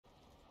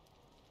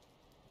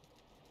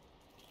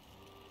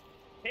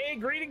Hey,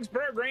 greetings,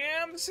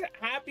 programs.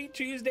 Happy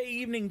Tuesday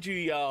evening to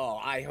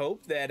y'all. I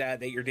hope that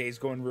that your day's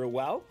going real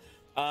well.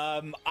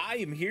 I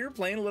am here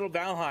playing a little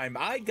Valheim.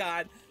 I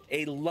got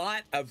a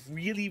lot of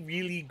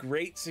really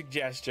great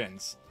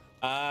suggestions,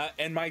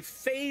 and my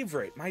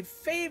favorite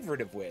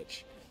of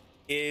which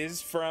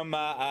is from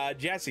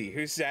Jesse,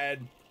 who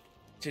said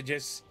to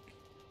just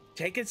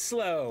take it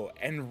slow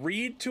and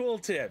read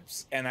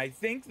tooltips, and I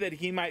think that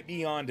he might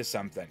be onto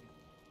something.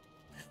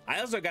 I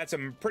also got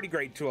some pretty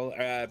great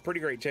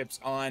tips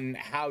on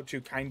how to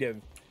kind of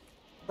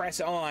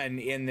press on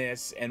in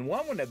this, and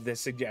one of the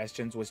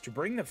suggestions was to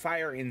bring the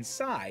fire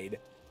inside.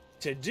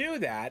 To do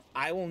that,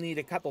 I will need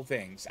a couple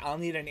things. I'll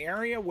need an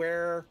area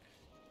where,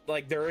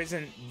 like, there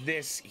isn't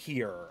this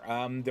here.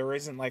 There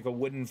isn't like a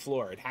wooden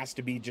floor. It has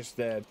to be just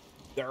the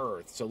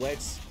earth. So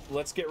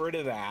let's get rid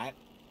of that.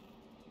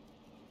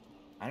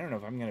 I don't know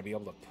if I'm gonna be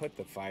able to put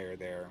the fire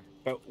there,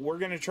 but we're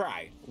gonna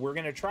try. We're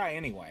gonna try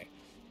anyway.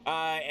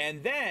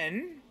 And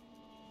then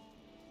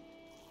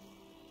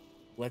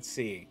let's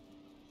see.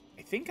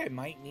 I think I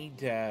might need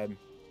to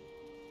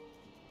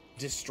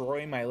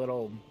destroy my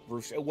little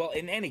roof. Well,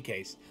 in any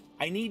case,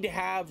 I need to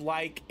have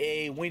like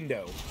a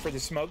window for the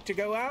smoke to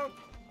go out.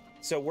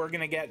 So we're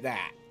gonna get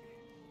that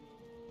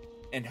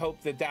and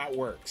hope that that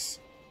works.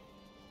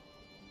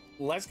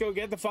 Let's go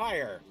get the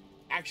fire.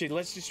 Actually,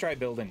 let's just try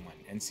building one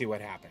and see what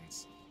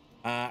happens.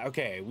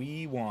 Okay,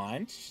 we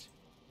want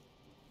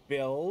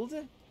build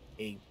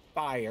a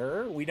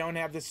fire. We don't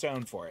have the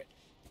stone for it.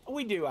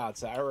 We do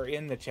outside or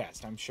in the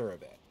chest, I'm sure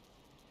of it.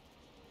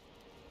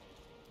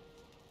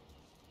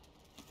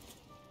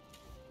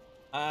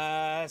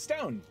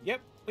 Stone.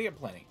 Yep, we have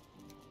plenty.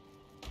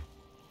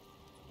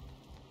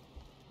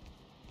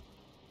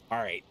 All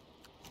right,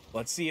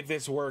 let's see if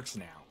this works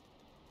now.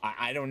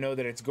 I don't know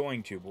that it's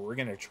going to, but we're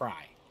gonna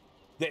try.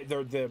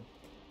 The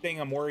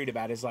thing I'm worried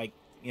about is, like,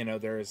 you know,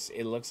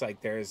 it looks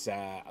like there's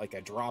like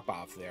a drop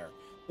off there.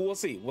 We'll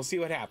see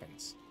what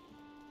happens.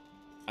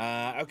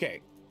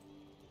 Okay,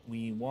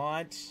 we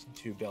want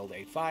to build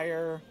a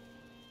fire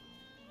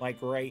like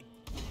right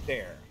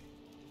there.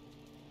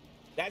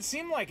 That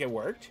seemed like it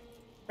worked.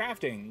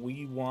 Crafting,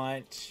 we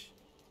want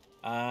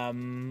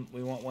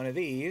one of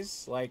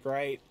these like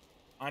right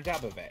on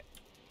top of it.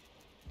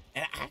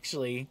 And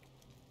actually,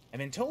 I've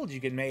been told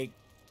you can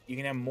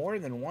have more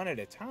than one at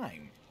a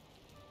time.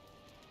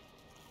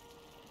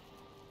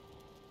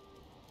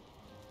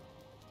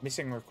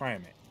 Missing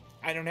requirement.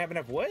 I don't have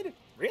enough wood?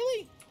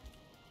 Really?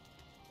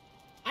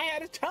 I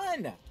had a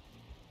ton.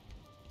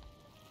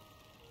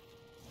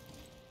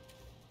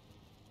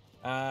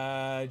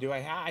 Do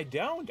I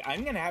don't.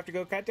 I'm gonna have to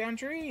go cut down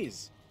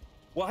trees.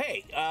 Well,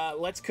 hey,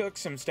 let's cook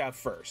some stuff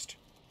first.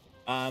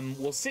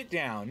 We'll sit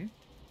down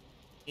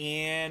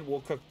and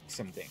we'll cook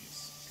some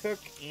things. Cook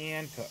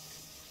and cook.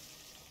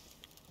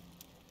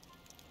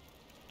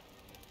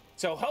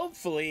 So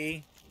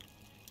hopefully,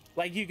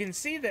 like, you can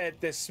see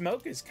that the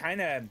smoke is kind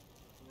of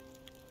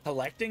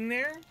collecting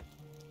there.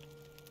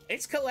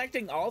 It's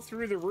collecting all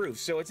through the roof,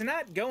 so it's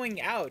not going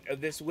out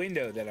of this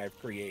window that I've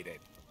created.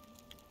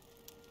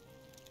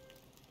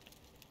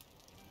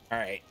 All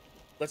right,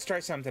 let's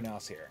try something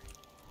else here.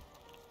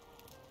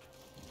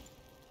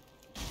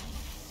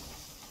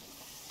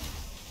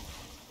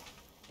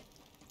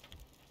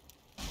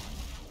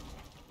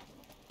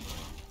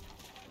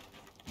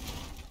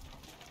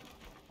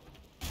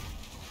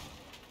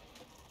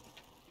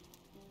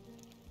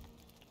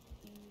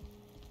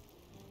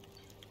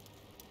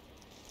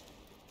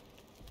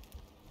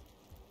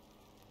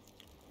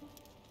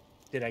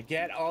 Did I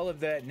get all of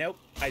the... Nope,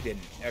 I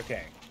didn't.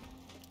 Okay.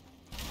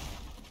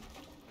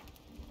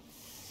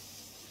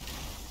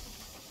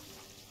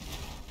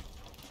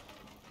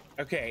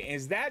 Okay,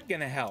 is that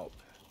gonna help?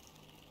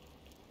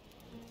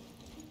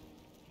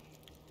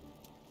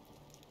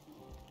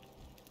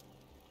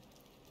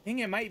 I think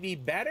it might be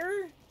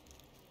better?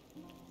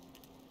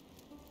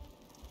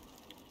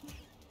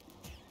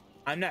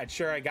 I'm not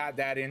sure I got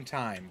that in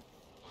time.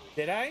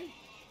 Did I?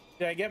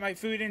 Did I get my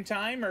food in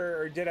time,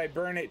 or did I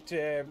burn it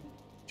to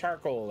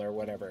charcoal or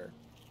whatever?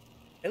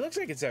 It looks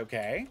like it's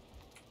okay.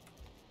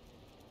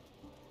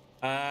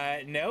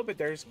 No, but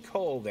there's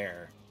coal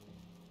there.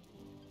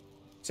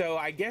 So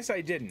I guess I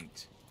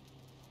didn't.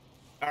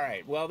 All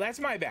right, well, that's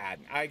my bad.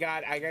 I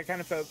got kind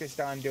of focused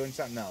on doing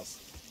something else.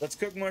 Let's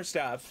cook more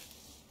stuff,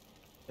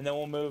 and then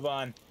we'll move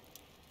on.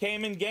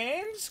 Cayman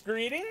Games,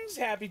 greetings.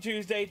 Happy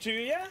Tuesday to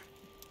you.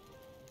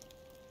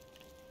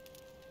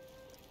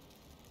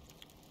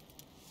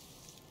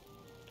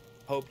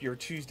 Hope your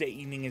Tuesday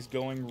evening is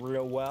going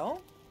real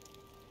well.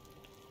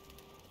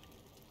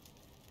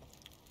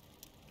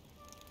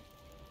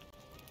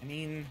 I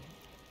mean,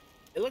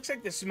 it looks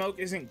like the smoke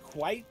isn't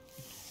quite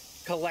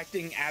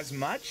collecting as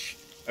much.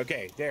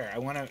 Okay, there.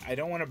 I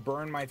don't want to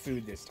burn my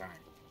food this time.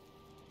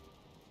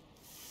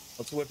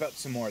 Let's whip up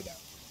some more though.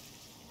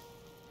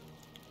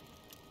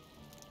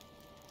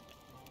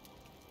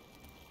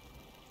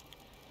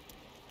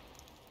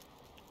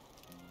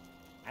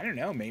 I don't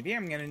know, maybe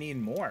I'm gonna need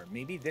more.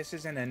 Maybe this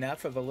isn't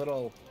enough of a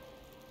little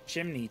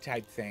chimney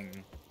type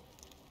thing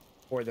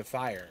for the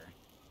fire.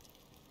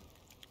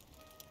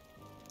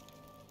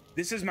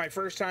 This is my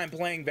first time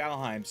playing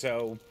Valheim,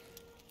 so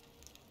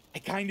I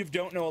kind of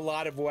don't know a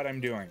lot of what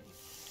I'm doing.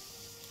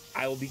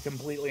 I will be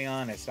completely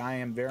honest. I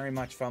am very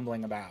much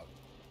fumbling about.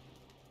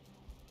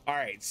 All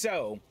right,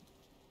 so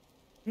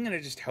I'm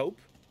gonna just hope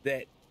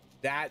that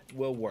that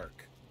will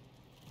work.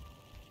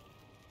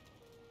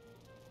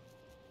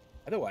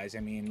 Otherwise, I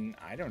mean,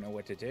 I don't know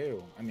what to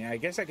do. I mean, I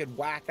guess I could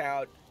whack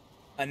out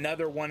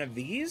another one of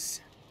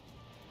these.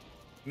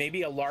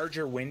 Maybe a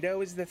larger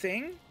window is the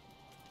thing.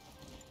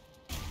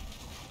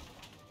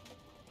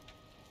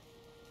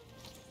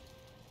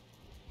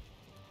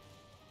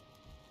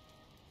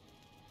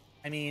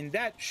 I mean,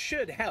 that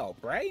should help,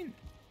 right?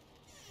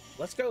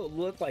 Let's go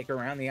look like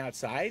around the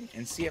outside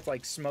and see if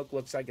like smoke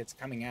looks like it's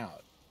coming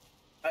out.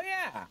 Oh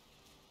yeah.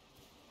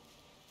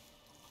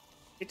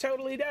 It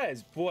totally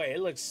does. Boy, it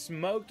looks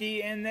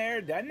smoky in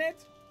there, doesn't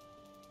it?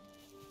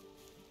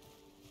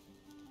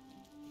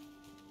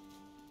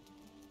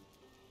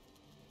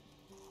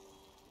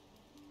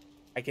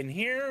 I can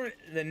hear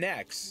the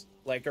necks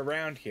like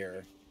around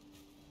here,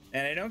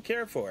 and I don't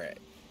care for it.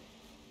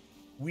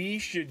 We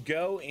should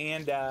go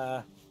and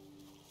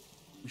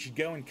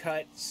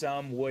cut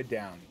some wood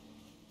down.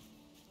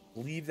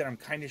 Believe that I'm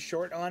kind of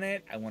short on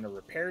it. I want to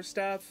repair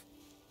stuff.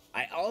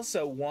 I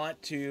also want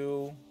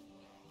to.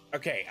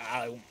 Okay,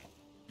 I've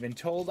been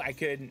told I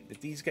could, that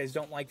these guys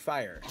don't like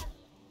fire.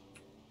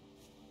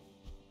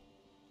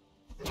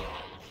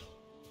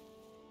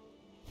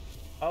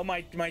 Oh,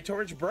 my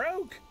torch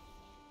broke.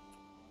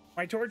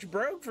 My torch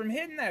broke from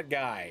hitting that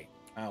guy.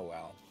 Oh,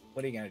 well.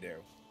 What are you going to do?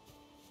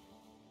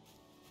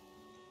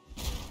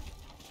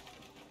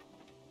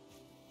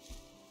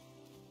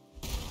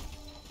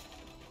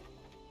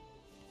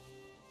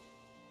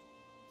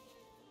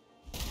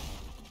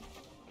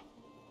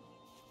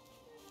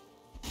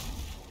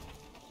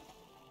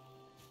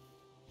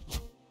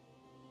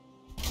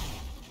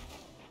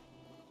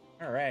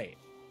 All right.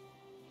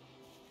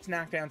 Let's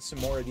knock down some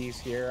more of these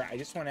here. I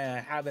just want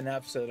to have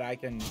enough so that I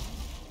can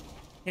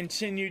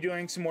continue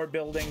doing some more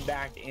building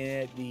back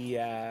in the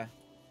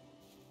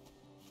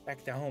back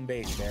at the home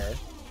base there.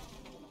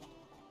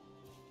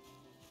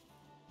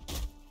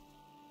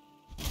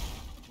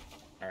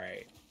 All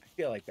right. I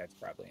feel like that's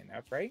probably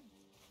enough, right?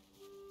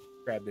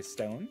 Grab this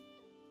stone.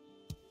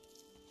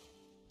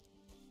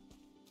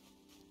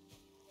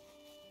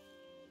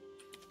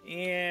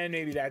 And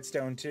maybe that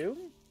stone too.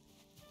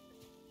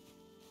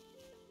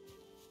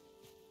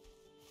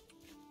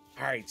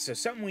 All right, so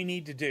something we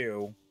need to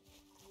do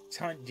is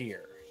hunt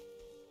deer.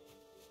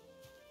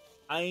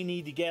 I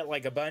need to get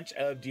like a bunch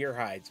of deer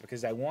hides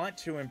because I want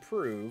to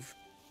improve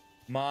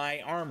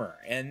my armor.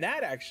 And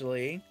that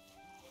actually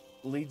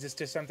leads us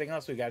to something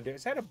else we got to do.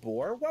 Is that a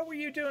boar? What were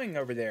you doing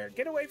over there?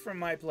 Get away from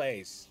my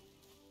place.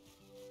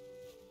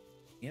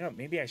 You know,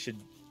 maybe I should,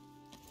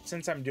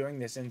 since I'm doing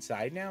this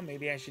inside now,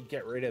 maybe I should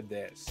get rid of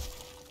this.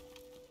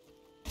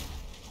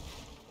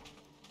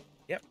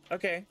 Yep.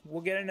 Okay.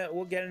 We'll get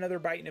another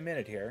bite in a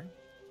minute here.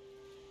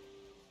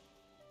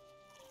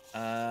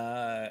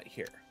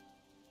 Here.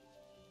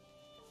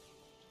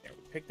 There,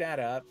 we'll pick that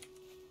up.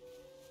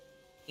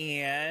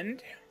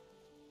 And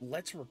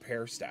let's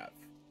repair stuff.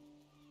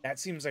 That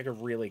seems like a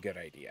really good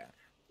idea.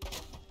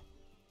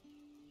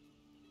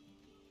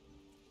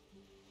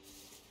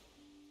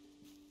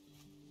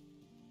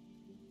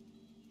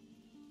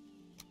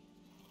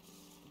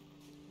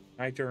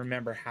 I have to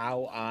remember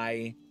how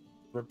I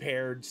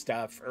repaired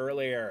stuff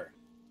earlier.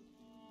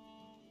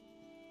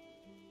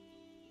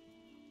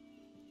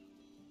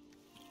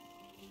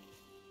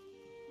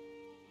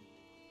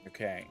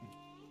 Okay.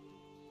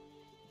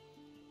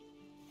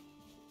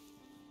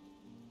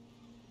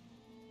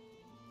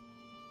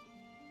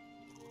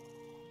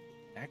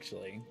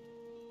 Actually,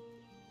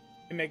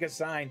 you make a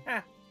sign.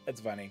 Ha, that's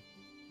funny.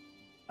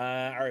 All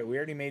right, we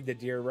already made the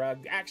deer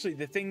rug. Actually,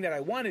 the thing that I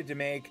wanted to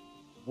make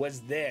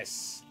was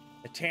this,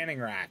 a tanning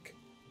rack.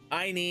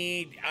 I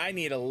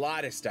need a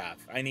lot of stuff.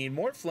 I need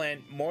more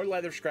flint, more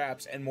leather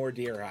scraps, and more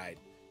deer hide.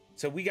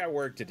 So we got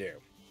work to do.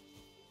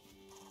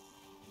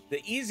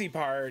 The easy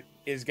part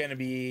is going to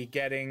be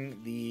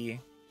getting the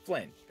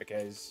flint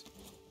because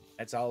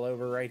that's all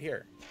over right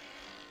here.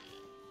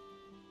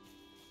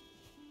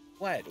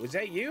 What? Was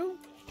that you?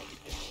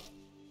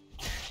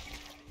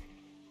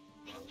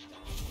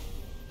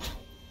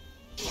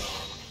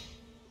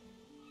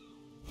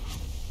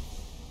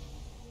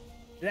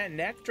 Did that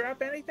neck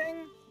drop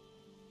anything?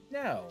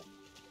 No.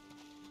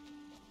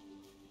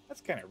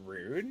 That's kind of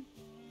rude.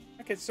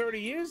 I could sort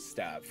of use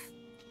stuff.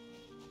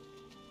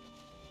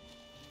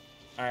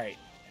 All right,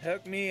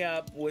 hook me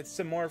up with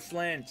some more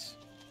flint.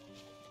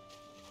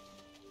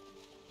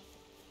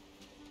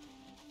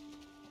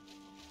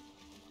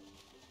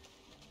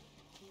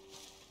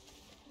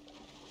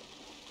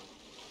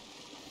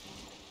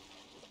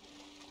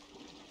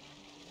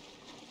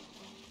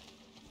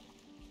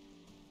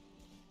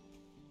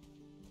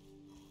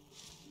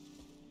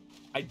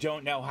 I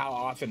don't know how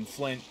often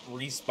flint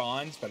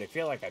respawns, but I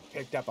feel like I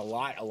picked up a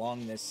lot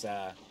along this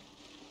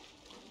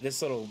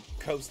this little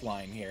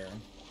coastline here.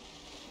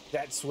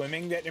 That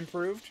swimming that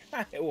improved?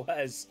 It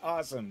was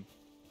awesome.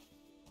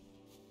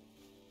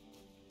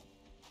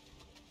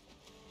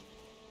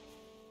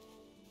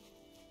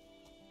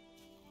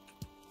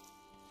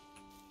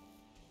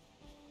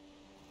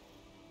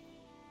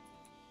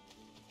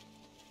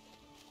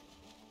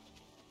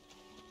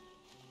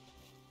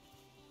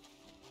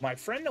 My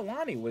friend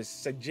Alani was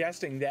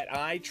suggesting that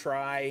I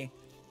try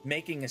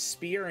making a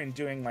spear and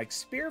doing like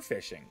spear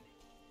fishing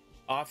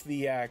off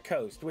the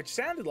coast, which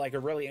sounded like a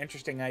really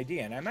interesting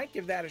idea, and I might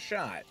give that a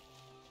shot.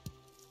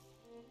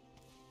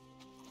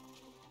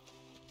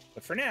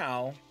 But for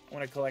now, I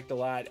want to collect a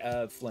lot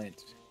of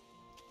flint.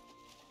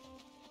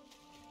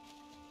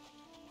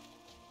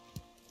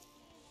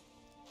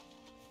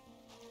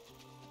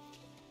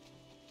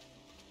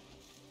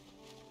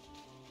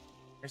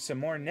 There's some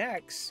more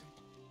necks.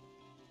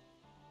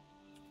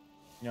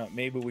 You know,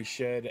 maybe we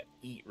should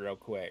eat real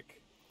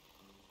quick.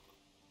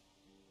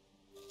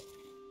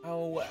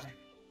 Oh,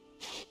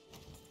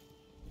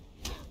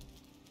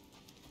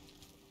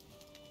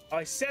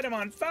 I set him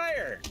on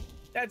fire.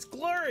 That's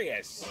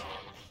glorious.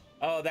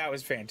 Oh, that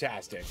was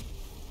fantastic.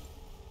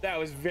 That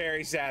was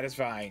very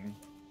satisfying.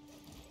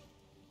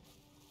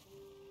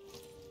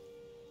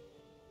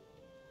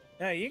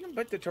 No, you can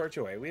put the torch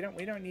away. We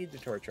don't need the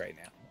torch right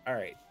now. All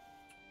right.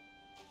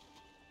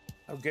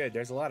 Oh, good.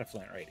 There's a lot of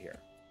flint right here.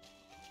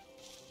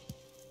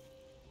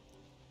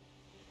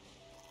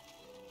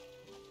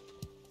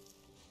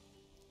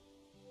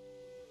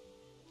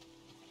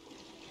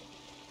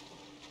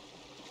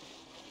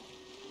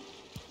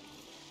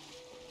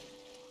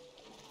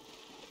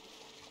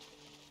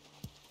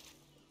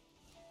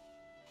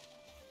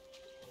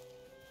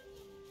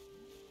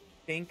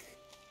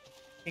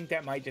 Think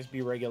that might just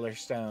be regular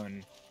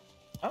stone.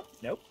 Oh,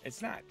 nope,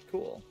 it's not.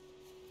 Cool.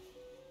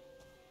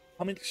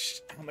 How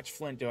much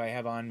flint do I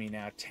have on me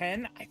now?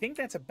 10? I think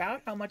that's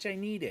about how much I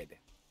needed.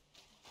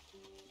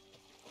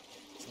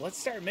 So let's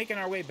start making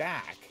our way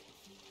back.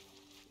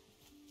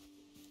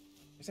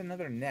 There's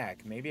another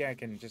neck. Maybe I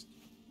can just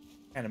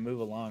kind of move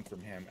along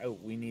from him. Oh,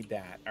 we need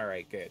that. All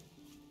right, good.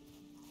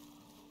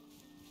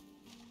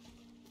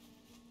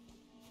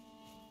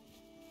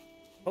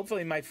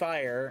 Hopefully my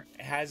fire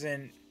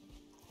hasn't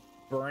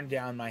burned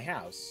down my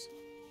house.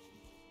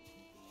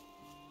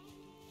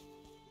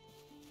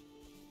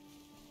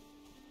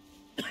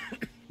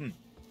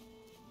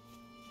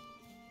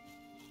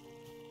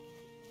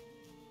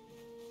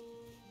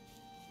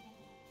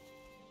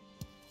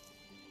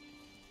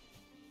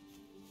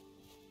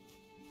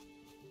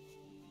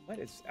 What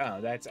is... Oh,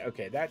 that's...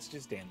 Okay, that's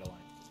just dandelion.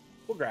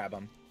 We'll grab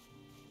them.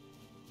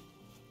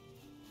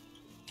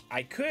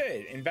 I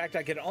could. In fact,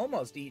 I could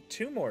almost eat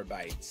 2 more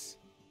bites.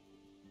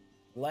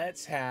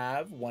 Let's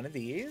have one of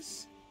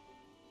these.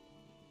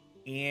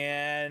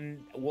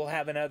 And we'll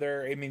have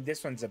another... I mean,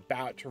 this one's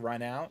about to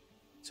run out.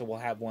 So we'll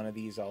have one of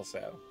these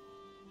also.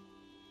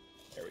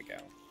 There we go.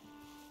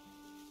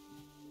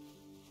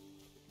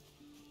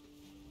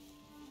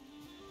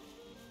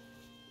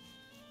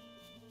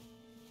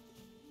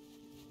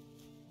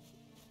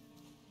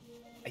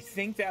 I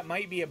think that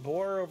might be a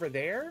boar over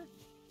there.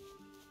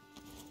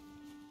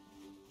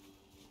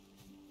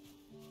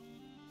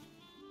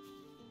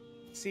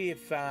 See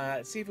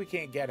if we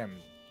can't get him.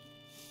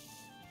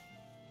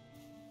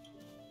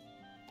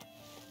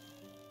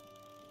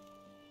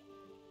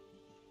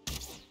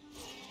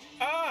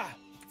 Ah,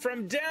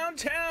 from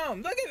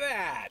downtown. Look at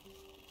that.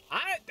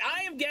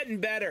 I am getting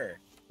better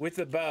with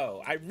the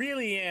bow. I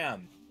really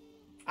am.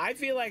 I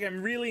feel like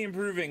I'm really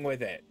improving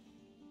with it.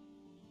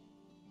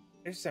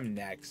 There's some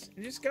necks.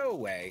 Just go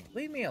away.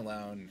 Leave me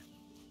alone.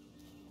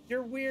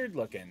 You're weird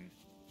looking.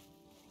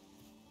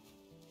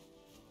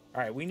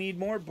 All right, we need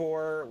more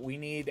boar. We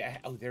need...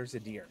 Oh, there's a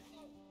deer.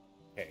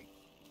 Okay.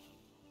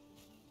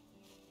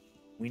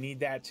 We need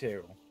that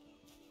too.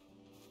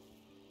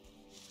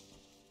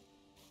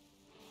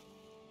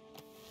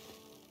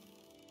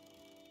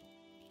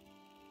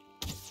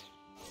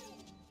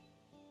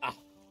 Ah,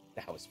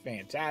 that was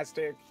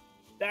fantastic.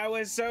 That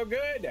was so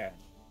good.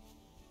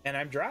 And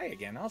I'm dry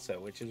again also,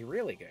 which is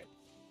really good.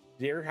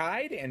 Deer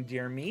hide and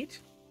deer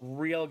meat.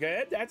 Real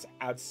good. That's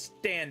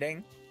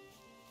outstanding.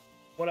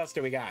 What else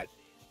do we got?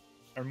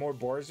 Are more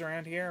boars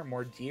around here?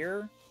 More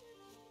deer?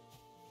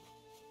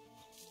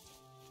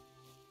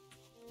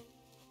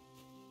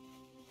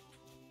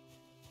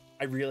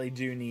 I really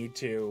do need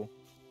to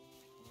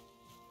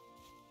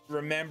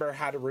remember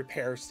how to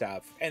repair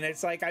stuff. And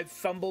it's like I've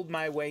fumbled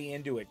my way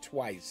into it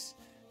twice.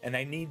 And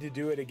I need to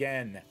do it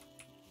again.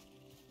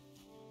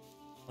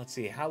 Let's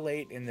see, how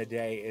late in the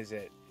day is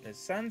it? The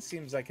sun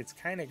seems like it's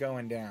kind of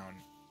going down.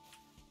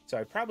 So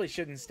I probably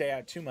shouldn't stay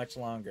out too much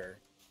longer.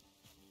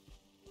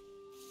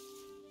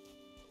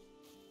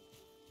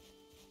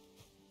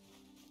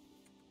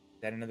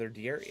 Is that another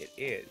deer? It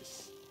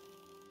is.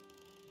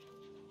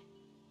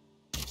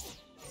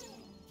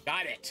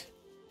 Got it.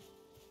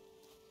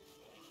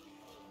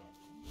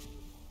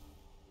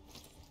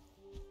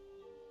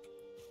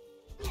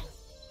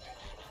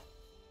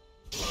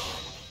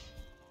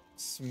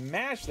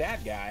 Smash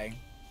that guy.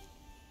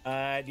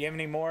 Do you have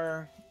any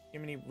more? Do you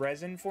have any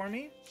resin for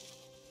me?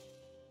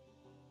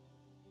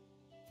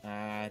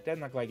 It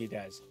doesn't look like he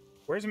does.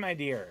 Where's my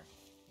deer?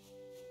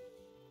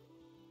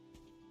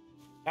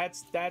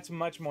 That's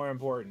much more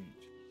important.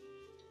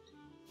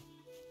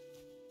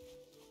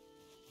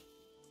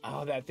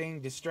 Oh, that thing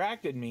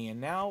distracted me,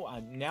 and now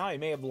I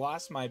may have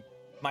lost my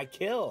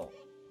kill.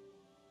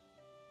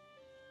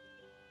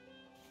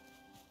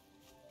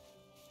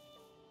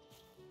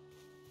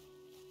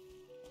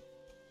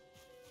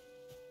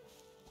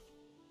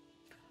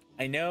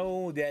 I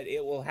know that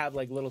it will have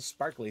like little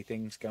sparkly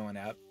things going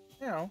up.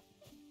 You know,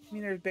 I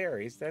mean, there's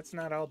berries. That's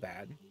not all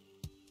bad.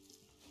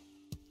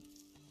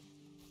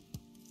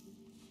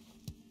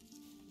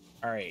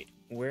 All right,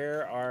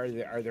 where are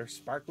there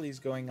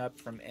sparklies going up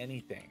from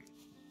anything?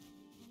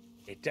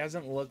 It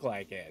doesn't look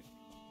like it.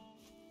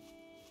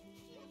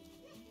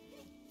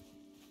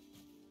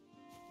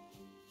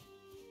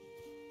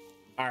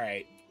 All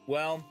right,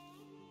 well,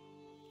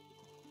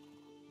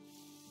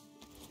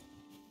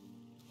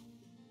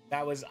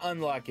 that was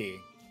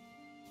unlucky.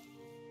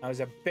 I was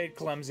a bit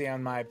clumsy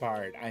on my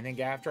part. I think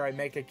after I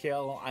make a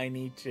kill, I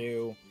need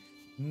to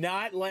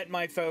not let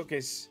my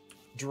focus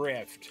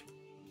drift.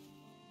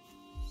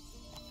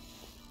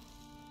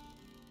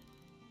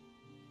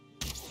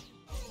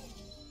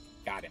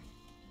 Got him.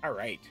 All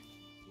right.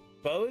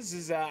 Bose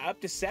is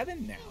up to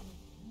 7 now.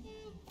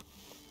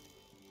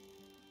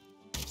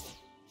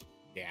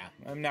 Yeah,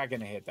 I'm not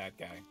going to hit that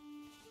guy.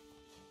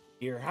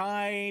 Deer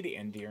hide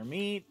and deer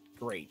meat.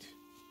 Great.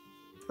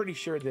 Pretty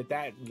sure that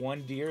that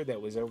one deer that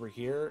was over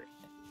here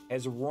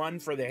has run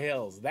for the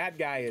hills. That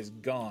guy is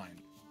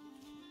gone.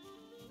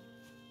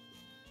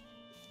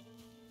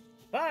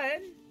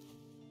 But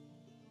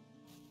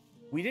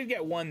we did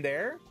get one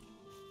there.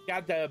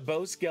 Got the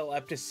bow skill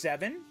up to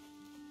 7.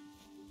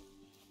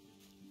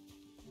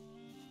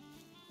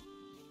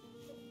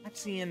 Not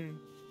seeing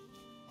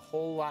a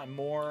whole lot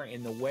more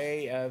in the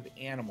way of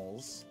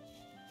animals,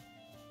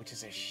 which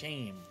is a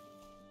shame.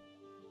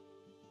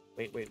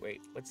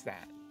 Wait. What's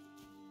that?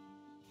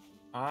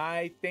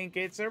 I think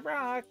it's a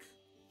rock.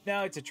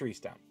 No, it's a tree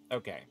stump.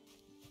 Okay.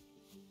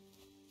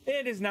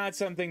 It is not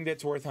something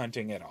that's worth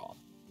hunting at all.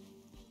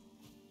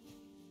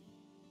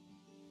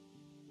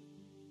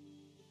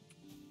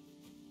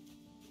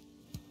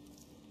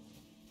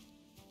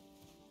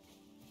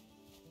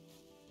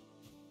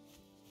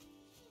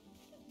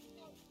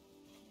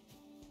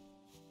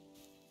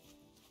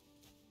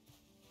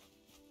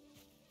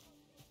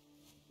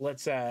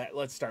 Let's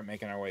start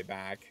making our way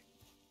back.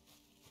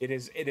 It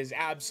is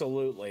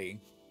absolutely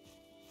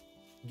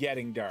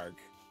getting dark,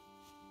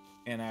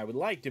 and I would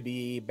like to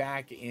be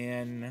back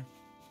inside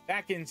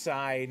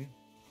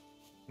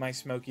my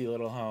smoky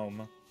little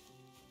home.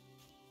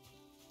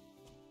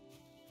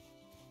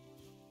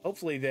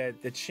 Hopefully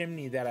the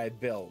chimney that I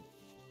built,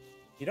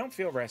 you don't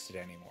feel rested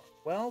anymore.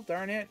 Well,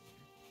 darn it.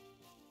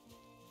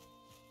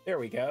 There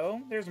we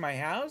go. There's my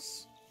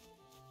house.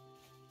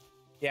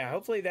 Yeah,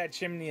 hopefully that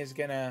chimney is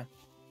gonna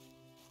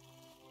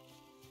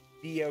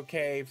be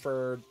okay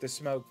for the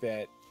smoke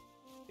that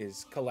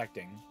is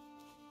collecting.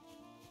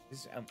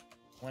 This is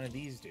one of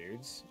these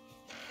dudes.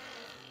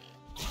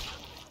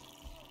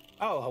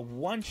 Oh, a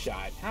one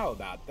shot. How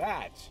about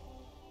that? Is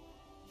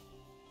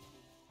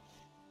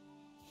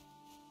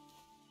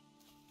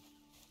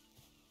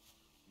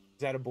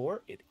that a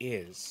boar? It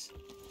is.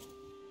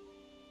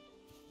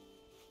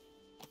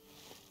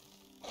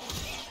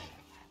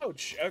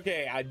 Ouch.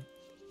 Okay,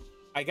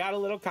 I got a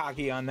little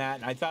cocky on that,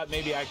 and I thought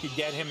maybe I could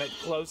get him at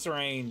close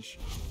range.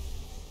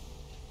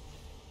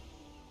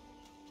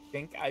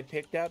 Think I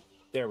picked up.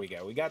 There we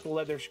go. We got the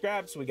leather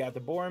scraps. We got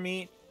the boar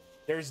meat.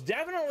 There's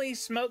definitely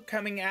smoke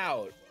coming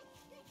out,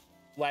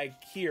 like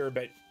here,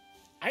 but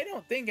I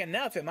don't think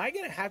enough. Am I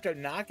going to have to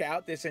knock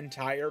out this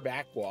entire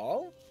back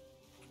wall?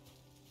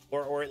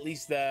 Or at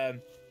least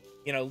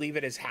leave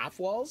it as half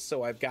walls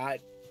so I've got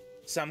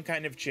some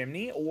kind of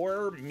chimney,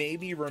 or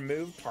maybe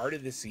remove part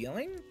of the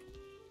ceiling?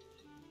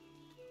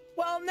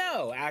 Well,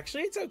 no,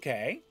 actually, it's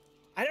okay.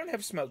 I don't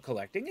have smoke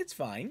collecting. It's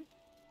fine.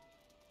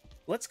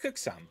 Let's cook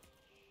some.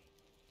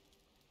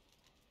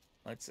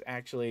 Let's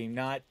actually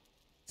not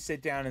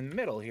sit down in the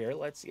middle here.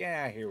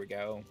 Yeah, here we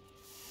go.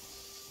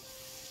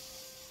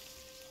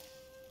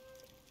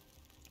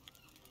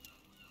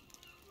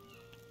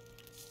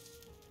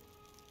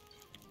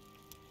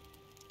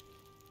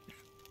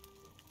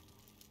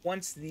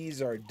 Once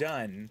these are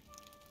done,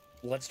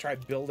 let's try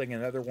building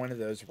another one of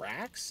those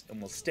racks, and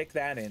we'll stick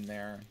that in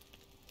there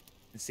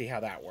and see how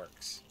that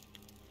works.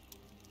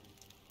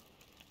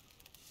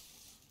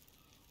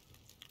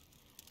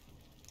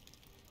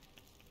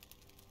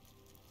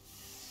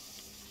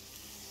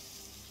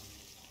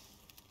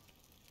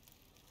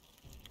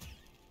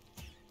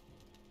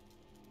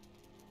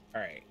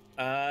 All right.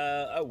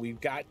 Oh, we've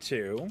got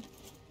to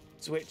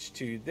switch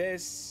to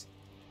this.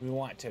 We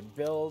want to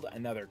build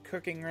another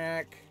cooking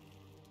rack.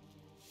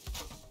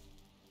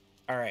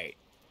 All right.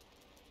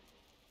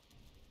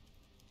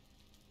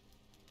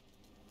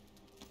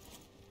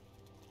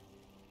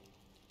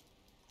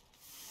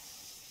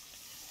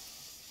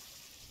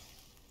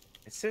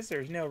 It says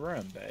there's no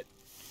room, but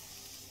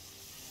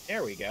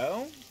there we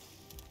go.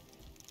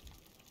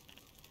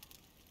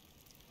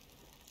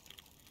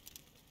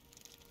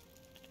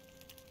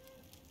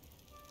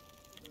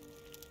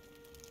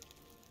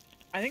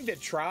 I think that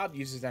Traub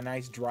uses a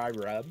nice dry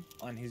rub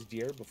on his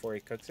deer before he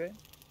cooks it.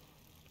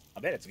 I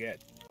bet it's good.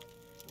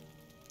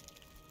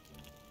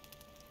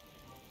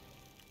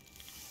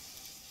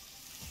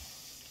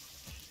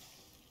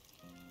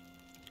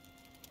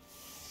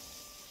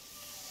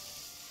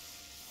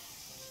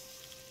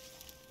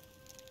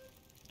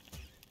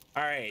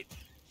 All right.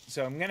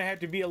 So I'm gonna have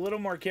to be a little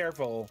more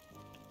careful.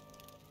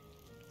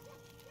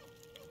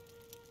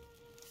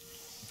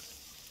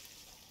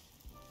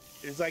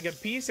 There's like a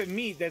piece of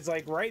meat that's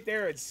like right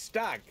there. It's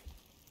stuck.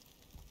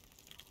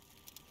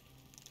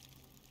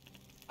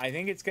 I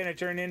think it's gonna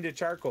turn into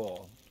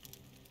charcoal.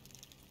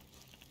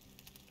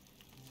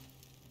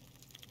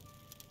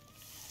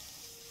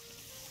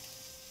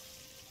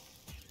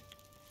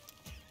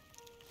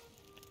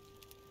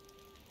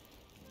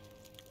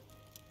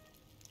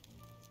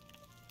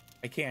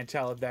 I can't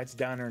tell if that's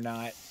done or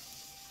not.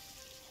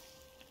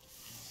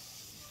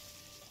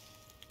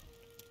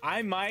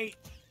 I might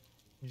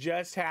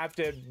just have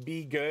to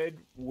be good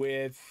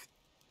with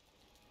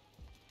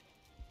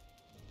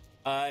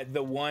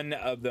the one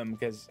of them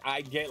because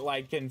I get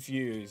like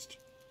confused.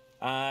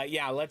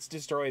 Yeah, let's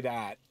destroy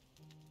that.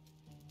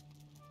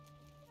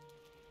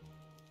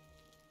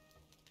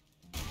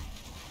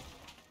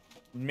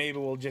 Maybe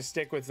we'll just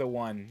stick with the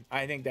one.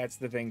 I think that's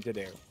the thing to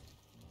do.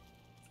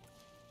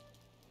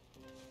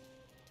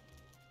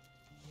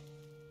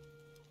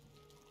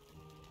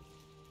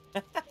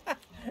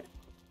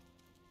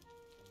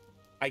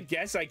 I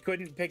guess I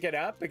couldn't pick it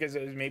up because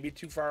it was maybe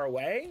too far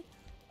away.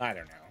 I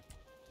don't know.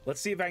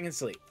 Let's see if I can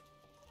sleep.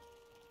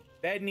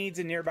 Bed needs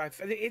a nearby.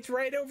 It's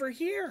right over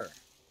here.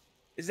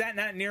 Is that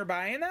not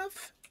nearby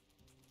enough?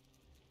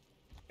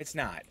 It's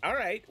not. All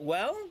right.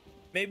 Well,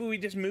 maybe we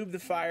just move the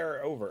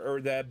fire over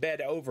or the bed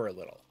over a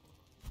little.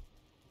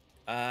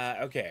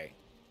 Okay.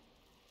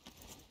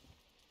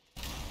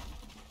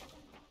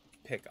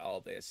 Pick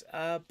all this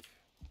up.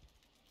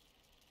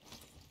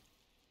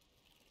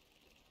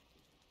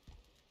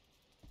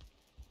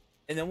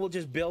 And then we'll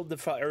just build the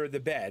fire or the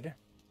bed.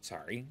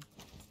 Sorry.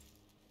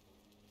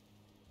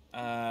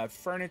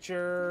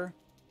 Furniture.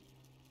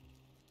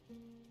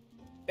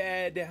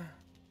 Bed.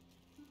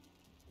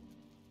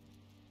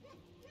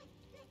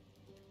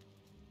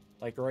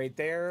 Like right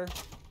there.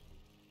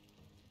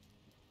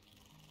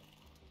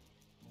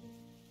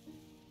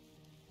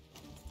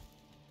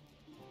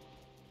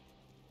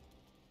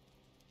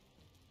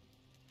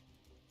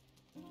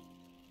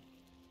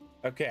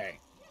 Okay.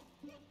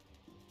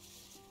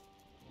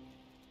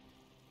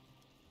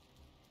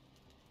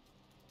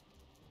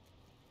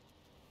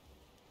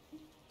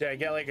 Did I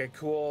get like a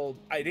cool...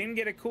 I didn't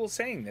get a cool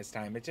saying this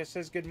time. It just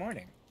says good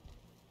morning.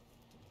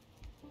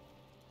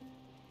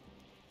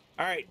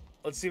 All right.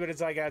 Let's see what it's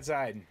like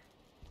outside.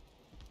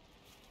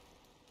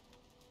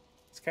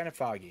 It's kind of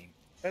foggy.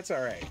 That's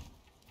all right.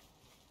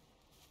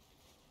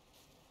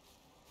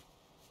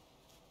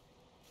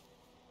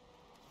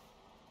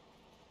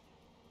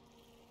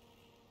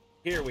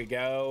 Here we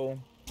go.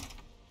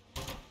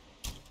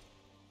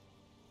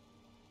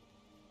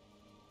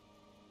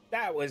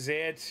 That was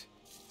it.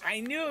 I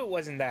knew it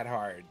wasn't that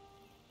hard.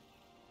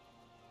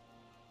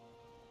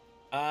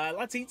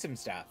 Let's eat some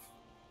stuff.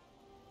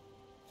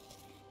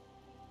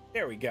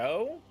 There we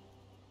go.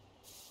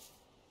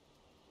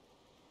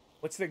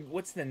 What's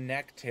the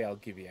neck tail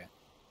give you?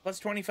 Plus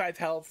 25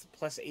 health,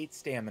 plus 8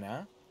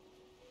 stamina.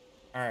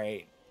 All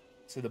right.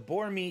 So the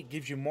boar meat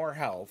gives you more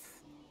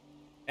health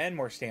and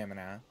more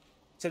stamina.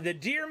 So the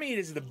deer meat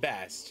is the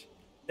best,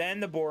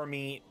 then the boar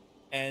meat,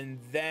 and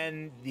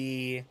then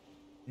the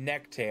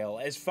neck tail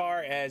as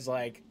far as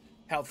like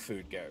health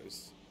food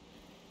goes.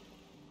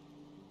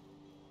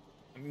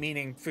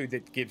 Meaning food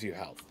that gives you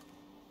health.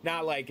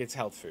 Not like it's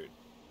health food.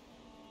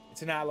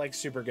 It's not like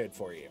super good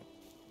for you.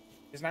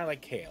 It's not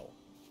like kale.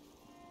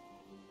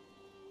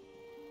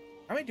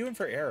 How am I doing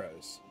for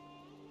arrows?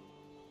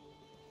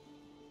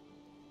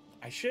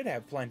 I should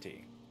have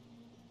plenty.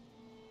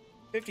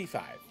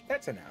 55.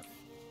 That's enough.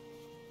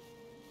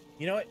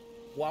 You know what?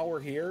 While we're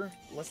here,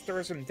 let's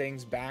throw some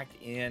things back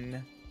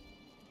in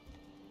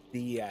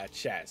the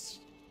chest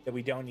that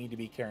we don't need to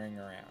be carrying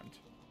around.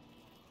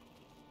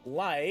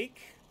 Like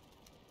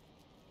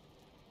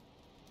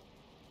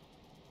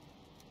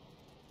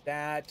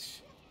that.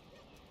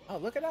 Oh,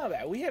 look at all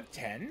that. We have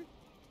 10.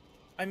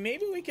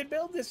 Maybe we could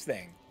build this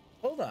thing.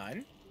 Hold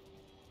on.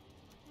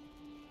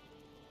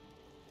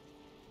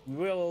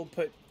 We'll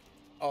put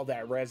all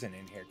that resin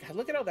in here. God,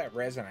 look at all that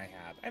resin I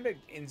have. I have an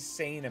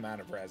insane amount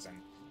of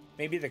resin.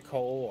 Maybe the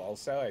coal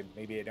also.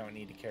 Maybe I don't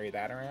need to carry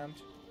that around.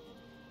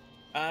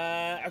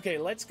 Okay,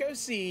 let's go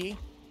see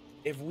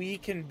if we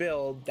can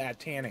build that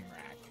tanning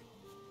rack.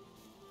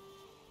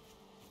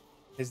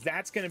 Because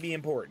that's going to be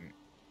important.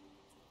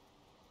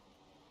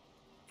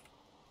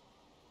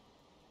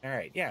 All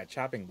right, yeah,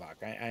 chopping block.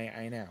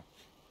 I know.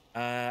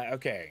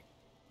 Okay.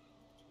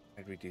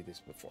 How did we do this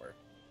before?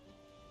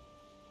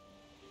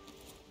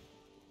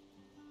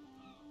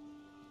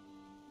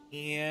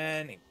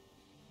 And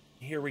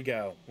here we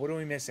go. What are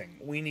we missing?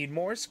 We need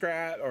more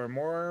scrap or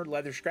more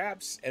leather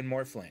scraps and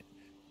more flint.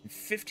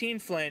 15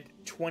 flint,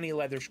 20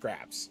 leather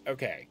scraps.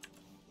 Okay.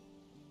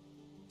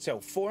 So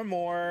 4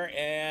 more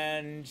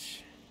and...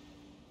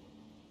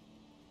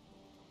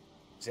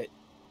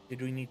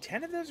 Did we need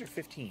 10 of those or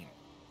 15?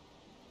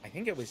 I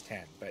think it was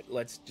 10, but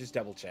let's just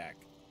double check.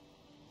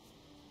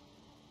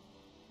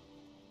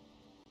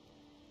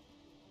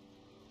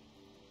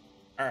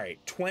 All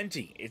right,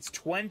 20. It's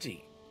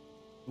 20.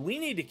 We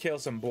need to kill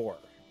some boar.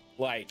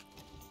 Like,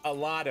 a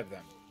lot of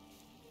them.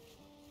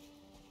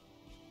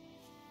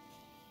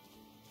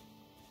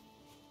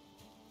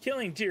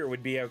 Killing deer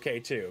would be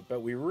okay too,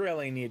 but we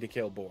really need to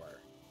kill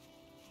boar.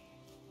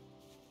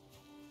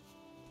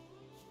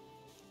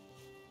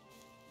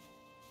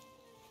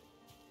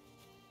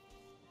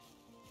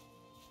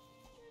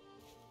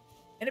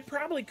 And it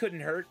probably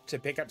couldn't hurt to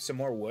pick up some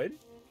more wood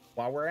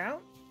while we're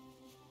out.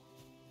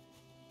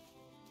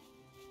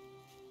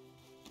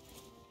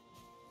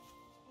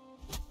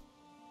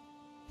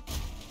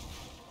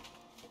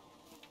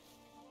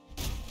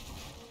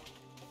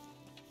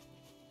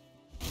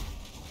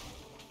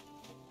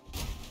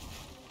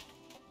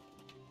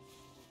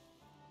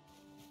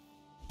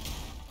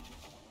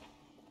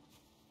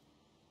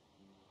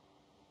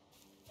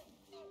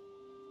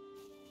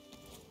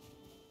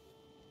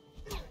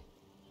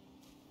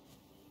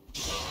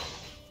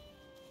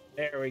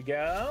 There we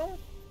go.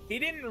 He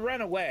didn't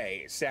run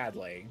away,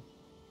 sadly.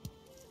 I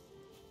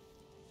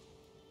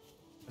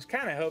was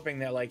kind of hoping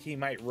that like he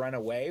might run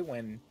away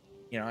when,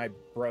 you know, I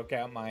broke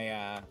out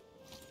my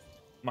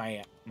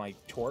my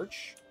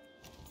torch.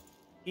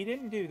 He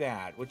didn't do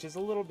that, which is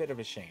a little bit of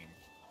a shame.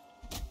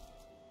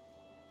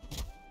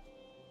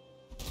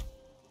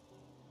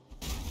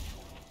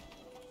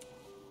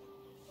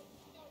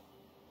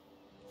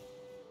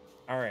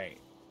 All right.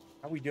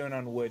 How are we doing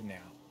on wood now?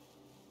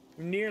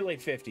 Nearly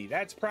 50.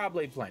 That's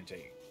probably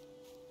plenty.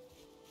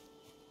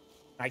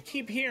 I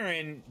keep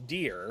hearing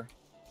deer,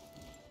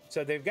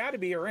 so they've got to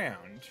be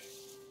around.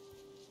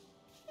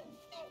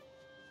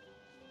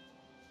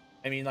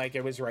 I mean, like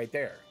it was right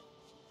there.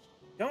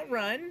 Don't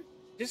run.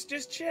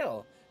 Just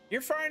chill.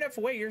 You're far enough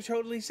away. You're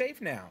totally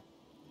safe now.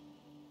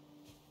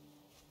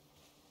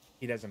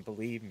 He doesn't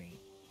believe me.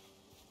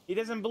 He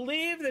doesn't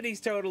believe that he's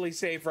totally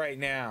safe right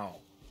now.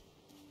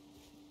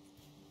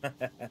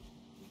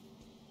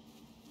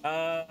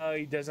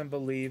 He doesn't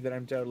believe that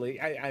I'm totally...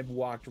 I've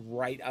walked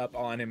right up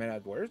on him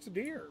and where's the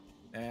deer?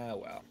 Ah,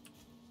 well.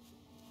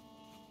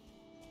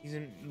 He's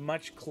a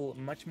much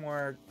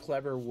more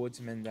clever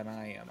woodsman than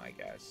I am, I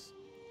guess.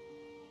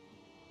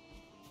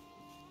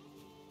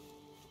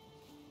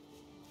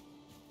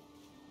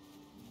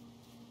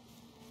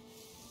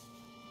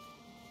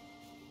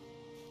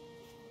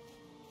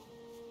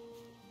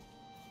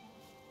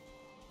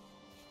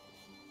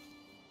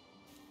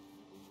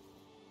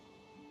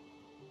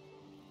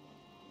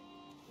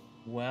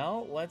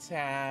 Well, let's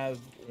have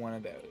one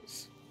of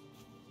those.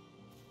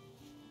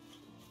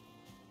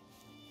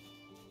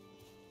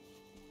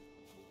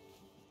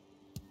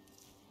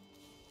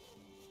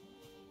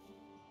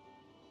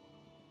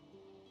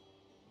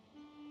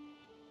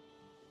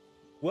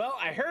 Well,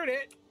 I heard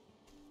it.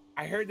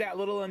 I heard that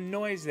little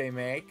noise they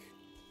make.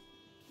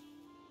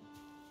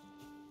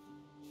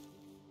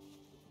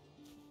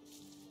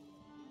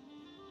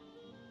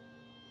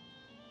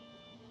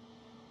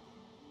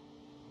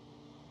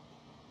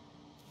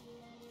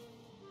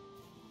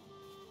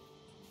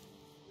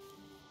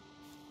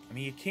 I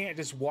mean, you can't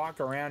just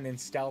walk around in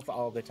stealth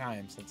all the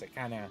time, since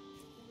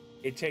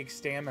it takes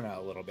stamina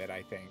a little bit,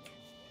 I think.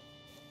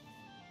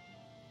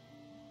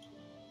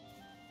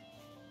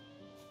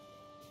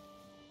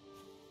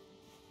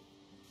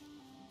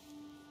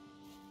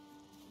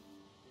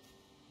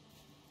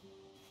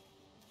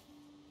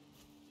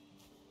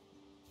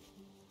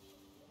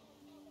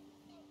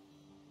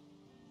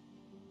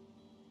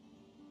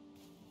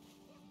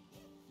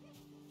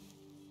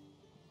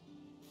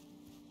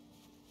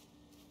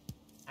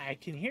 I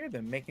can hear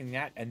them making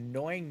that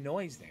annoying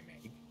noise they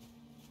make.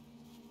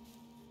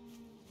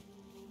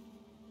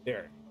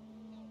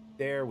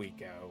 There we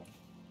go.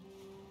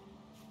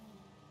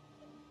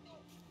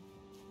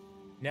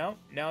 No,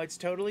 it's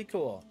totally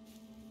cool.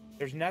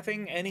 There's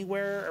nothing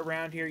anywhere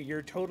around here.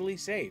 You're totally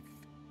safe.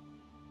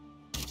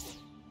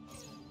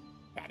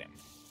 Got him.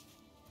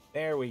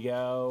 There we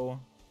go.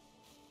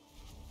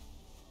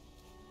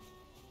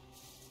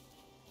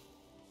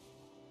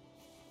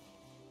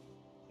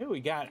 Who we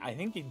got? I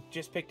think he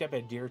just picked up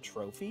a deer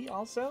trophy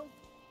also.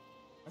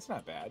 That's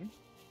not bad.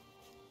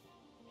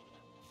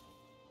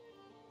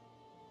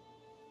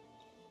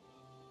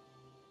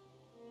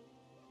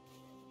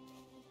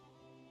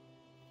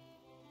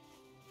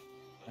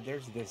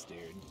 There's this dude.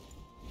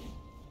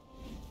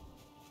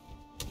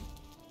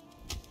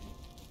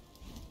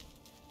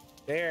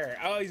 There.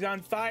 Oh, he's on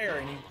fire.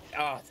 And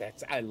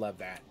I love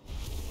that.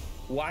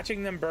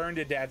 Watching them burn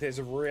to death is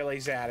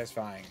really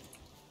satisfying.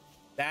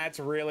 That's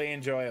really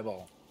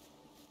enjoyable.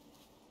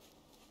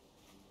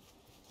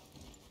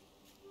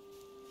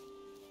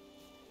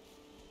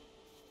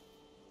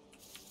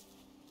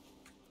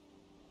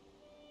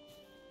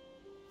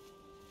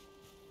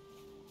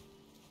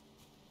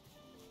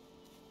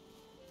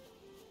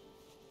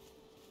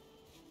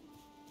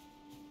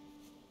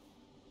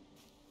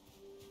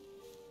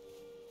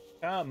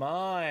 Come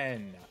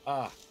on.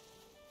 I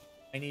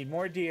need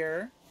more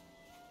deer.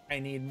 I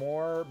need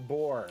more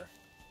boar.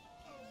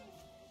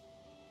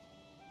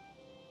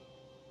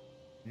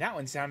 And that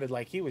one sounded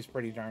like he was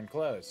pretty darn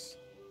close.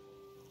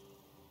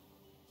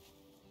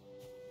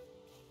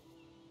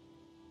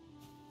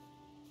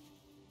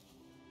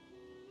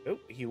 Oh,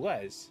 he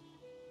was.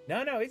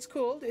 No, no, it's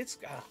cool. It's...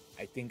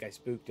 I think I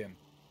spooked him.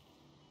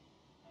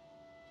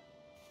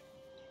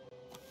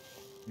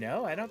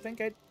 No, I don't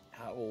think I...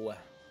 Oh.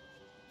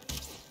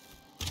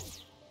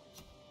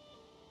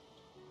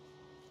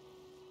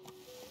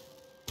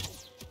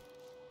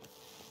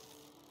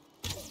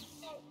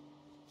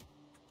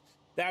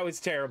 That was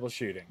terrible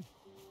shooting.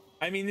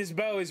 I mean, this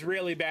bow is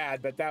really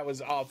bad, but that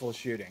was awful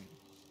shooting.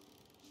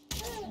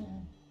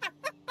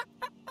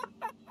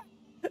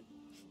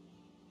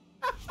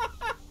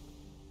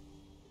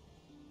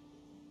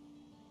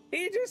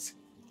 He just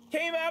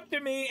came up to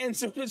me and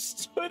sort of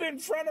stood in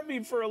front of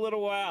me for a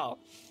little while.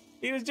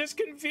 He was just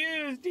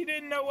confused. He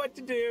didn't know what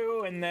to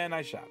do, and then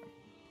I shot him.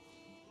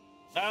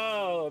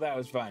 Oh, that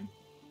was fun.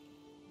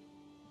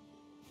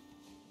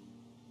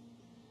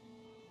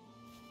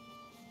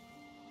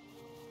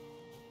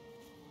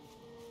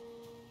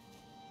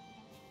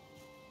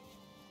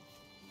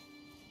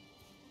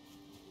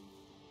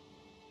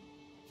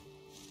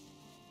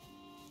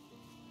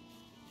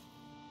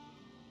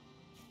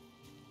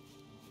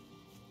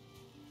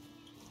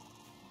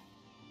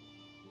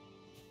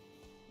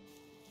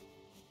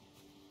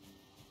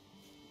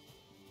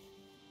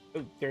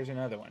 Oh, there's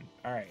another one.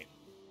 All right.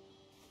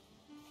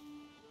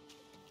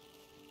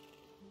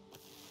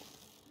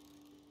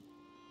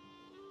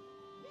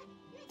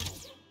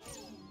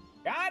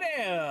 Got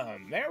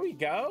him! There we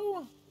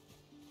go.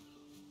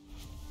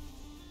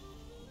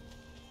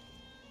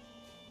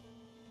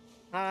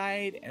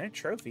 Hide and a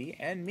trophy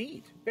and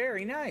meat.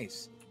 Very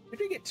nice. Did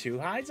we get 2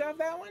 hides off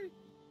that one?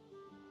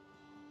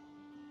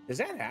 Does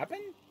that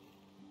happen?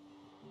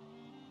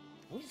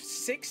 We have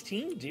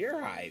 16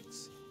 deer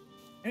hides.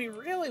 I mean,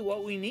 really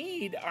what we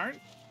need aren't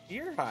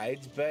deer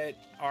hides, but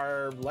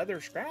are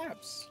leather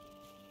scraps.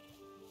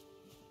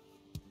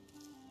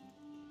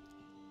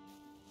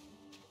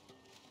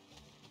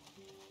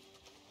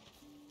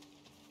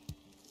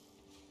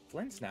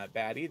 Flint's not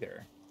bad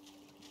either.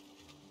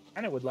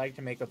 Kinda would like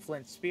to make a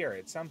flint spear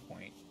at some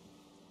point.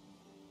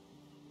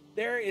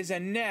 There is a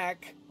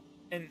neck,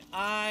 and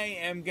I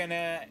am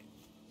gonna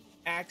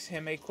ask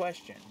him a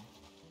question.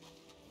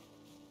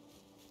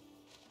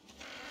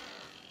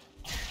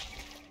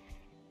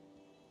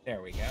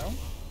 There we go.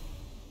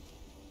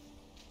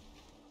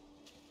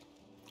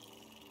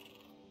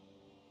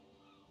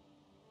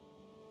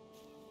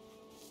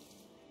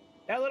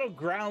 That little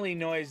growly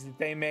noise that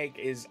they make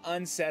is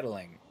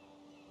unsettling.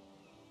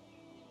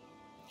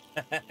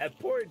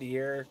 Poor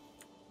deer.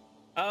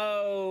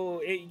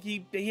 Oh,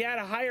 he had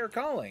a higher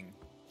calling.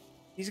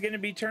 He's going to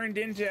be turned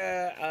into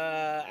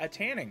a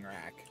tanning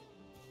rack,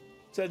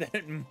 so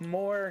that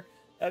more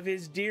of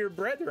his deer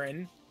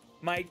brethren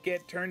might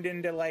get turned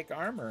into like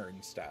armor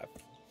and stuff.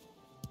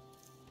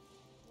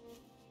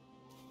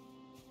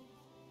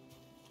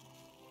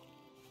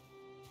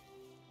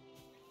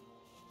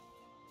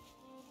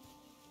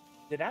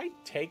 Did I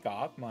take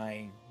off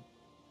my...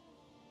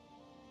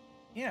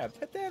 Yeah,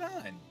 put that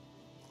on.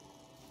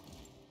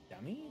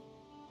 Dummy.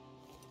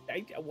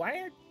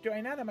 Why do I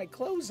not have my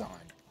clothes on?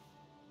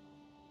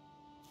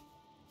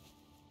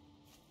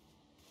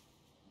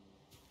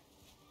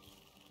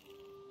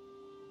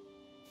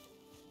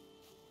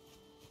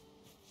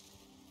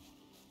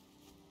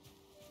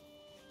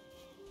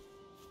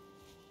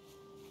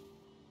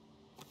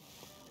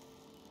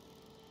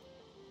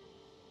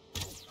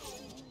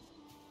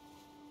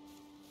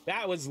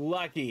 That was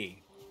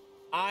lucky.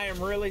 I am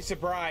really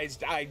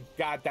surprised I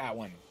got that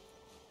one.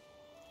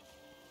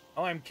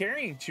 Oh, I'm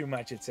carrying too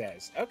much, it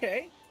says.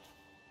 Okay.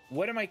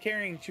 What am I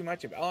carrying too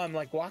much of? Oh, I'm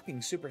like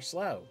walking super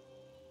slow.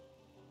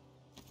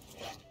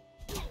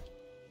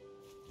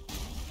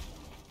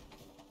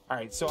 All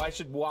right, so I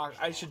should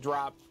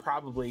drop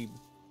probably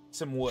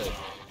some wood.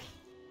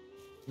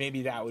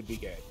 Maybe that would be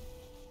good.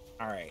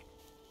 All right.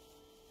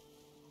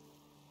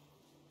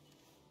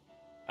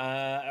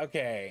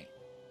 Okay.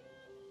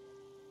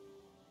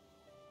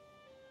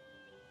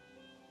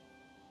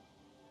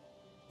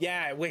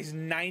 Yeah, it weighs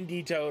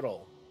 90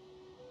 total.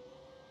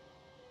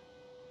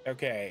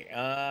 Okay,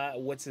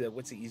 what's the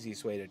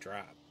easiest way to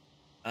drop?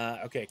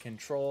 Okay,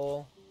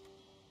 control. I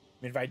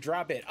mean, if I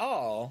drop it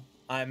all,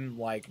 I'm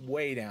like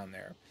way down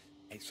there.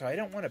 So I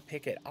don't want to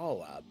pick it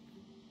all up.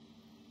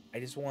 I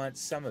just want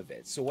some of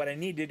it. So what I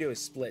need to do is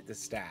split the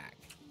stack.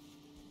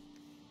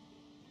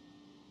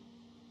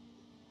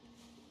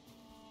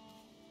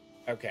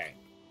 Okay.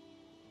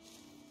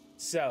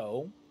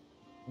 So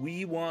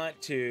we want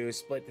to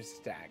split the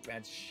stack.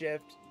 That's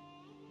shift.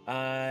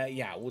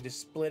 Yeah, we'll just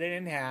split it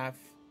in half.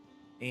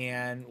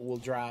 And we'll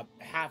drop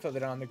half of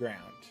it on the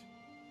ground.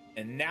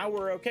 And now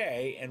we're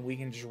okay, and we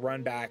can just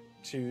run back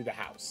to the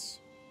house.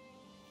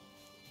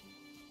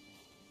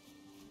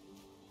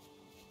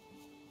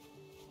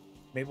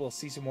 Maybe we'll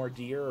see some more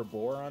deer or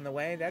boar on the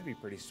way. That'd be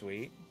pretty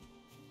sweet.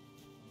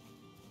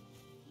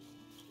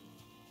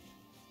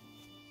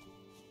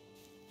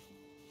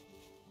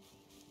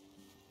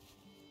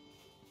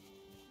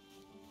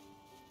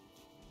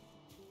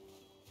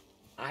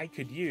 I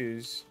could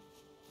use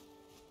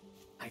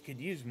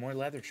more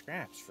leather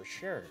scraps for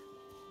sure.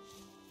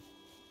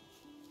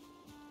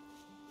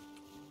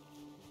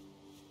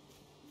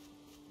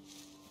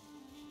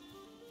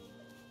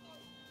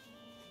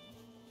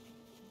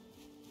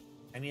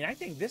 mean, I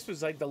think this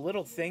was like the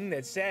little thing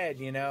that said,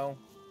 you know,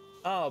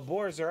 oh,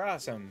 boars are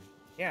awesome.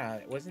 Yeah,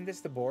 wasn't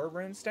this the boar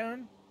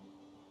runestone?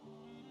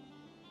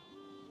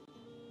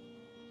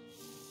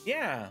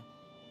 Yeah,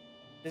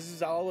 this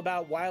is all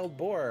about wild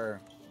boar.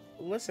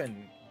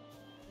 Listen,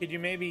 could you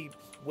maybe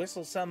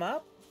whistle some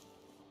up?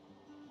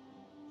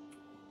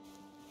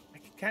 I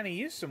could kind of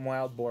use some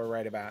wild boar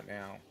right about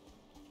now.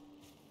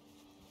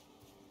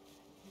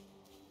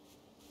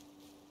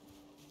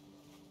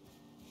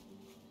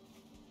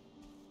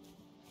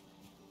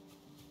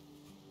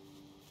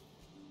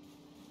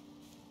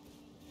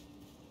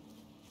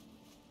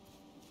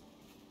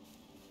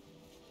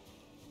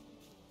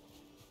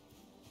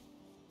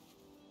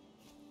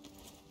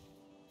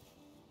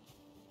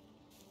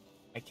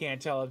 I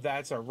can't tell if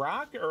that's a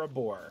rock or a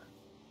boar.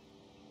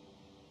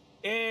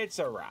 It's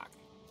a rock.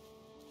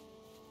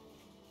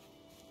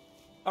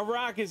 A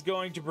rock is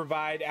going to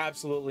provide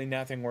absolutely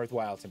nothing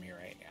worthwhile to me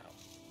right now.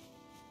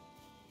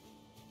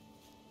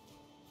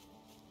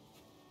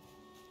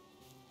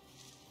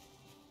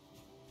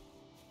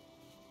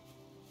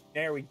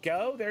 There we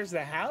go. There's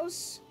the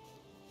house.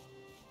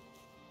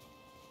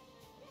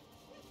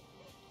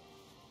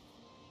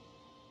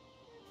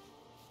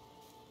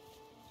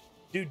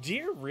 Do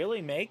deer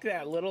really make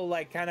that little,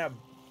 like, kind of,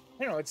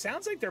 you know, it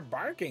sounds like they're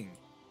barking.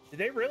 Did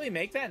they really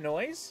make that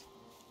noise?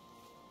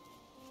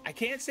 I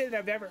can't say that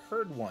I've ever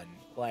heard one,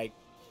 like,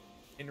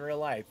 in real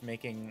life,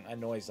 making a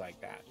noise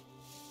like that.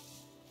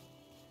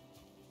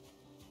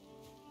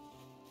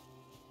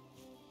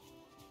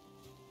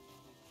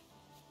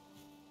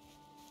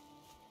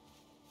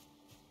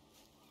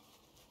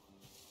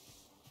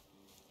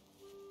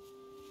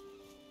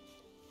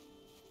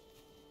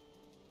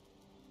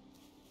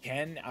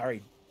 All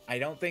right, I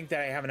don't think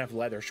that I have enough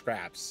leather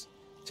scraps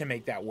to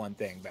make that one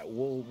thing, but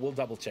we'll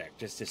double check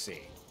just to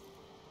see.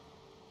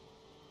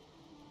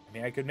 I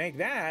mean, I could make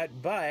that,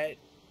 but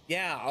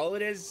yeah,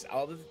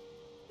 the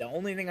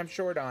only thing I'm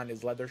short on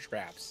is leather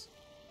scraps.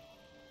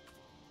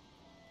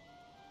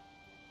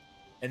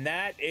 And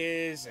that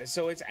is,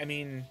 so it's, I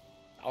mean,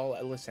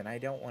 listen, I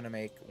don't want to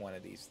make one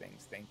of these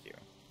things. Thank you.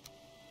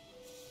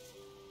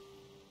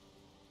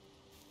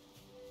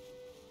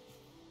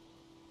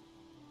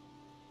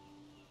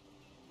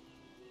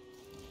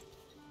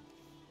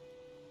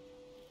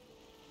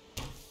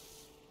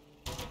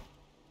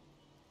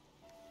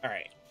 All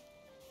right.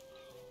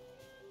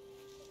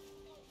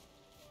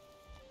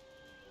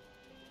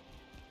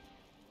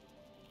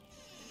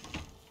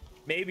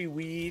 Maybe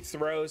we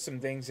throw some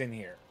things in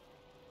here.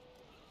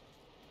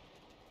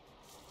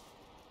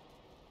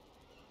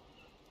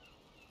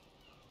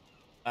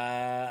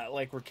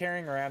 Like we're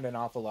carrying around an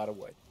awful lot of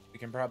wood. We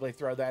can probably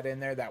throw that in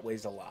there. That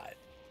weighs a lot.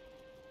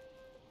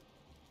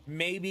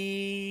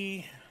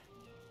 Maybe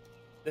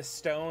the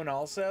stone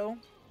also.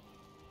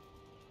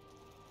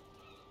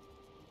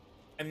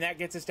 And that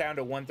gets us down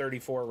to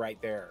 134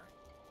 right there.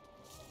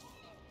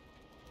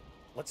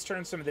 Let's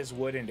turn some of this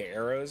wood into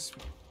arrows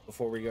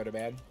before we go to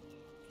bed.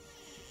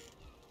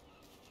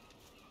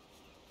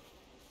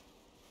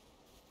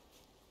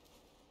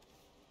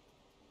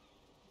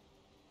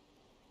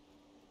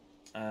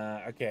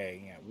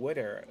 Okay, yeah, wood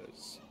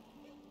arrows.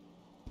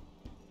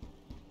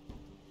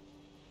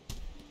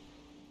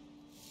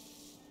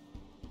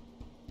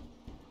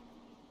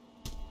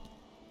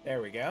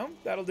 There we go.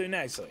 That'll do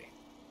nicely.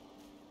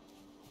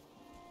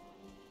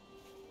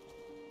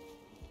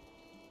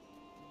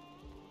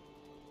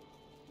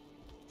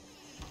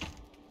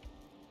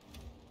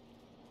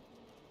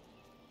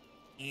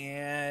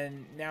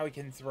 And now we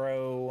can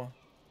throw,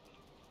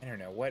 I don't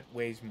know, what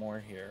weighs more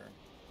here?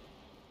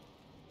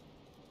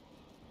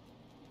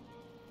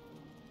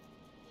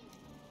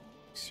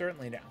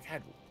 Certainly not.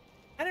 God,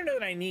 I don't know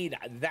that I need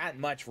that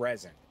much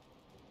resin.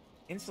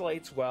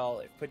 Insulates well.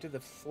 If put to the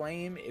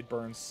flame, it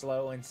burns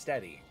slow and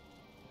steady.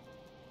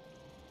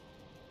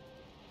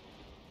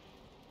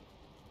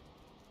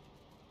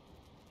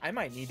 I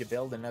might need to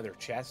build another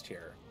chest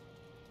here.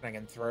 I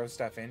can throw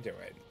stuff into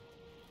it.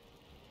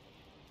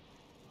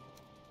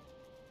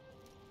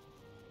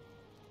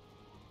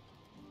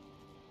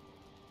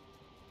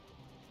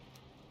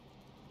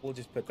 We'll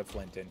just put the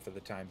flint in for the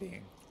time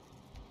being.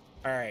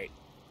 All right.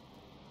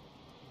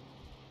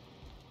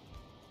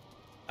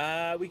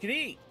 We could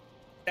eat.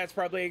 That's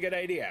probably a good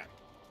idea.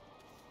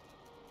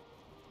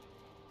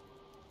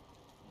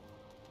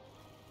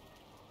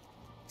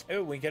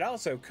 Oh, we could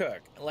also cook.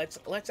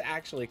 Let's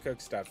actually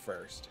cook stuff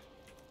first.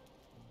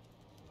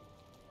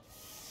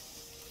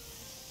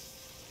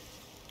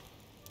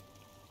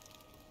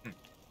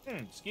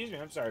 Excuse me,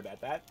 I'm sorry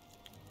about that.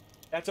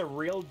 That's a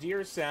real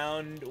deer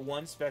sound,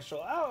 one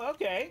special. Oh,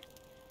 okay.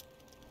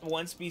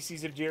 One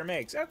species of deer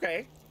makes.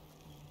 Okay.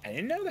 I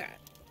didn't know that.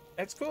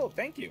 That's cool.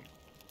 Thank you.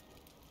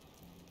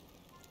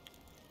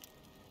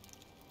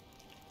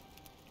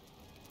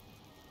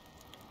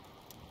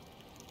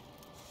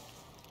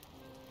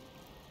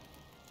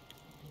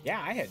 Yeah,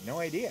 I had no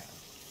idea.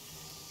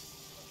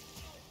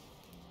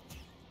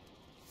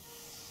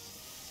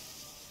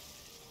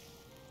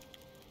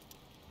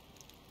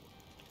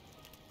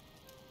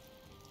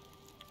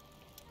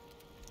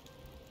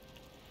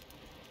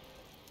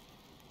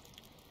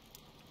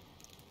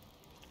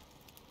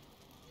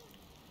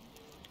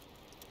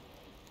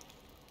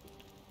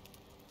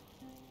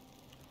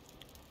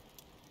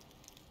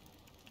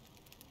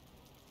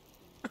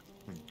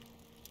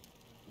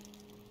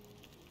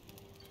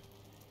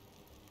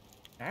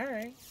 All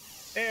right.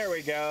 There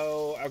we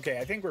go. Okay,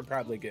 I think we're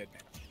probably good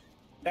now.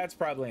 That's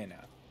probably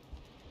enough.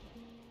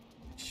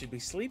 Should we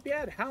sleep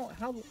yet? How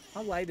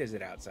light is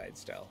it outside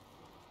still?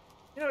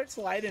 You know, it's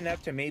light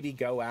enough to maybe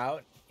go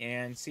out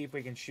and see if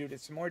we can shoot at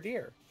some more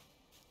deer.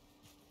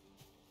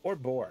 Or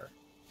boar.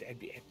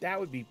 That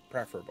would be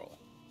preferable.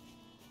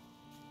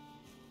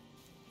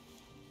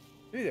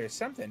 Ooh, there's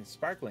something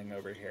sparkling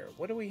over here.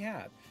 What do we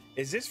have?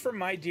 Is this from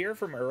my deer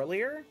from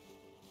earlier?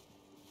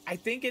 I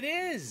think it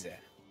is.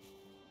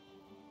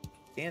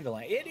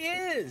 Dandelion. It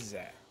is!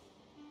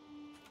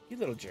 You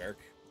little jerk.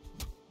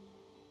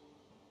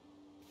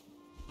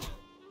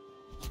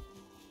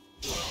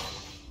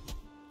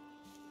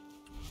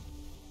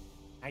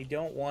 I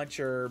don't want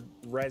your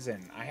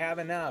resin. I have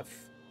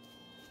enough.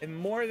 And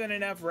more than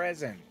enough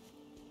resin.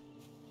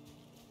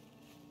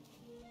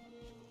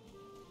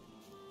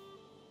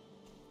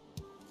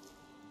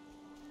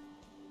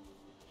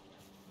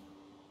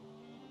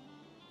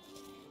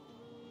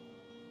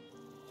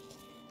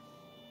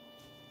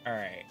 All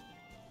right.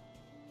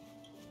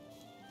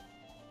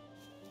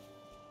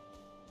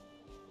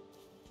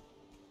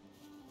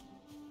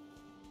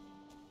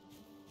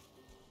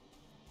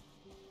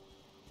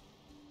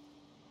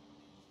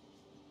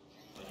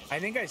 I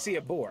think I see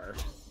a boar.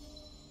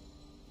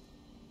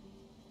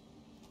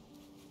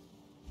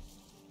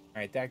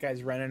 All right, that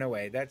guy's running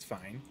away. That's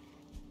fine.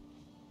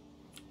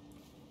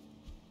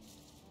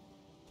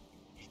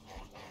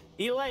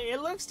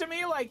 It looks to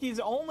me like he's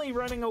only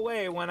running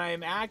away when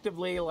I'm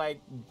actively, like,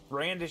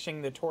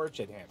 brandishing the torch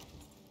at him.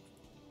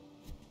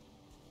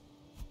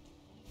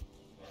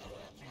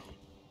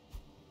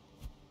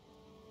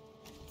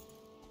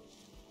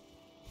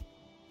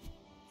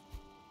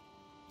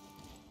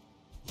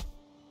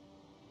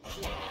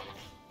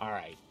 All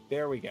right,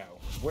 there we go.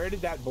 Where did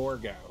that boar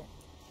go?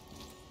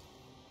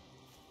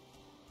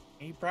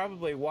 He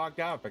probably walked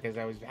out because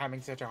I was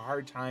having such a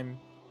hard time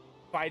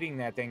fighting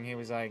that thing. He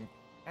was like,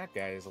 that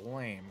guy is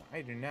lame.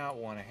 I do not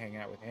want to hang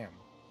out with him.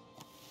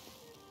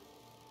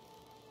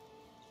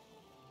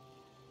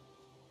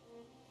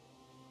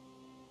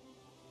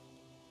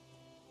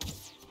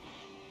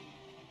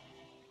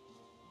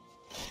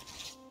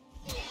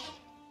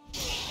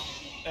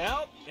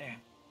 Well,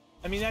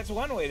 I mean, that's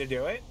one way to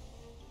do it.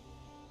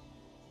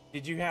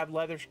 Did you have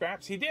leather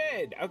scraps? He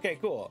did. Okay,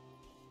 cool.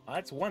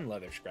 That's one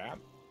leather scrap.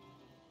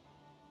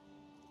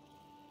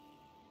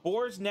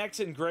 Boars, necks,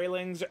 and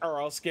greylings are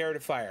all scared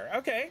of fire.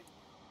 Okay.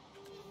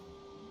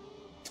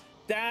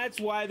 That's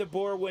why the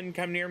boar wouldn't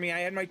come near me. I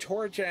had my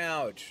torch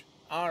out.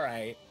 All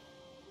right.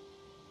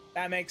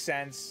 That makes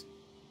sense.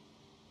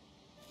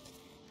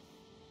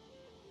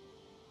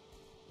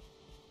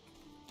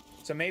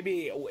 So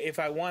maybe if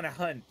I want to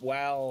hunt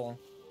while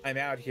I'm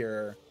out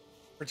here,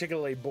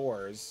 particularly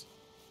boars,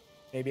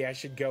 maybe I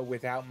should go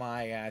without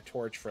my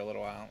torch for a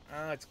little while.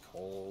 Oh, it's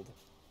cold.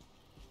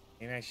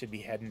 Maybe I should be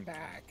heading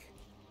back.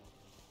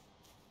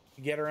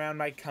 Get around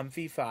my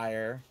comfy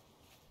fire.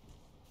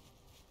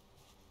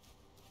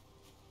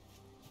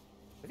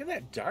 Look at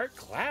that dark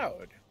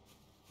cloud.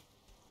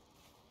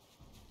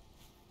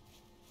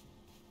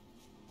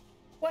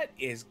 What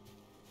is...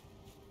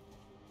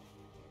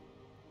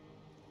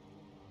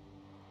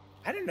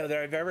 I don't know that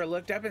I've ever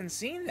looked up and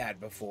seen that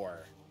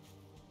before.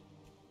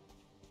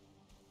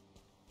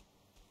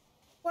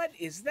 What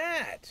is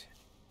that?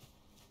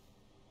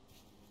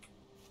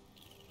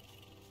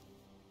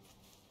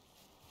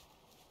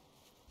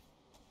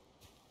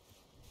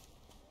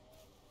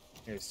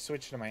 Here,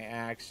 switch to my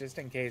axe just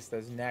in case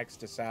those necks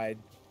decide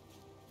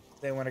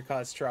they want to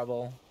cause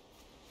trouble.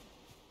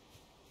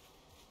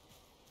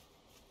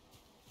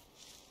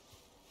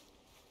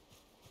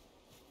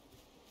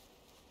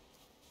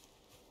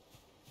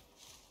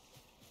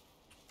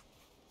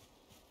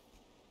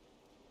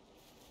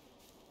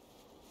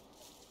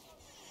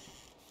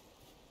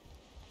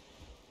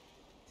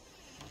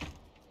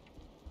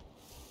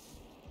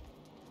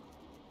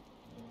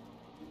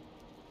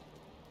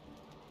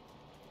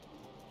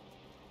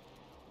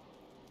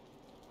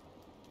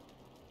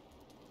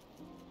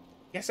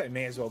 Guess I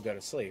may as well go to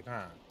sleep,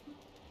 huh?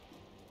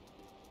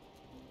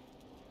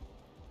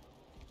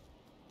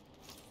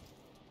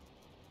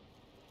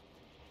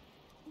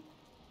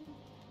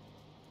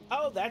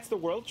 Oh, that's the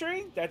world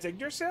tree? That's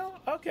Eikthyr?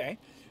 Okay.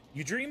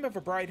 You dream of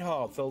a bright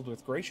hall filled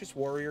with gracious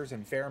warriors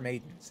and fair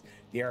maidens.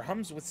 The air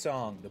hums with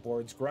song. The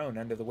boards groan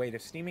under the weight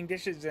of steaming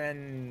dishes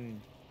and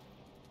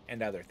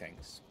other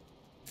things.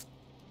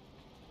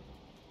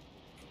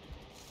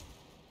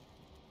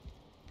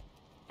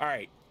 All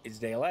right. It's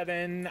day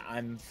 11.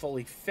 I'm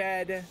fully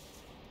fed.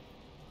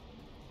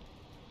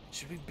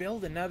 Should we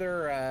build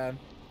another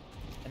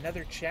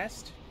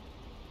chest?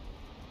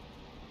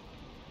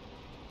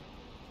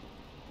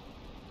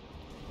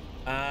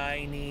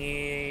 I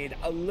need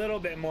a little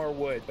bit more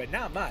wood, but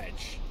not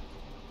much.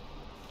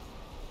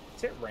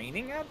 Is it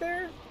raining out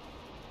there?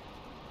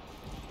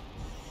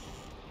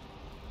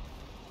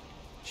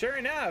 Sure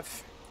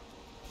enough.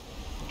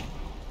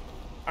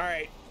 All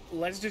right,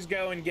 let's just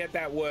go and get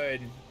that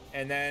wood,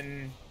 and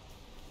then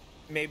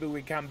maybe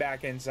we come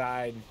back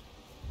inside.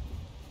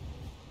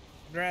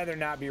 I'd rather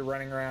not be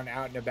running around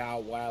out and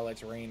about while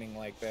it's raining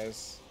like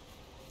this.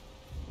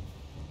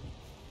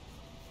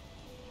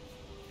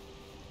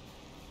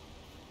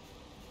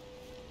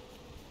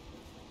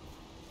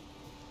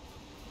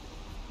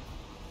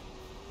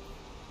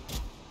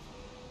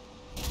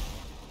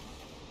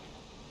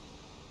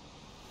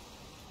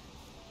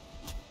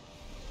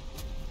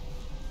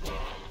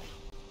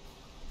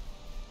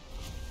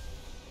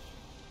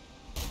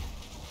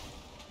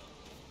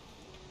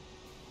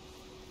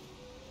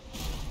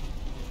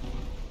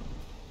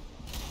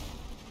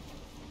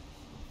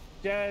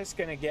 Just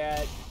gonna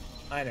get,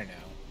 I don't know.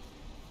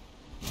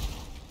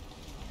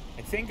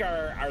 I think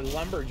our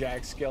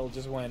lumberjack skill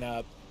just went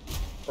up,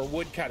 or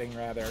wood cutting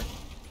rather.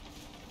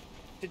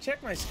 To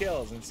check my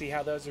skills and see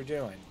how those are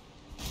doing.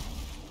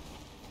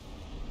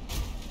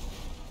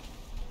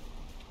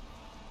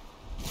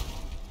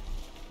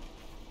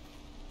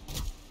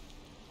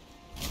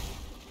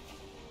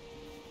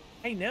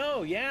 I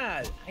know,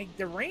 yeah.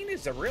 The rain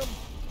is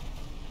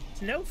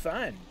it's no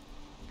fun.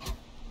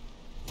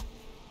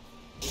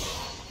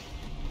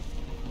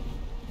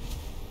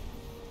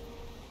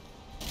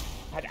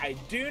 I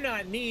do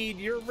not need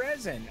your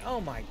resin.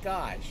 Oh my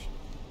gosh.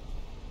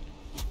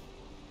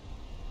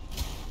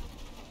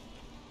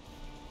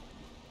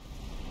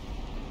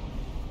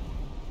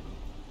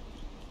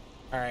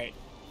 All right.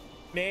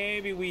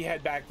 Maybe we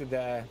head back to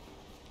the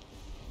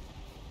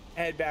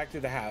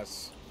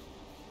house.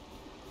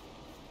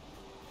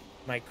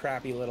 My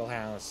crappy little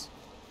house.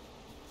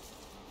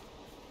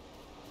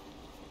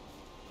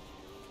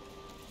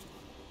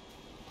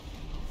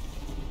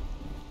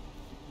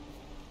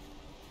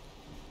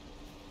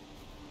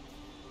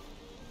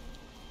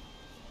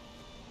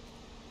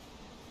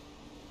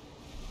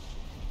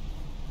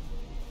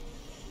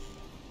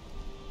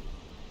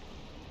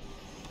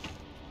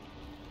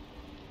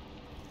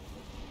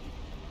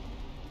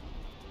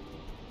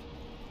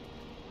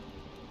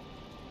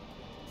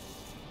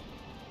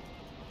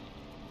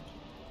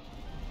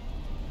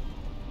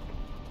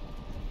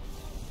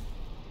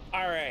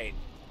 All right.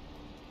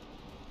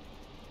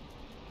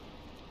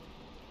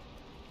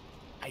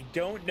 I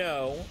don't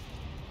know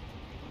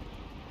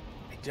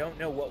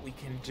what we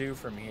can do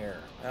from here.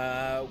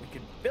 We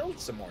could build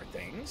some more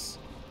things.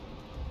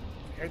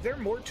 Are there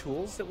more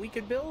tools that we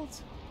could build?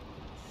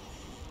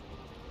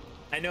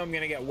 I know I'm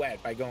gonna get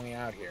wet by going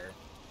out here.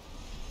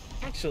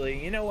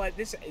 Actually, you know what?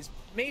 This is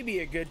maybe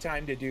a good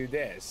time to do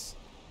this.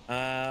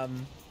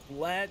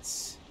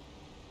 Let's...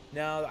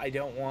 No, I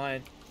don't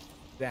want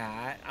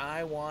that.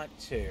 I want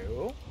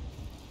to...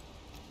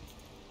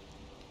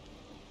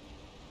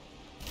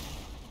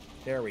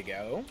 There we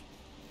go.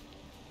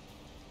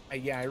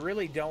 Yeah, I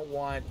really don't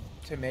want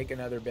to make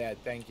another bed.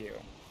 Thank you.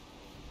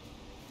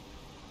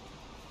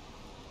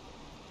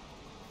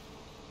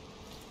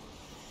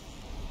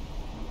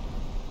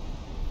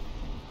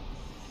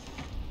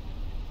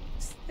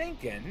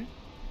 Thinking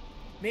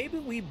maybe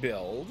we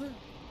build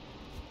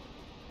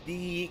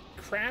the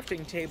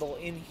crafting table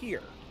in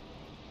here.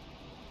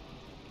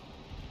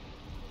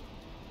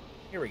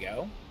 Here we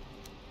go.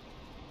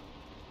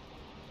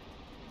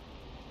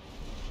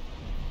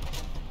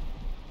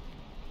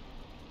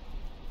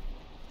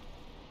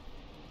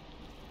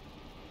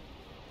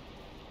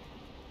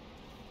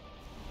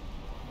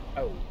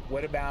 Oh,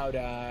 what about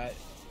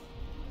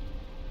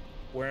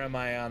where am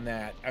I on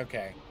that?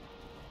 Okay.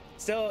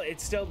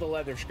 It's still the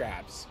leather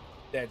scraps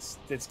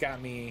that's got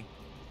me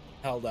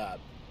held up.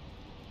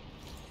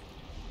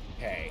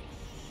 Okay.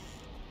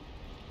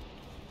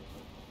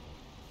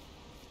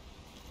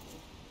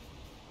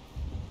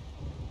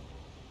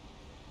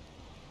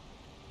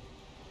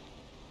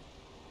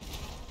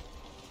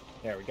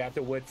 There, we got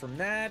the wood from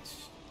that.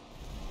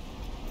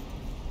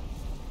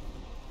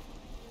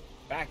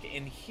 Back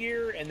in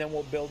here, and then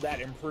we'll build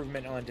that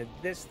improvement onto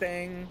this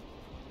thing.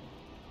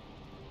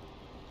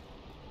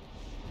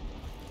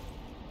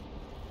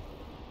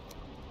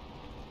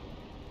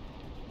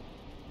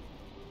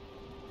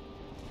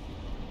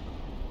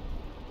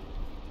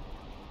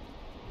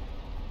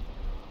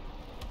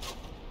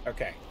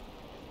 Okay.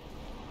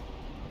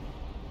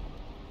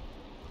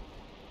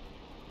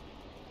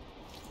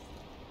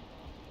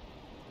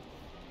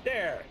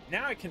 There.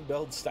 Now I can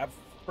build stuff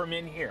from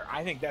in here.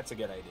 I think that's a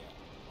good idea.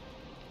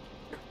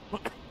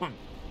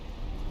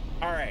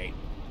 All right.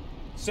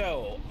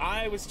 So,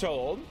 I was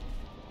told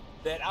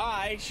that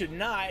I should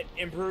not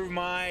improve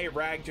my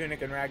rag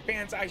tunic and rag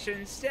pants. I should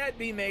instead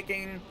be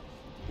making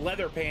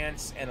leather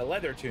pants and a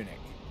leather tunic.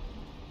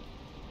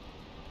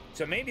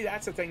 So maybe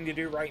that's the thing to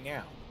do right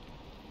now.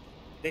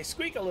 They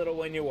squeak a little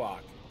when you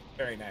walk.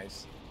 Very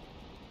nice.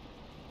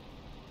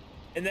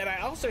 And then I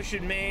also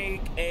should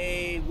make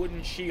a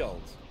wooden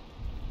shield.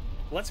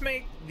 Let's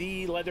make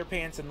the leather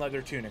pants and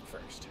leather tunic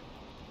first.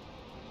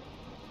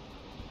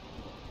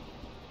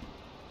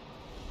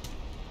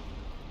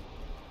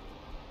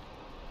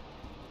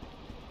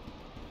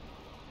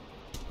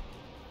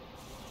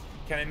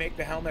 Can I make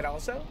the helmet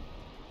also?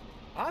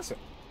 Awesome.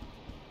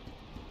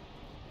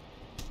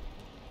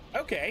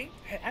 Okay,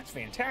 that's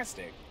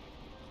fantastic.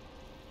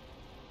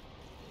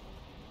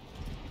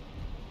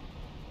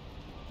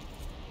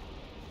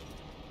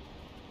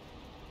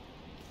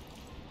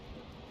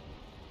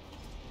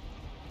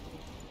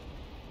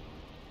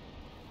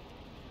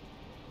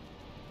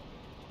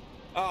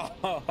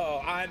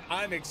 Oh,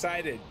 I'm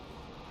excited.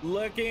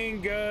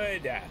 Looking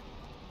good.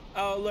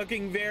 Oh,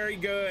 looking very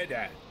good.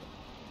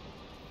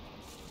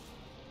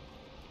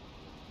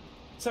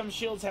 Some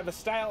shields have a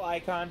style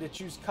icon to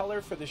choose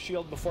color for the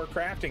shield before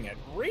crafting it.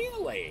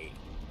 Really?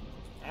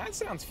 That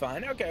sounds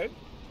fun. Okay.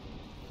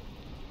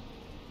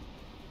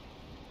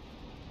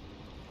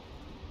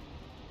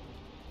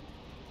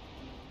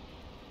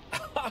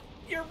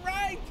 You're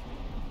right.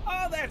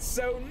 Oh, that's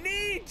so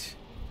neat.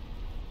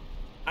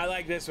 I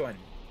like this one.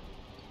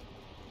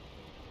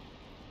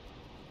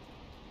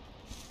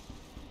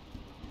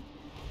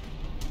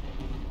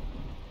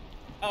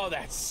 Oh,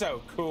 that's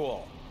so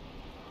cool.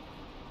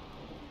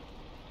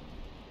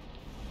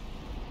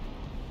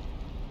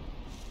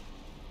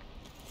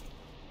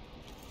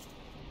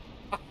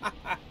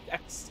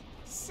 That's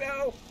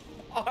so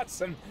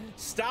awesome.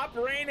 Stop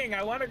raining.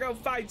 I want to go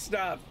fight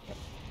stuff.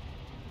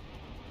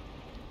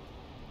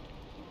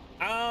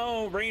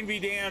 Oh, rain be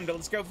damned.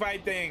 Let's go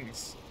fight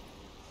things.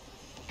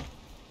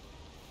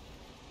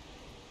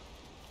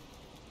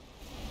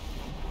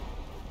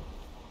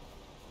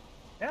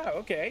 Oh,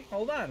 okay.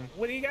 Hold on.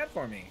 What do you got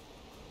for me?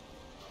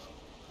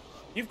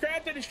 You've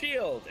crafted a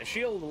shield. A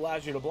shield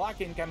allows you to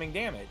block incoming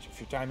damage. If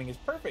your timing is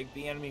perfect,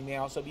 the enemy may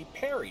also be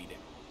parried.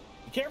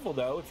 Be careful,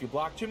 though. If you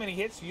block too many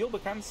hits, you'll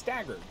become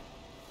staggered.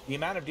 The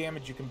amount of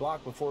damage you can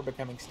block before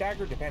becoming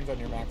staggered depends on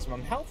your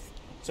maximum health.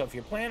 So if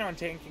you plan on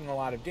taking a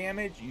lot of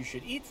damage, you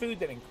should eat food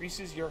that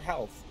increases your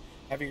health.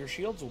 Heavier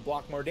shields will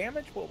block more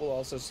damage, but will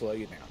also slow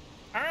you down.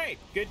 All right.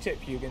 Good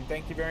tip, Hugin.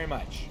 Thank you very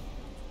much.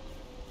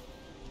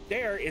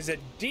 There is a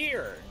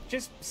deer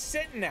just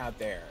sitting out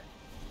there.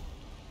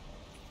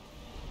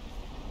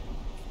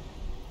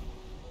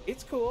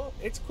 It's cool.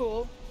 It's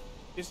cool.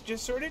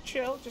 Just sort of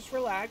chill. Just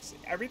relax.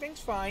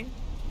 Everything's fine.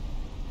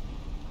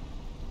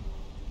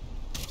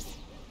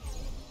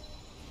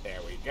 There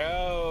we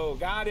go.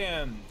 Got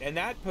him. And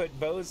that put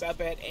Bose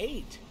up at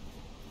 8.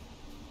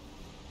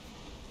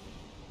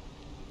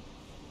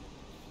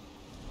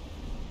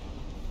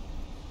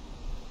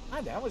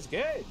 Ah, that was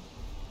good.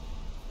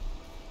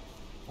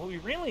 What we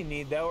really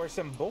need, though, are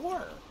some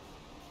boar.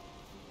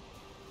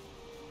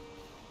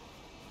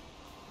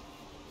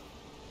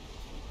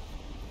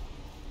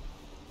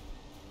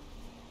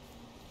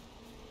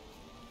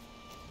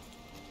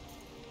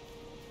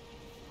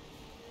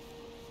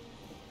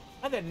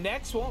 Oh, the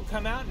necks won't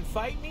come out and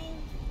fight me?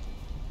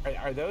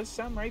 Are those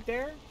some right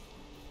there?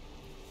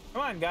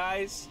 Come on,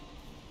 guys.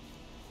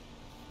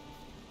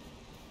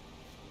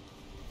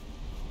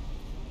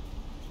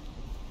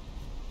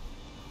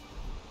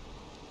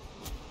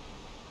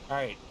 All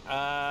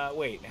right,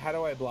 wait, how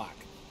do I block?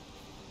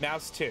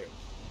 Mouse 2.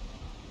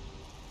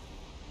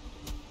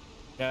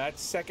 No, that's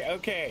second.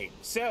 Okay,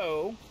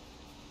 so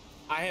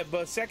I have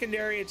both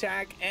secondary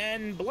attack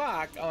and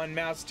block on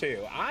mouse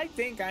 2. I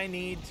think I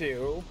need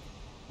to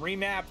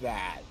remap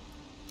that.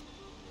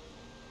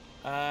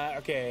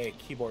 Okay,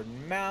 keyboard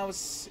and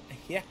mouse.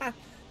 Yeah,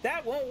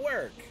 that won't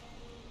work.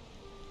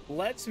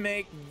 Let's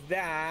make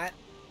that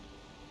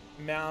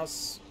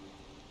mouse.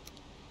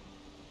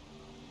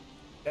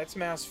 That's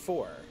mouse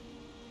 4.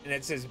 And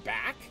it says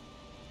back?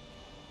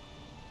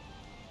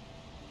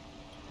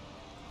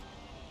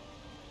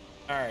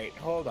 Alright,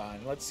 hold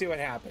on. Let's see what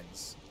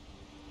happens.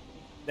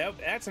 Nope,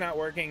 that's not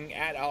working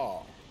at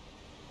all.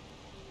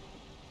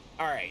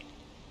 Alright.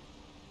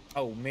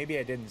 Oh, maybe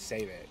I didn't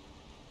save it.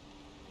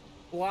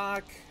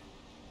 Block.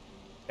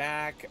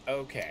 Back.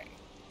 Okay.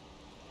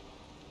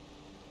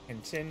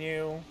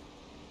 Continue.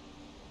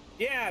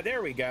 Yeah,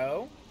 there we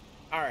go.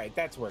 Alright,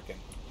 that's working.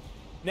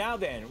 Now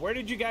then, where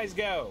did you guys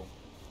go?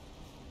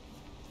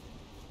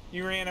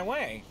 You ran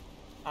away.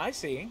 I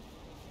see.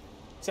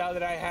 Saw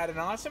that I had an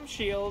awesome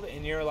shield,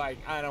 and you're like,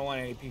 I don't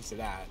want any piece of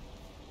that.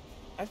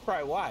 That's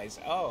probably wise.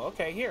 Oh,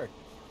 okay, here.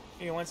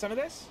 You want some of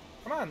this?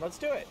 Come on, let's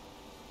do it.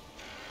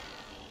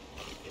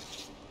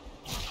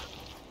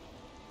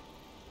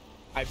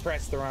 I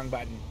pressed the wrong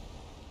button.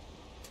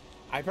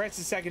 I pressed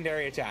the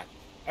secondary attack.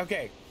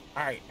 Okay,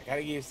 alright, I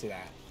gotta get used to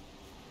that.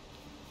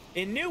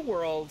 In New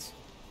World,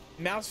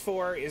 mouse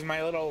 4 is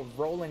my little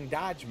rolling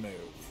dodge move.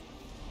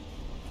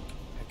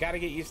 I've got to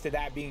get used to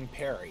that being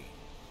parry.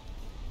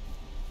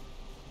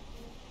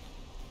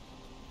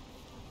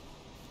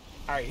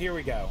 All right, here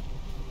we go.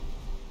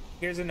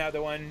 Here's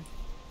another one.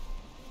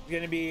 It's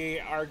going to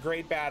be our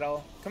great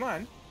battle. Come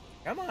on.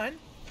 Come on.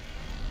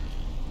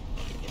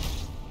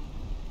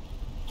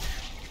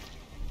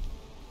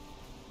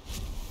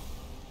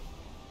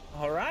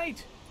 All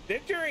right.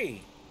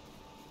 Victory.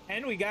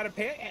 And we got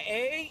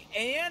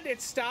and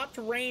it stopped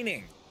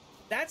raining.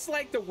 That's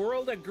like the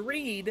world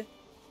agreed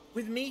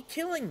with me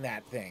killing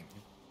that thing.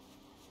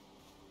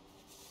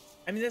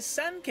 I mean, the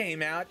sun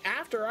came out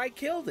after I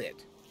killed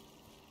it.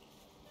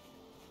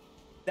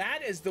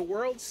 That is the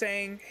world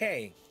saying,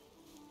 hey,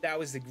 that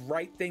was the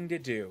right thing to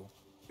do.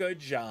 Good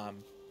job.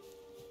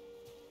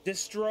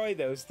 Destroy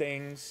those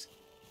things,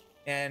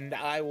 and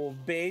I will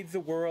bathe the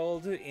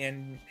world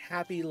in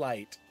happy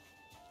light.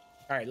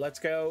 All right, let's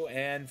go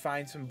and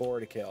find some boar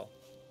to kill.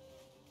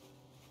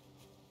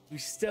 We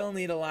still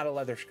need a lot of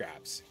leather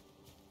scraps.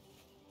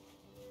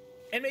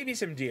 And maybe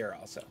some deer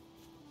also.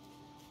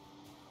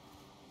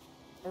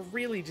 Or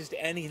really just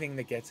anything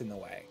that gets in the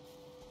way.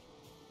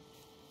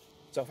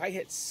 So if I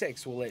hit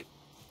 6, will it...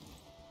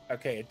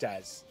 Okay, it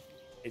does.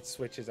 It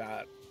switches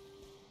out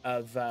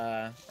of...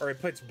 or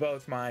it puts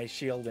both my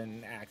shield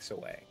and axe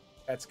away.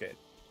 That's good.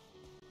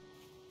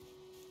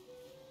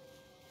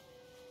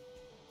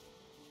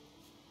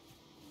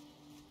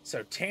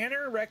 So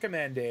Tanner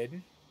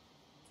recommended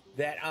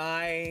that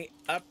I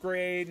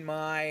upgrade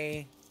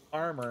my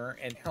armor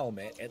and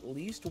helmet at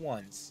least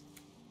once.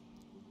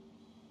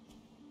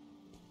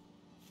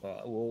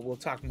 Well, we'll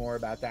talk more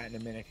about that in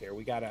a minute here.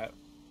 We've got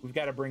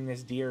to bring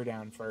this deer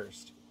down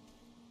first.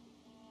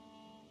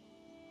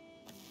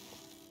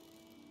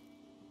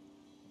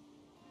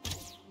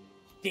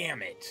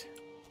 Damn it.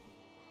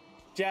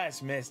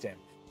 Just missed him.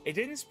 It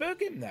didn't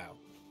spook him though,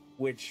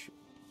 which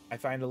I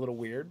find a little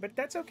weird, but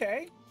that's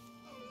okay.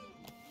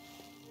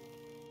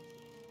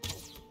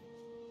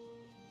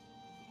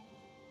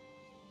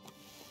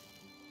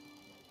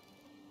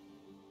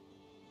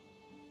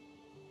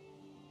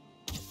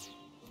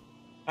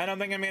 I don't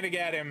think I'm gonna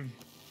get him.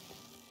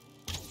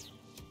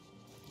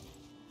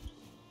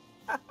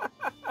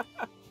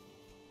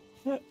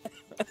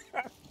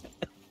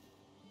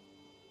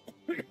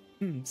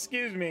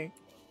 Excuse me.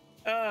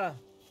 All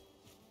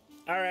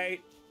right.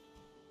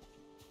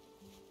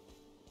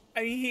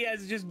 I mean, he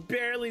has just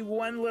barely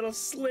one little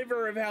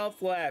sliver of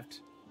health left.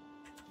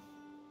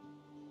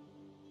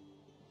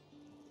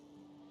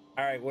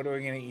 All right, what are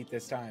we gonna eat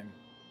this time?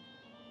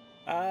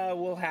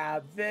 We'll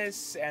have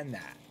this and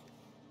that.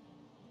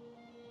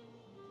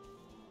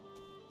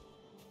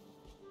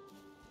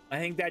 I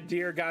think that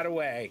deer got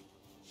away.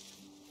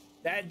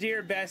 That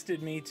deer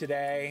bested me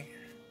today.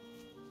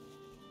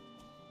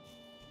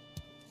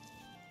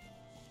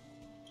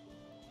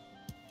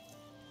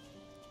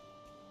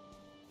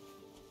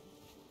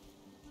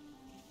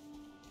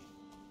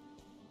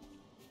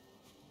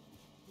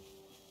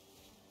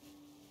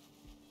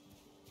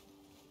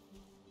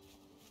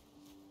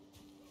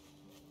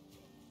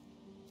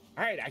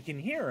 All right, I can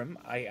hear him.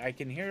 I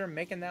can hear him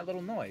making that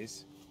little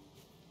noise.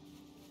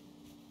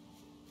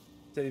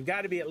 So they've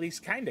got to be at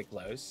least kind of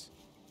close.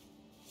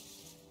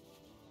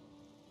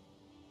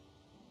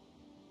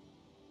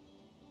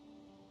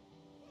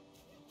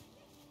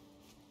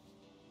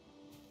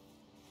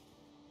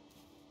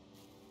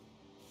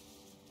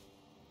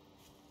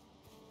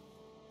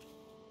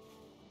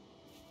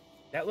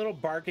 That little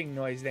barking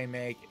noise they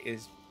make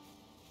is...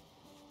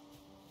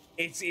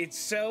 It's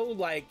so,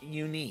 like,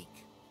 unique.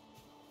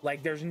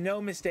 Like, there's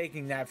no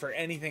mistaking that for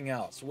anything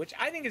else, which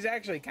I think is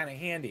actually kind of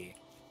handy.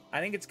 I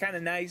think it's kind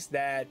of nice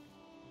that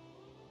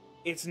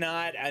it's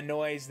not a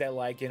noise that,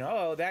 like, you know,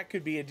 oh, that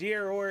could be a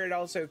deer, or it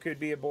also could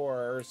be a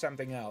boar or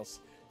something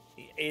else.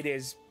 It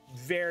is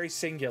very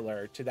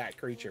singular to that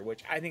creature,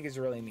 which I think is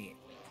really neat.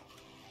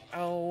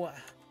 Oh.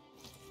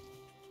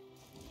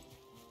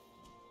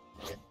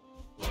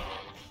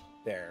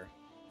 There.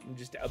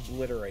 Just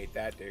obliterate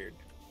that dude.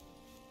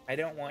 I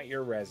don't want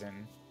your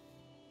resin.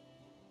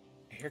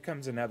 Here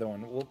comes another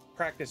one. We'll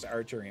practice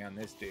archery on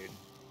this dude.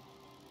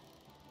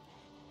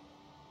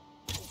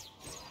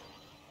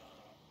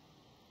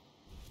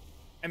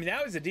 I mean,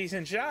 that was a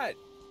decent shot.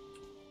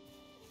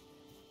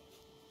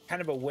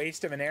 Kind of a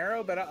waste of an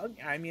arrow, but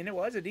I mean, it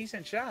was a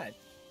decent shot.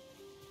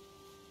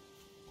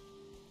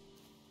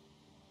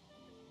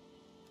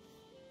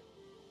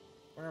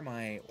 Where am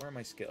I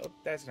skilled?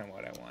 That's not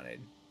what I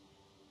wanted.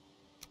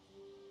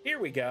 Here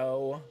we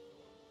go.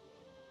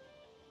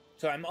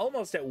 So I'm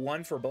almost at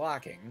 1 for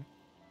blocking.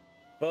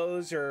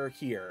 Bows are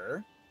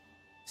here.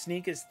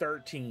 Sneak is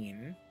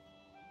 13.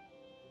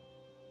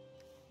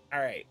 All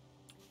right.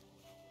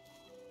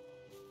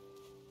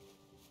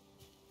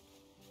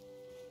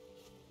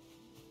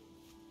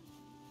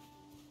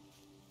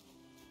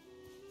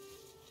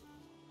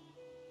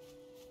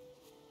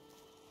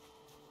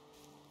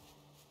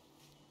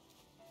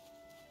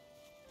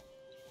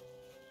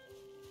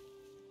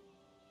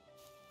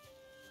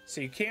 So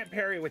you can't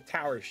parry with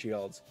tower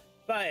shields,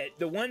 but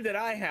the one that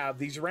I have,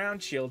 these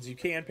round shields, you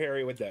can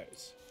parry with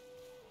those.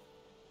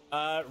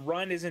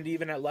 Run isn't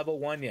even at level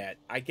 1 yet.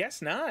 I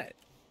guess not.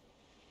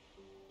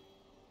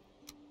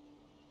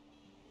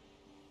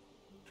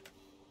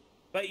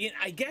 But you know,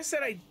 I guess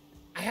that I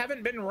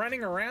haven't been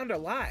running around a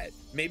lot.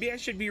 Maybe I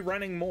should be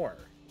running more.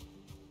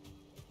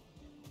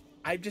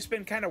 I've just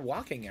been kind of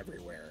walking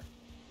everywhere.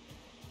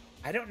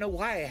 I don't know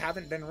why I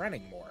haven't been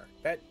running more.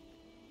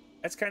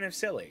 That's kind of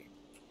silly.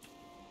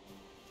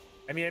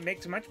 I mean, it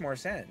makes much more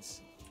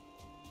sense.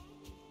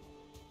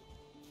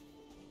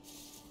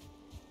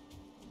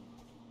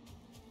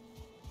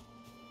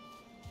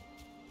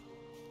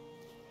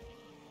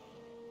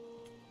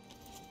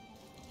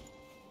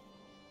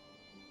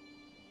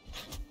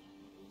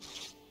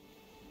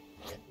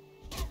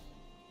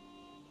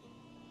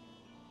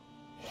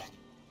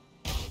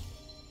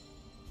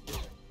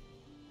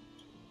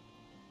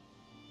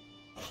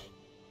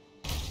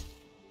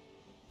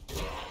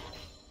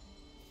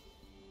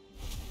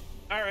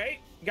 All right,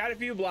 got a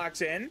few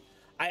blocks in.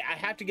 I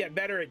have to get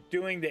better at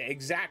doing the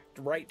exact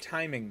right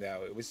timing,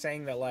 though. It was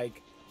saying that,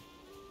 like,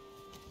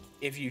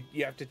 if you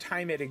have to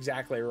time it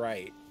exactly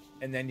right,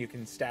 and then you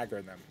can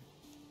stagger them.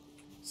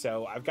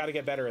 So I've got to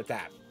get better at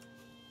that.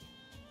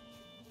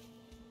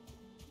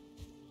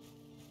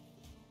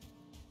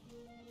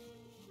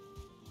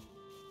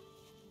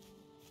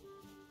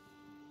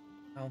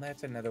 Oh,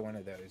 that's another one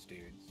of those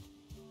dudes.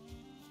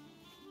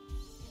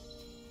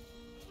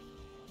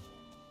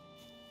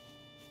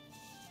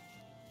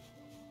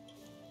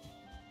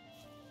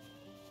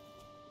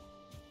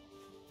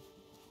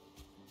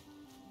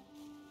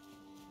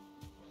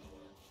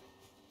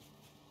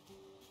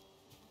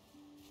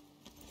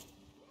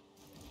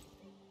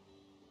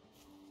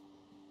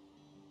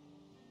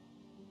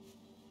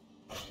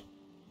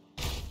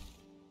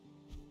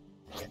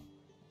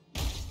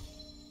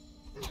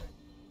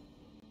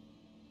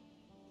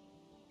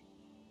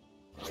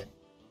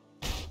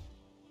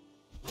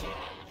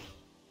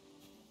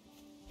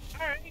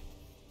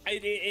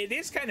 It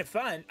is kind of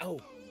fun. Oh,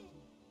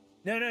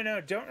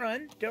 no, don't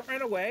run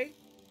away.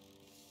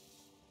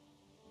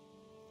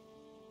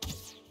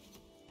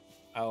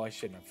 Oh, I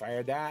shouldn't have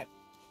fired that.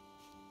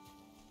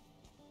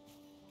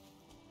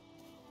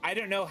 I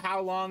don't know how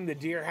long the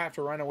deer have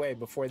to run away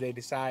before they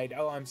decide,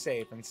 oh, I'm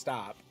safe, and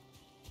stop.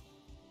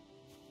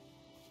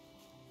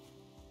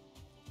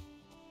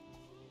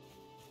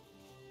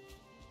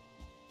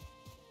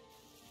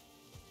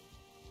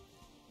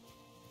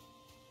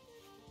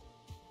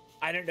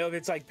 I don't know if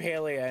it's like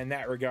Palea in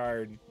that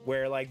regard,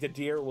 where like the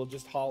deer will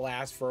just haul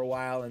ass for a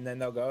while and then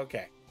they'll go,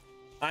 okay,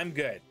 I'm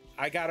good.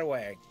 I got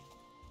away.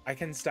 I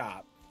can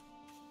stop.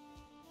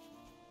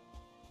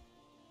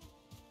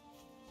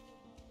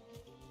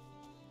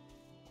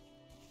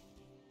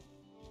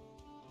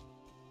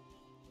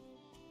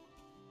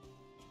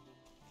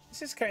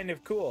 This is kind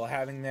of cool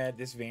having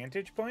this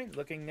vantage point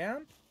looking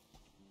down.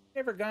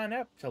 Never gone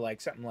up to like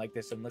something like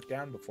this and looked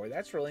down before.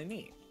 That's really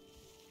neat.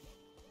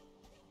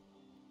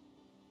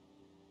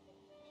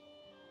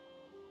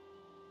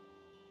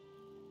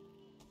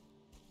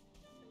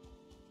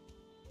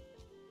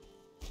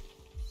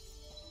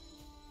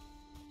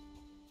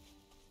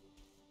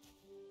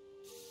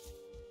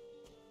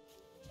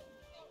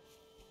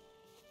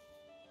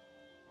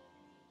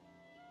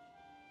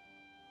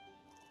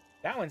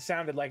 That one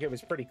sounded like it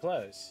was pretty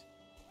close.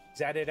 Is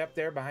that it up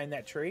there behind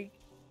that tree?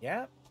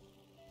 Yeah.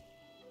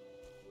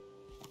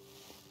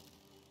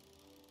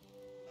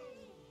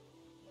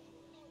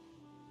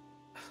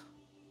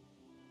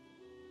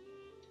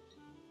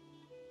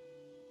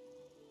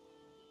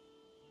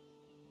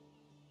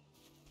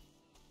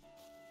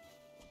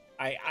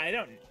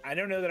 I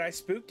don't know that I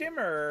spooked him,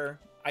 or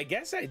I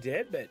guess I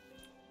did, but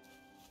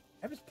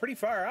that was pretty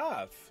far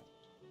off.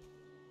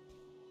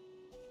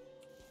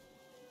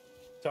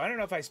 So I don't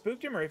know if I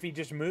spooked him or if he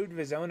just moved of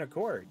his own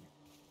accord.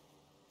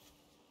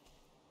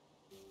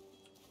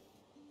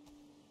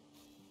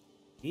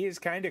 He is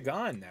kind of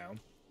gone now.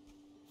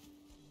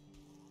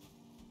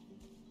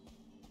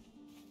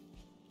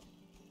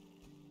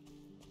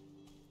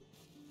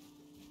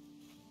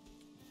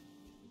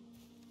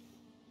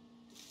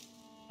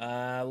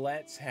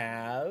 Let's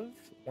have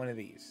one of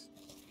these.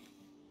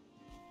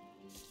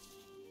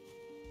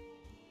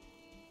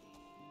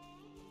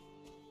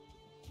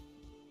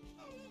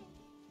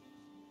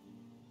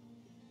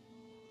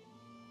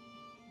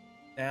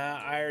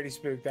 Nah, I already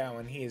spooked that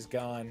one. He is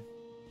gone.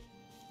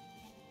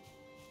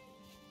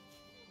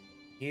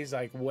 He's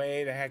like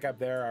way the heck up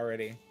there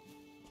already.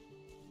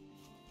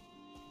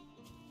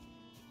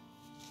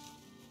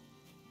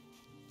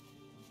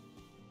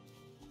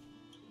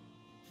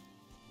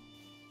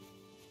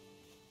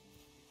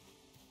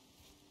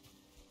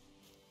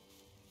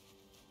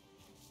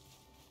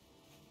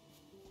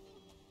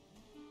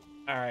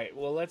 All right,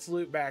 well, let's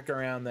loop back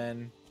around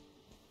then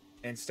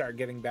and start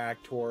getting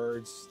back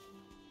towards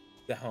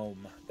the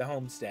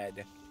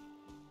homestead.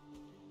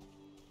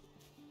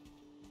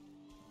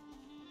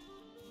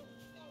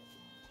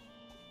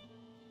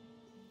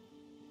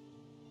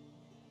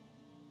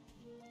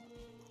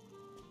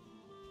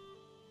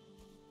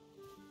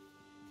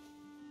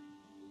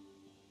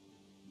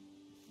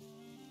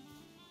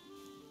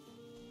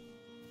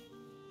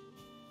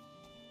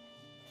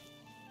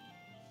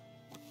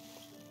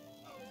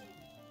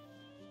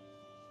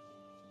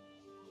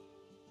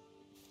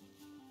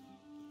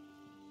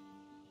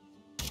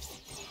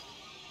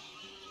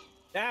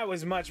 That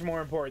was much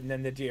more important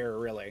than the deer,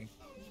 really.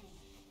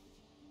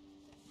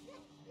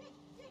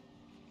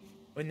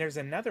 And there's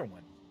another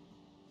one.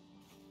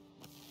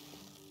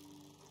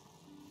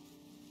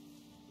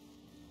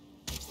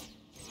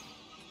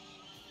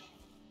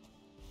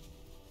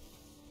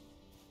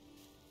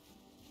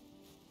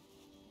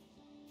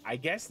 I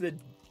guess the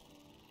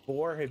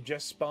boar have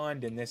just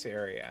spawned in this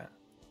area.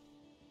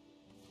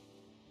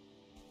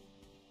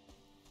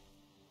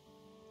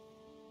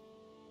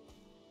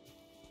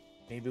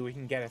 Maybe we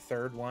can get a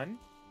third one.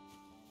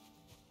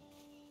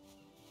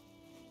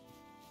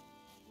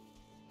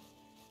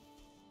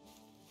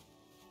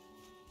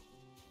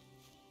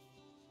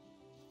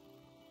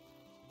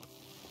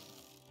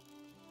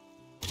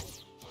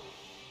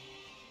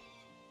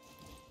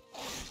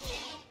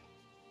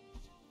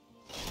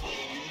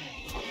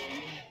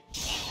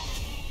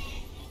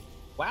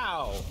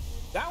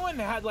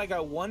 one had like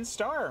a 1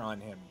 star on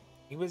him.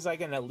 He was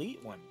like an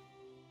elite one.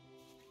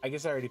 I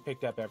guess I already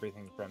picked up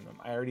everything from them.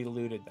 I already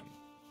looted them,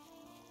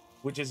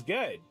 which is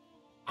good.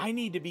 I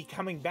need to be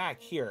coming back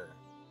here.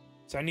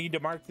 So I need to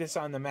mark this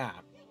on the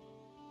map.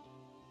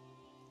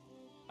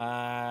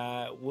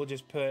 We'll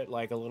just put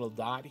like a little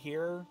dot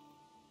here.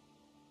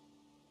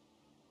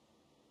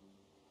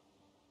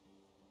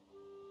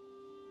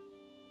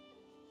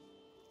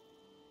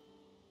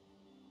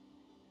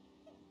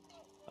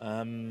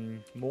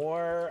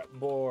 More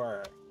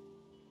boar.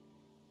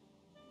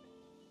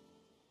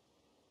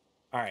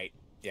 All right.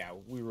 Yeah,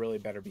 we really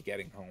better be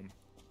getting home.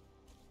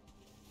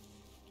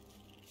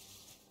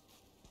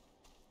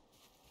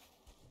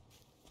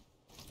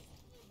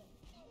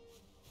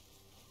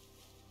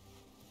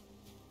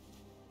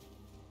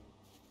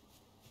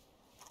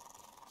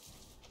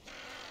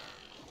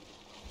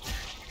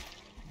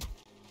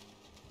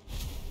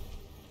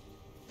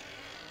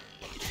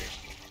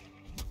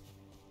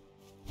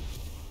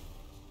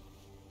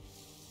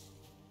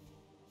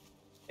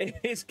 It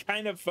is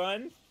kind of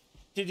fun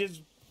to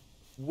just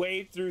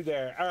wade through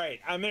there. All right,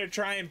 I'm gonna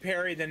try and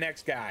parry the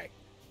next guy.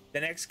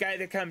 The next guy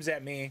that comes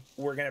at me,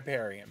 we're gonna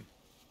parry him.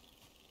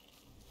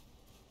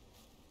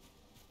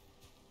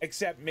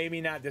 Except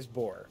maybe not this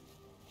boar.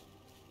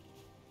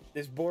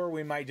 This boar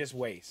we might just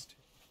waste.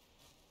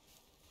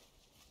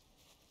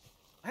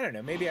 I don't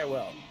know, maybe I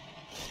will.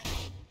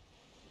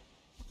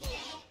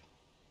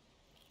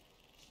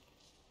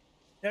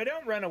 No,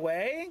 don't run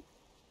away.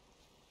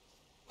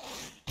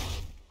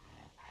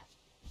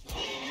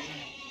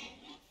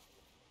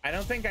 I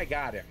don't think I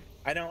got him.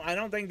 I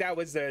don't think that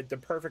was the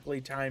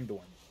perfectly timed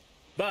one.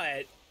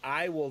 But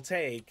I will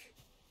take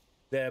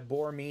the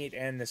boar meat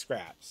and the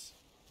scraps.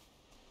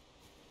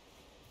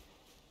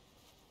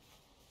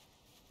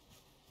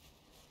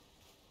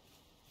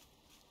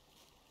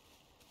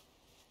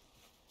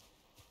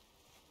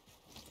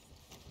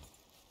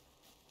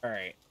 All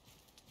right.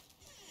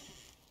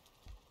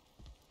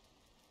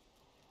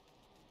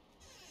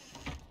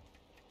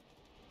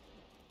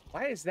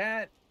 Why is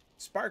that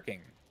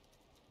sparking?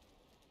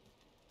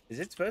 Is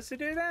it supposed to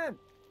do that?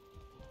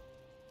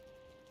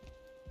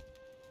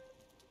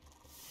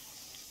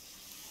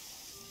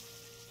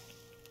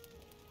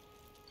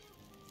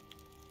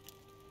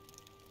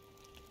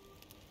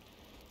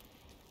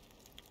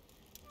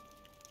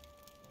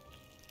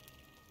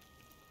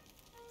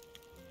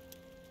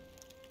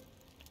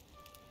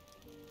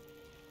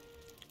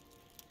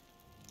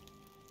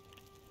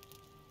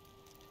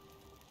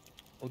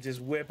 We'll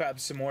just whip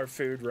up some more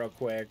food real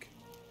quick.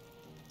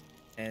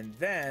 And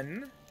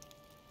then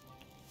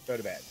go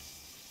to bed.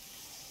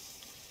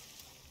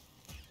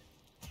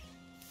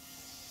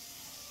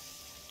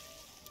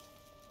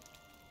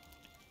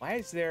 Why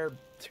is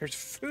there's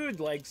food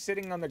like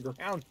sitting on the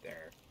ground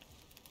there?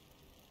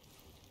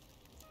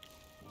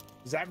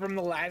 Is that from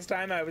the last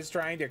time I was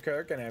trying to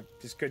cook and I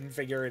just couldn't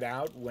figure it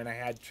out when I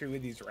had 2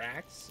 of these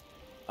racks?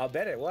 I'll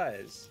bet it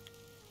was.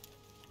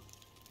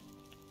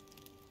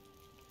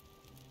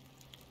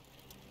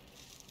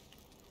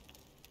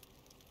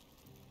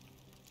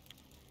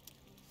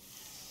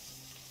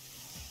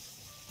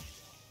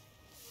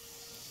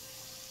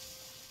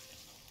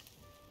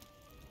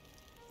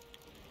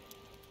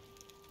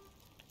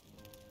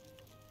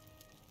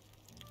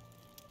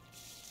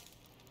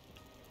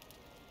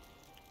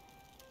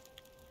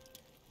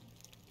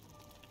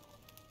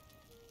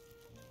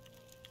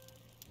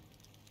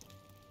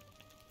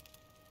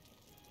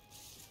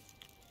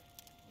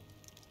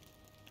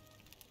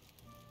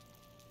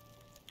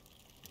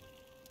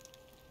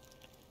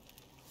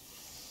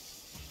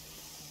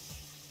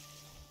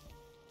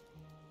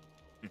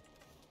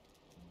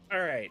 All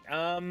right,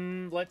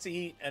 let's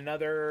eat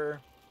another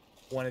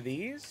one of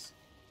these.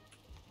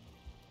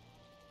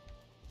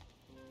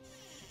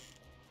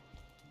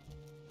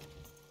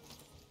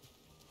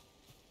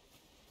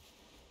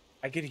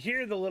 I could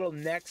hear the little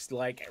next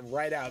like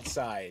right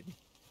outside.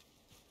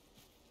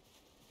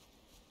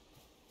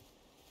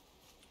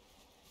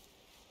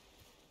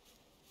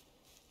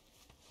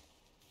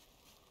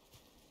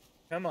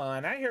 Come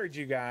on, I heard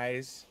you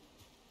guys.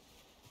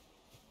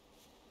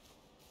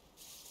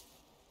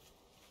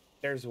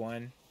 There's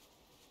one.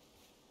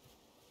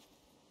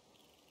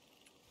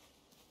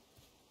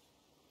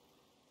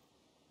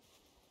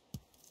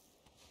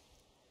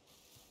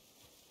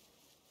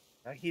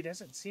 He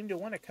doesn't seem to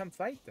want to come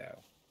fight, though.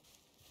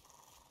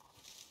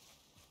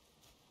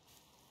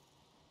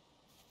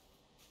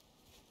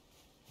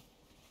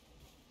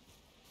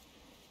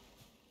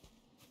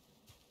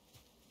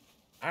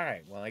 All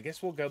right, well, I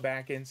guess we'll go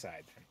back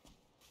inside then.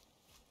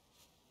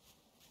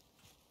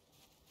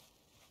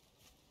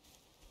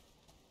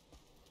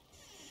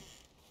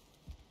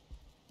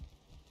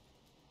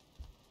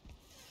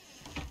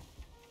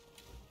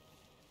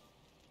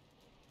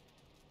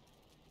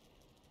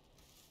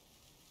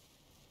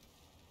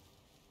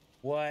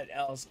 What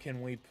else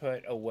can we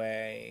put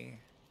away?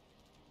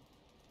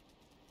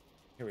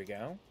 Here we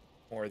go.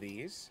 More of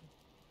these.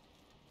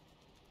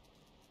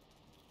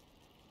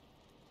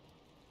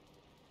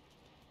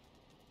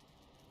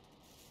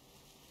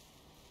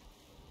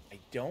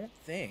 don't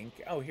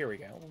think... Oh, here we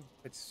go. We'll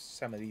put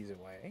some of these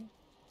away.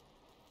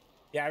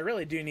 Yeah, I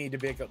really do need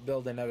to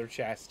build another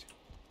chest.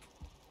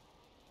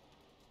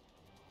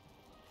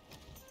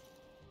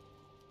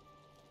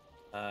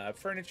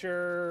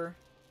 Furniture,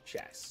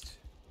 chest.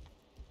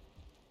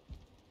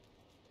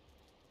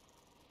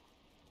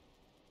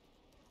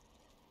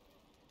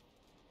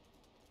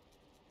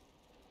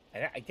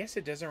 I guess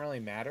it doesn't really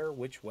matter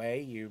which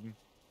way you...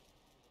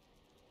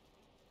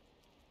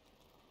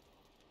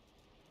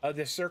 Oh,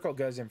 the circle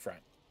goes in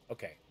front.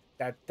 Okay,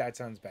 that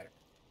sounds better.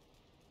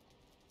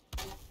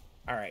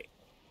 All right.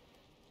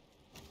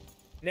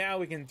 Now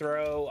we can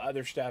throw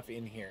other stuff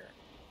in here.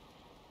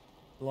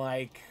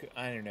 Like,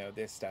 I don't know,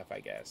 this stuff,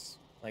 I guess.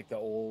 Like the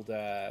old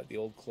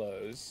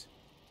clothes.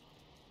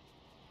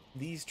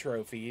 These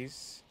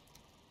trophies.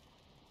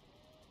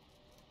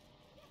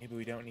 Maybe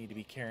we don't need to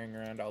be carrying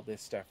around all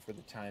this stuff for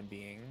the time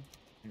being.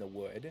 In the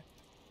wood.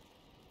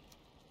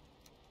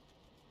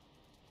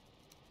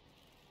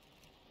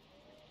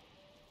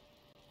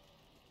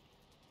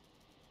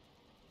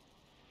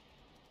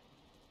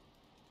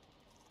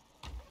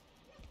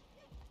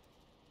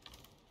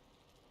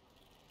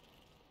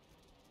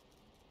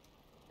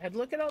 And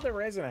look at all the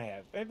resin I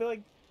have. I have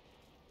like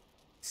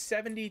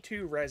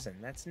 72 resin.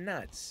 That's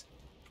nuts.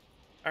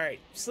 All right,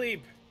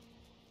 sleep.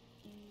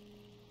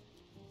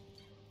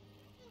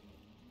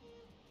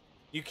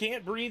 You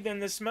can't breathe in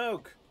the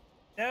smoke.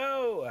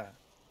 No.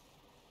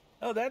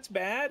 Oh, that's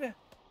bad.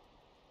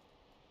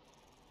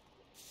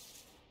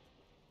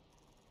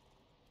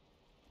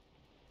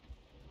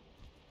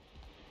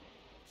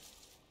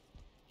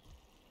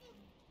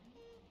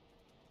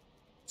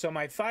 So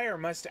my fire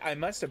I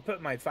must have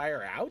put my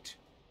fire out?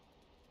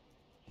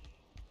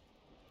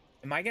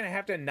 Am I gonna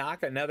have to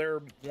knock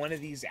another one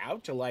of these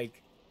out to,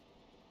 like,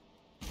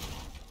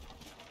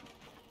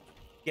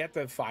 get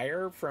the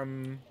fire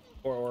from,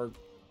 or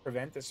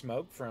prevent the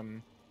smoke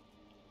from,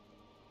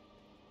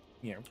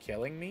 you know,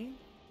 killing me?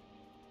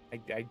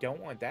 I don't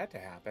want that to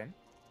happen.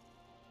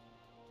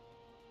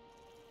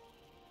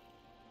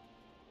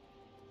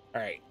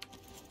 All right.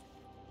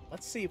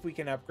 Let's see if we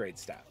can upgrade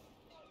stuff.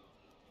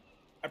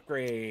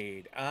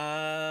 Upgrade.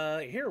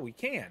 Here we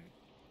can.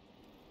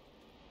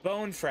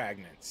 Bone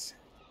fragments.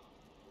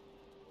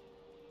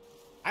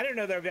 I don't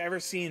know that I've ever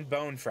seen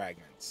bone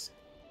fragments.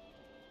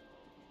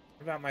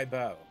 What about my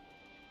bow?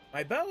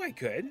 My bow I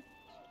could.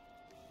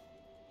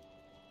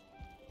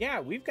 Yeah,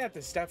 we've got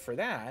the stuff for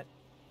that.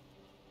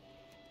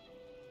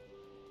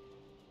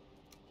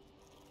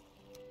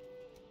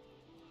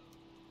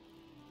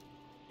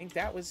 I think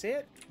that was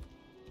it.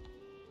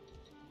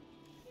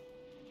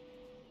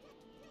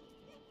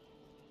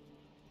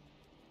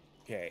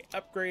 Okay,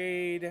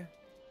 upgrade.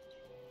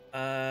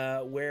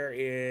 Where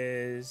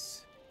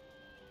is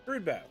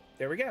brood bow?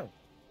 There we go.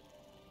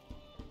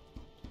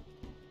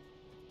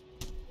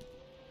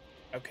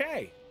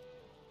 Okay.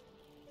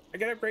 I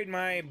gotta upgrade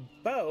my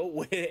bow.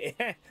 Look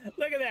at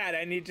that.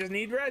 I just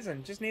need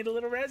resin. Just need a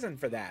little resin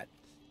for that.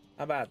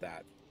 How about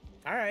that?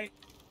 All right.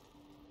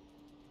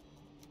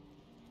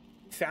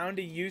 Found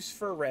a use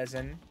for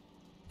resin.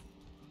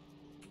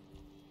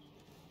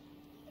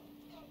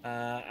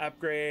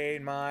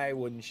 Upgrade my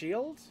wooden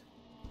shield.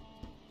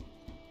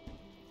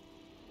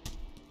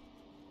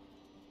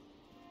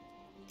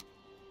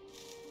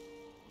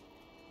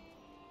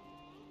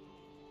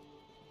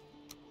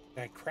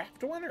 Did I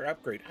craft one or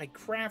upgrade? I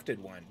crafted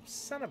one.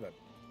 Son of a...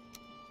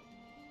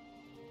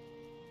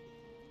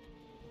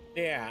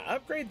 Yeah,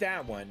 upgrade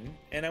that one.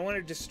 And I want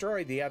to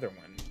destroy the other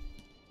one.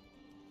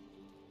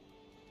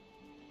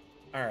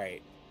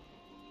 Alright.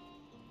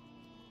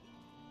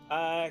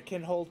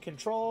 Can hold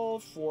control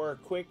for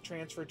quick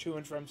transfer to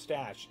and from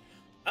stash.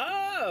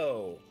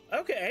 Oh!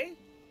 Okay.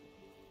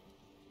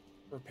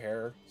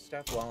 Repair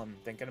stuff while I'm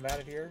thinking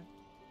about it here.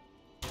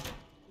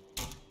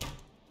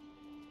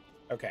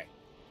 Okay.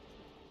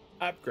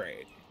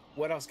 Upgrade.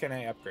 What else can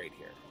I upgrade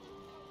here?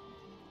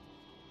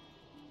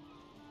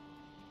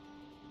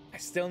 I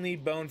still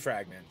need bone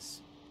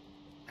fragments.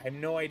 I have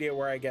no idea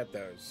where I get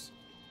those.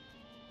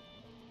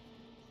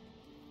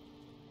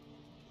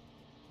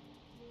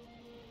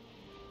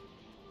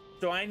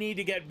 So I need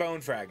to get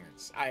bone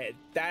fragments.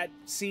 That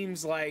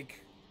seems logical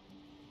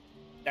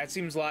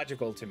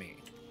to me.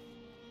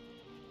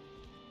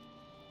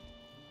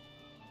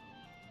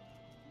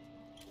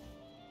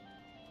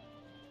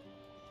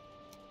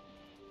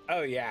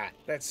 Oh yeah,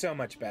 that's so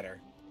much better.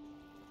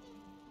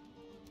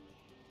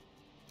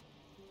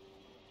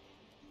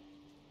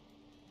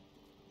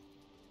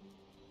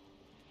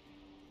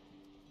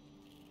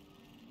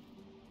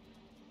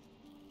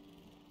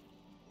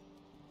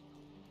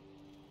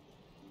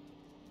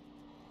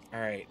 All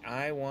right,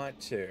 I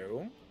want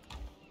to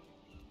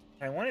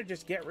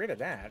just get rid of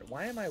that.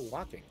 Why am I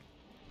walking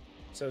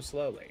so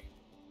slowly?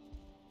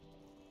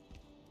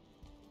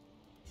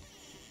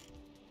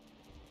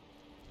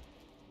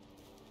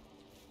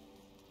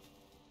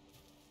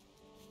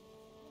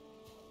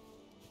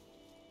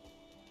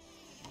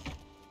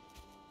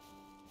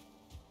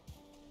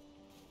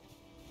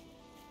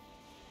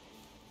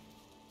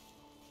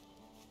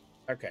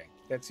 Okay,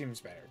 that seems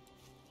better.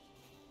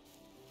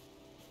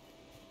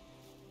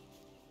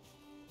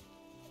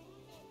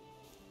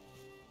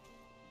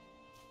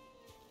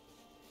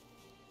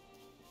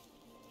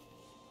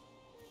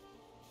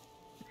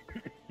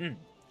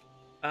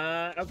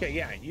 Okay,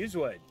 yeah, use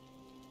wood.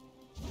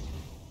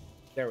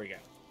 There we go.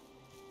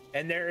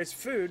 And there is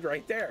food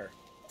right there.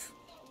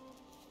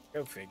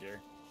 Go figure.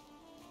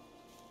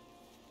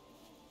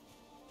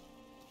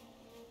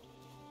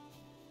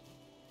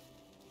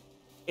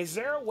 Is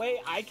there a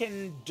way I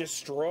can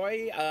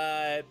destroy,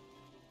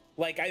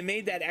 like I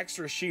made that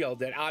extra shield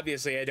that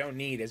obviously I don't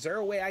need. Is there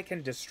a way I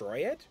can destroy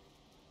it?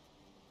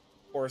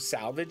 Or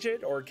salvage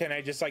it? Or can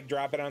I just like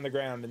drop it on the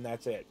ground and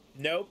that's it?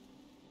 Nope.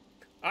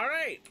 All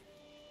right.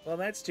 Well,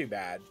 that's too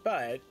bad,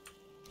 but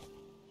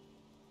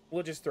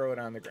we'll just throw it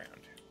on the ground.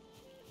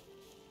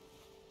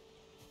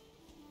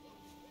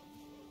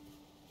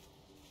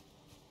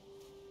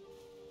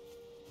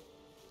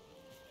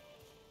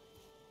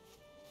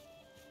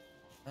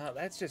 Oh,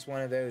 that's just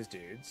one of those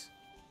dudes.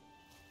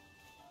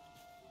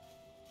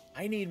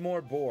 I need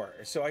more boar,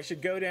 so I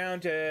should go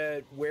down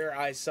to where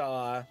I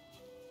saw,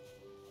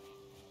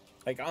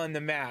 like on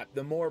the map,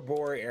 the more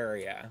boar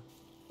area.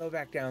 Go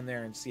back down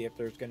there and see if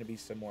there's going to be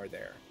some more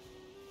there.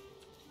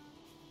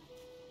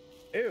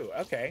 Ooh,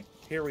 okay.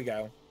 Here we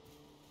go.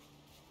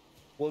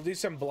 We'll do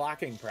some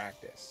blocking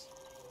practice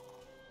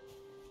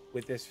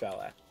with this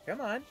fella. Come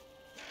on.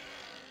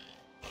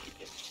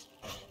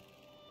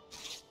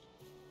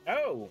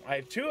 Oh, I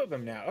have 2 of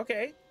them now.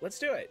 Okay, let's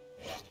do it.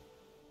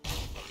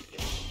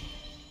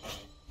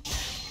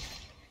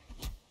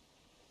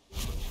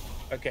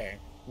 Okay,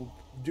 we'll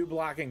do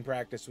blocking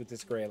practice with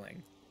this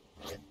grayling.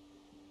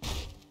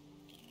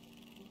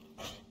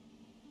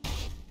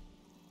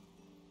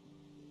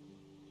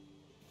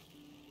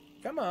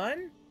 Come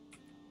on.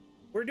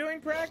 We're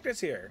doing practice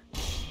here.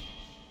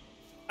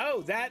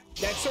 Oh, that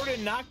sort of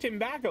knocked him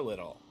back a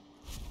little.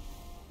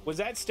 Was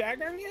that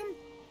staggering him?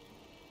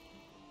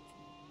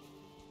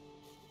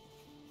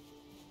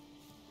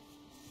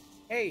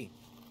 Hey,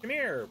 come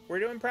here. We're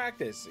doing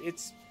practice.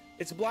 It's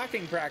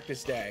blocking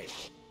practice day.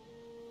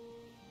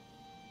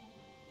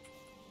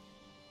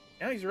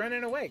 Now he's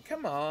running away.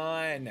 Come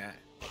on.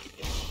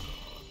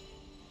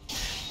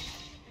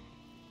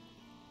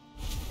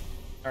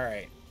 All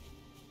right.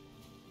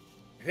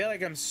 I feel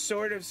like I'm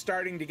sort of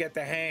starting to get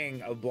the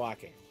hang of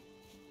blocking.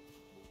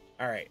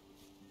 All right.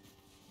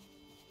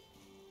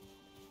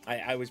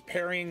 I was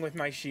parrying with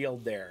my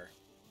shield there.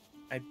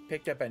 I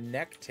picked up a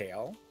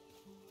necktail.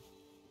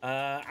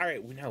 All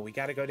right, no, we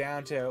got to go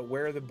down to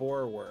where the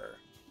boar were.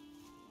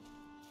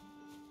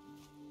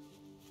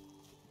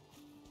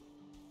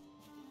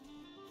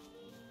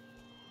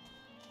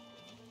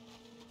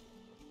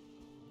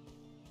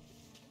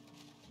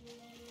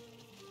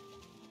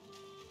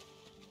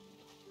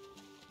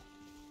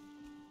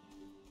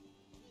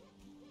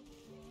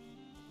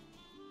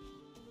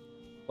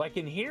 Well, I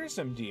can hear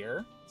some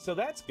deer, so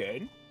that's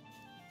good.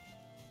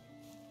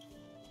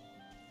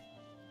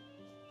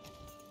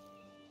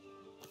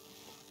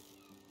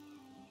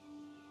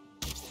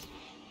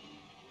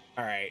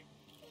 All right,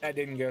 that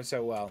didn't go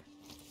so well.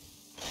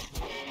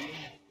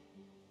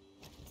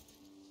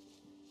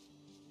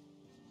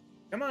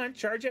 Come on,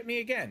 charge at me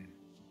again.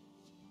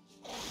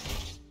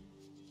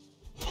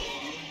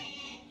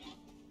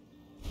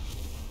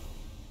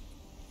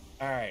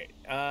 All right,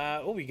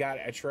 oh, we got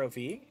a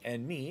trophy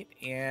and meat,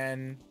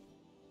 and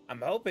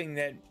I'm hoping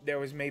that there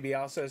was maybe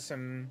also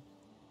some,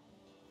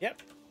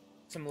 yep,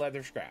 some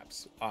leather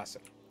scraps.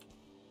 Awesome.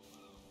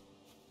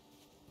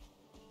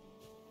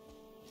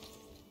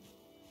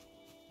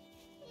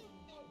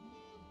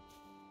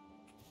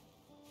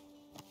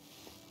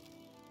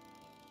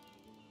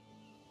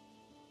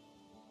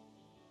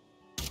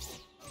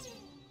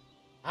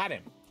 Got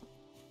him.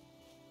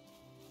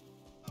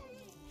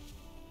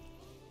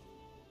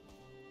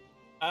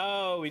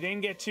 Oh, we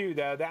didn't get 2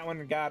 though. That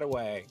one got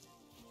away.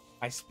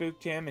 I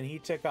spooked him and he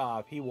took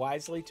off. He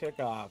wisely took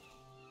off.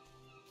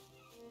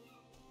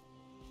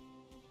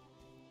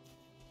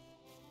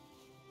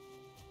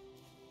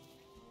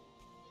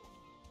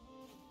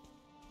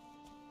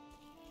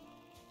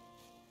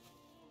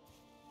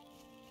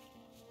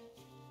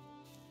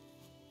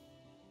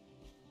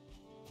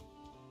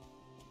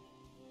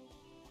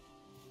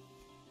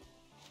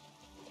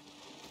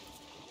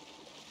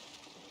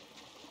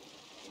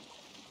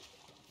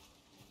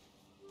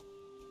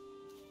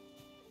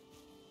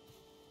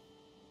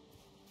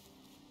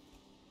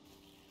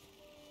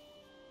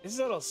 This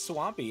little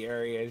swampy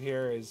area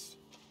here is,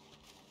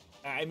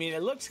 I mean,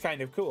 it looks kind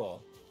of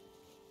cool.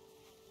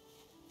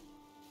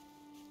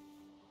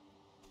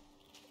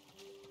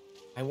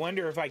 I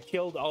wonder if I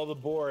killed all the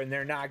boar and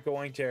they're not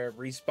going to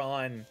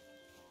respawn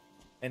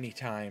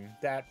anytime.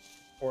 That,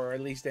 or at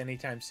least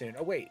anytime soon.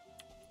 Oh, wait.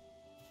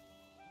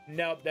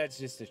 Nope, that's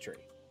just the tree.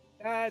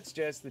 That's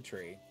just the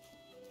tree.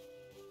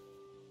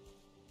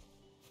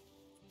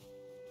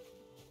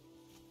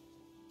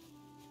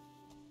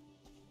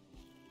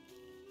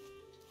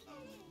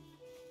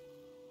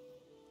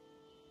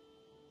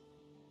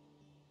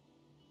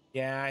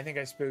 Yeah, I think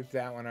I spooked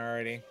that one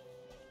already.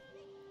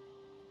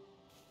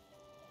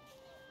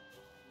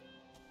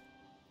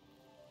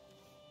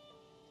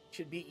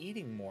 Should be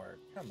eating more.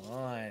 Come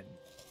on.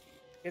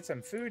 Get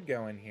some food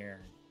going here.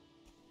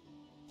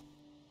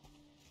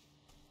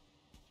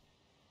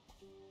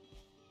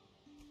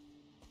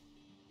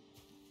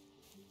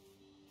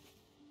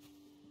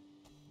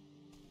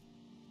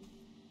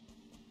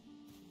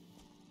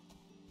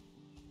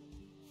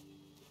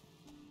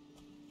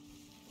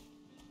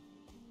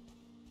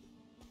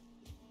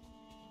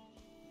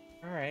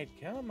 All right,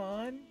 come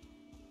on.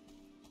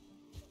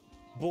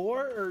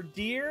 Boar or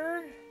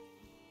deer?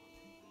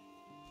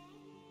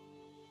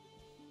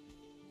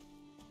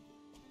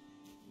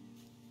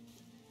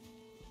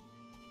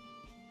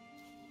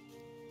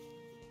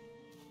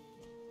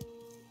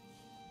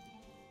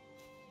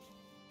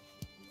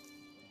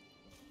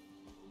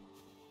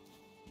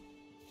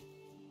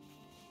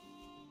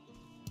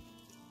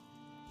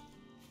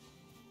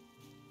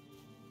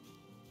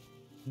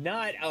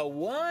 Not a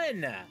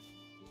one.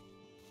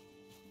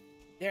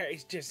 There,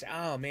 it's just,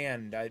 oh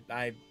man,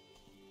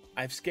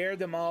 I've scared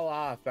them all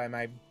off by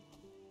my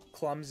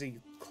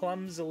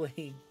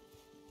clumsily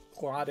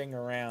plodding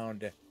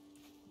around,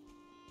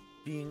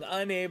 being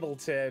unable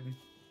to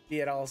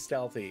be at all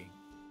stealthy.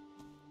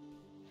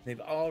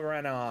 They've all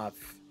run off.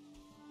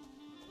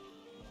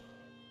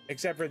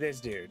 Except for this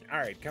dude. All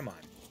right, come on.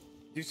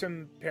 Do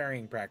some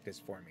parrying practice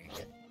for me.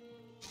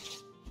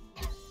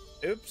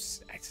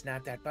 Oops, it's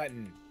not that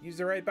button. Use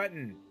the right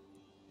button.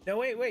 No,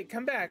 wait,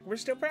 come back. We're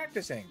still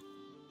practicing.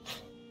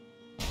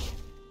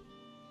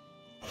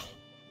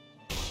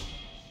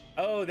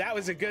 Oh, that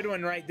was a good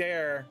one right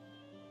there.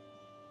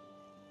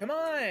 Come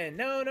on.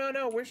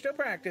 No, we're still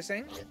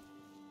practicing.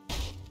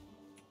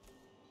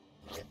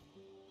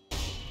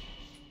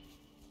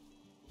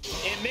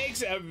 It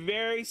makes a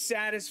very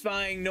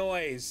satisfying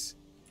noise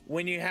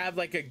when you have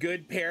like a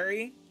good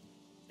parry.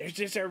 There's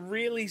just a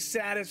really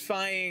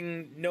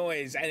satisfying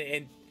noise,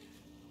 and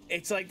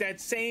it's like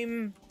that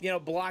same,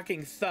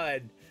 blocking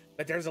thud,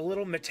 but there's a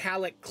little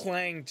metallic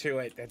clang to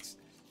it.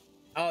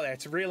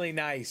 That's really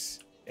nice.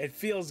 It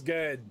feels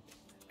good.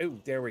 Ooh,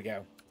 there we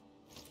go.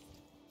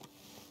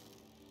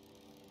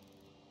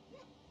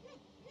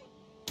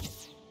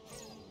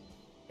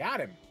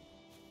 Got him.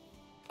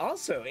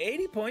 Also,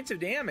 80 points of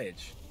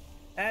damage.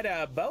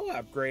 That bow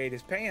upgrade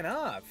is paying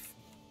off.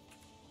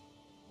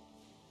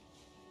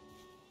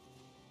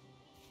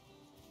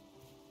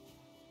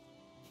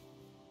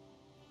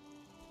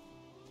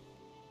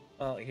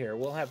 Well, here,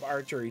 we'll have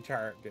archery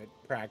target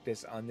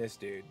practice on this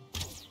dude.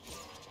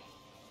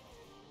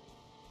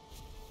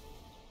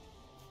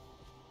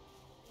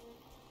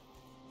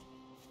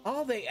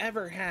 All they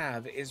ever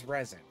have is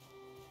resin.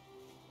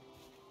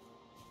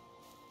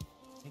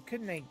 And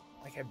couldn't they,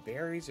 like, have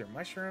berries or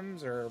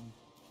mushrooms or,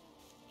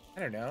 I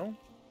don't know,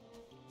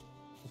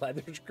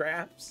 leather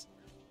scraps?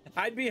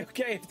 I'd be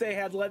okay if they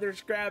had leather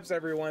scraps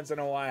every once in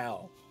a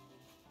while.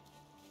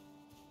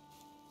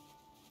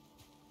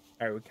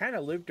 All right, we kind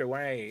of looped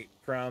away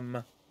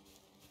from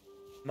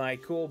my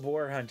cool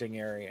boar hunting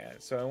area,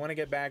 so I want to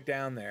get back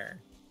down there.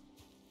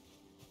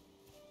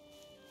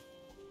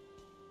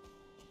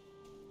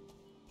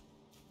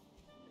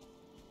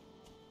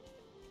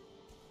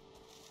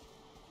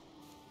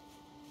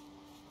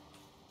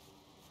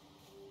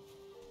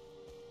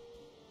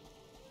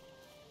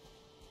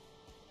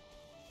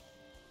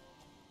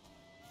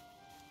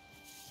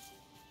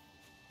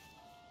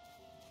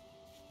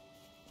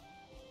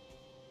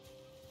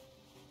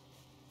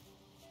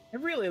 I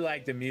really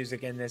like the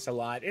music in this a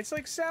lot. It's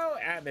like so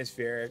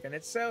atmospheric, and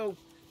it's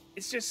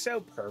just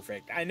so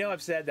perfect. I know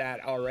I've said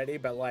that already,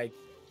 but like,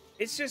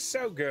 it's just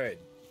so good.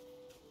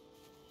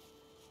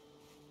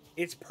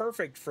 It's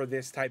perfect for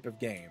this type of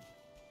game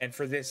and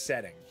for this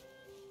setting.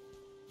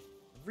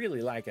 I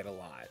really like it a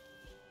lot.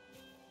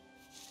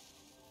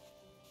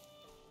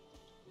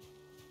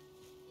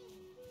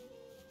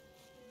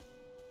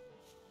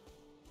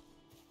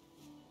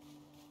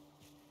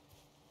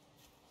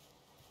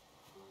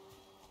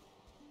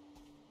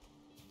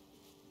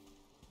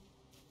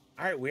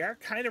 All right, we are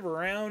kind of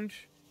around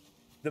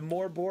the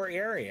boar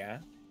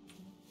area.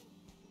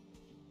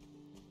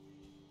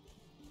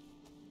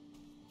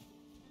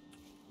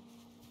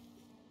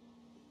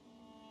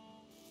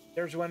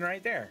 There's one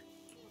right there.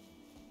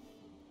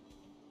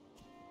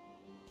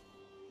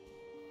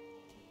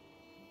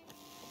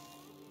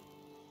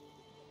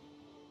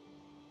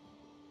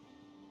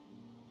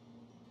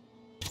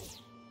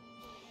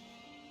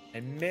 I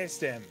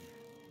missed him.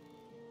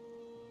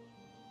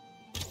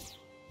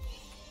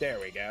 There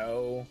we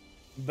go.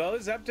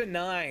 Bow's up to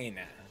 9.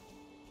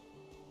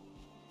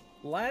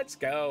 Let's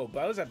go.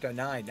 Bow's up to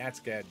 9. That's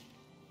good.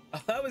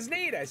 Oh, that was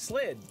neat. I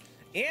slid.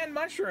 And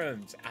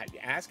mushrooms.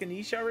 Ask and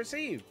ye shall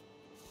receive.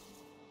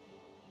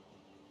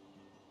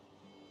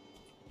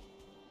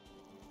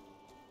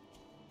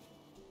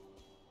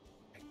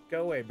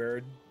 Go away,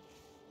 bird.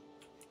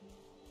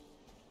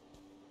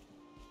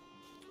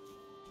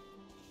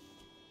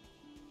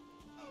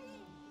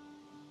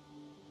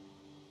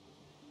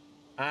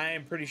 I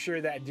am pretty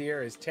sure that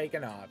deer is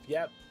taken off.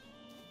 Yep.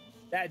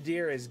 That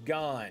deer is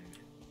gone.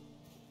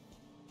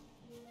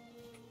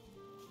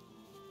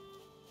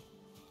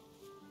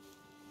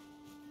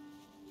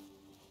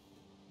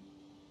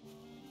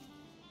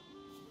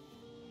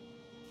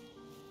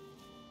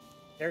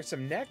 There's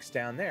some necks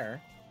down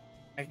there.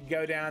 I can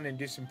go down and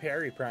do some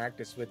parry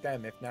practice with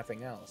them, if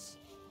nothing else.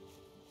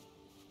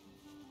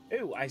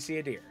 Ooh, I see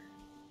a deer.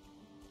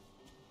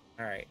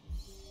 All right.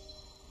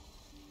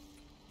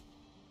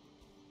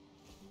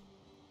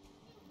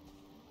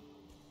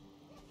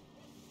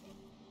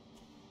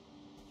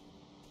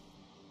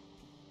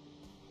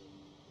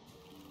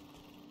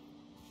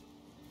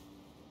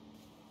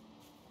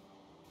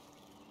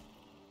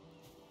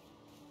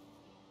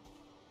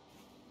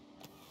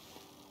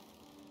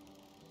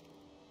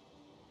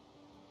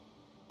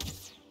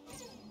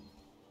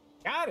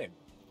 Got him.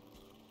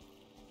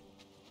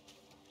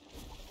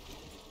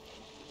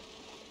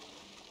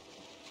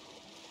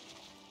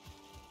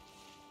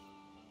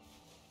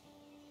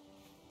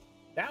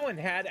 That one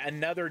had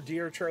another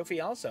deer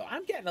trophy also.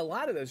 I'm getting a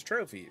lot of those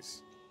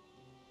trophies.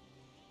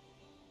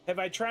 Have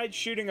I tried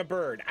shooting a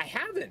bird? I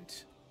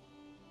haven't.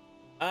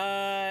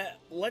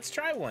 Let's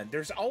try one.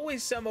 There's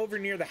always some over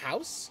near the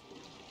house.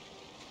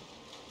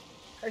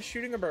 Try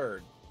shooting a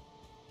bird.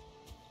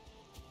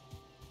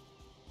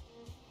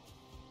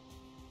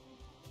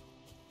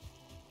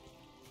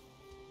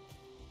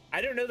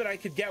 I don't know that I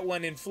could get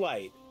one in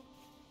flight,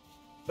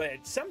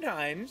 but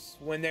sometimes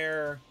when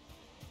they're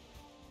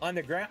on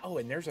the ground. Oh,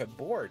 and there's a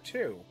boar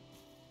too.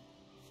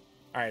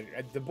 All right,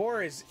 the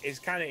boar is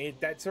kind of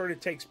that sort of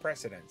takes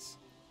precedence.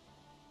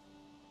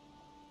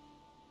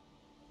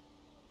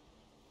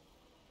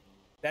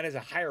 That is a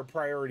higher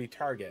priority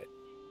target.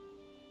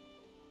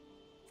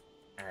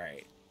 All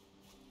right.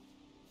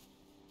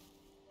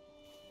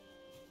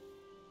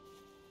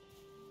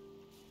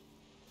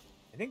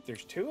 I think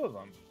there's two of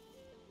them.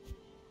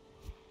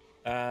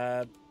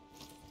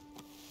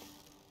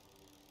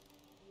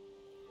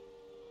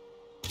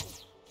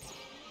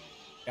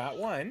 Got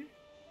one.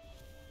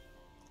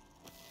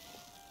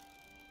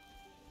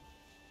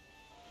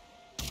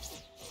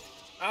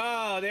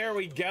 Oh, there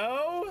we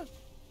go.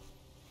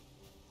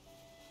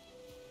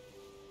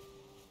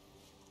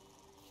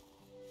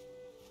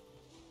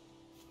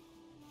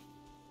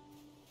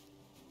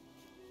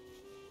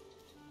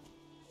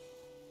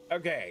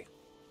 Okay.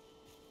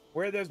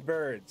 Where are those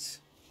birds?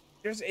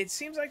 It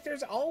seems like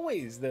there's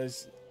always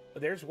those.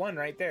 There's one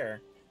right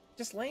there.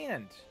 Just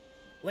land.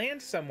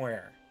 Land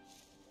somewhere.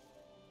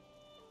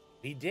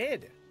 He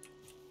did.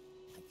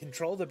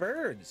 Control the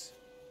birds.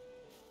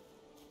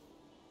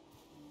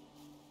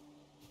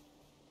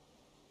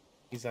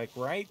 He's like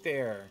right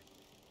there.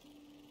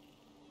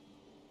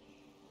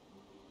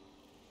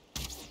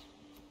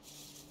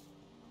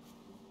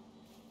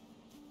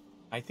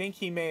 I think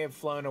he may have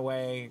flown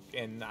away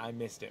and I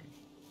missed him.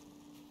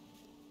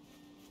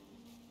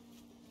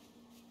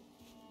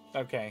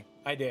 Okay,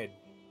 I did.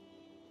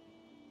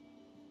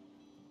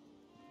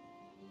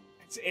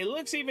 It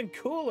looks even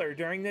cooler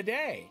during the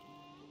day.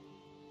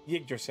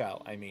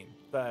 Yggdrasil, I mean,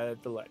 the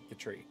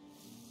tree.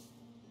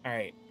 All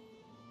right.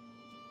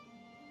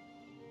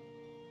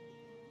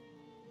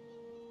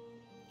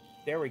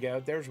 There we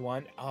go. There's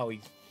one. Oh,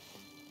 he's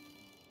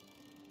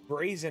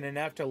brazen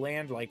enough to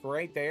land like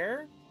right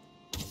there.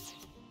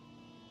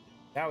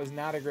 That was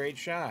not a great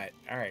shot.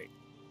 All right.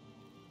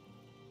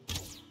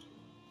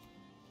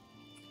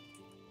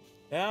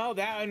 No,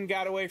 that one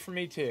got away from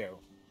me too.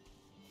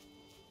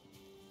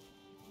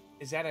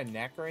 Is that a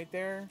neck right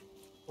there?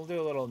 We'll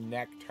do a little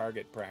neck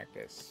target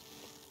practice.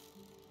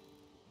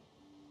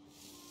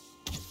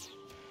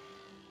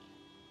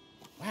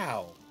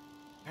 Wow.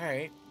 All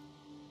right.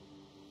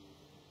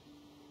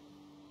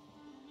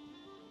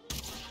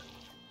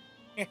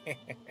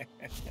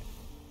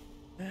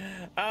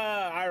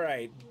 All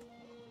right.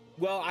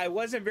 Well, I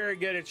wasn't very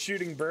good at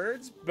shooting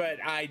birds, but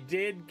I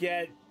did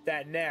get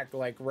that neck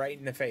like right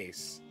in the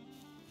face.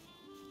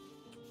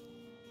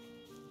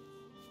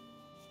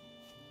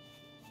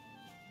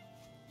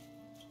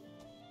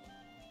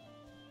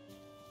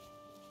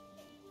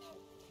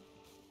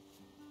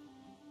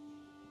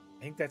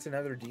 I think that's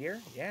another deer.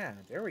 Yeah,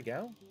 there we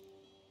go.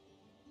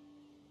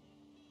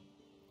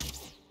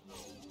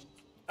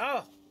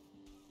 Oh,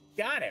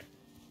 got him.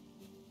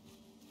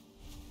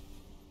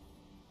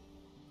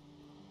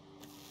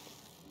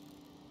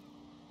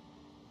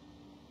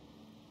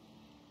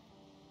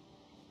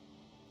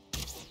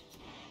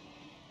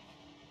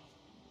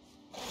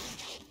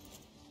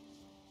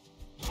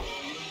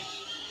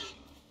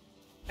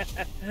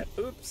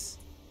 Oops.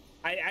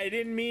 I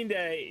didn't mean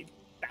to.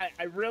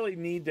 I really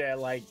need to,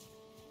 like,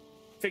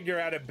 figure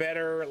out a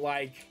better,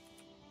 like,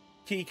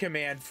 key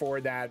command for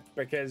that,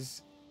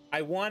 because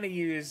I want to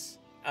use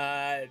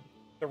the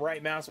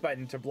right mouse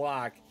button to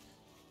block,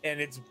 and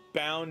it's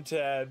bound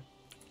to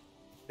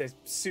this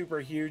super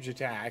huge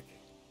attack.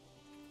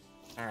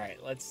 All right,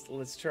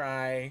 let's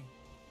try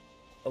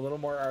a little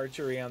more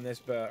archery on this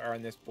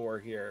boar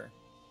here.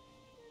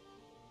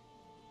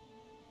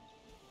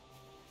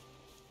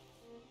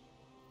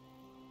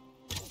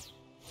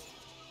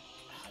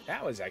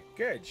 That was a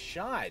good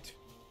shot.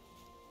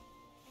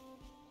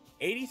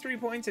 83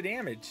 points of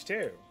damage,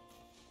 too.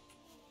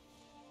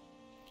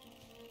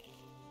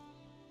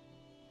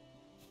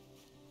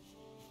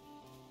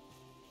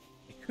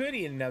 I could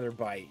eat another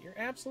bite. You're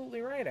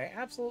absolutely right. I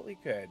absolutely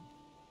could.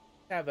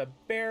 Have a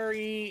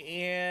berry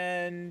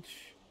and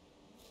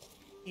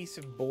a piece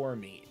of boar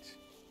meat.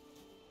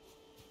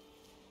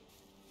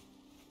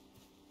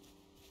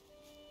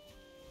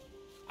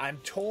 I'm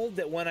told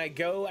that when I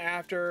go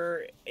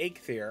after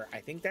Eikthyr, I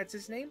think that's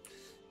his name,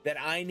 that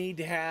I need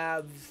to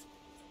have...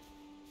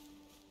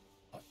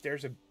 Oh,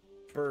 there's a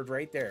bird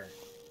right there.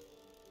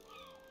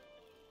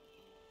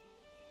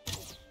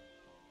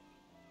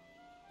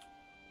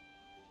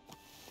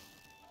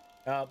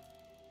 Oh.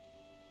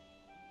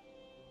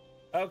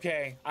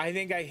 Okay, I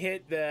think I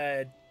hit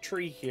the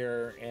tree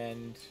here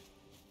and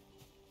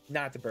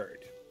not the bird.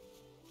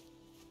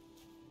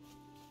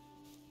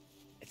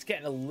 It's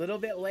getting a little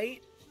bit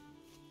late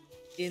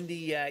in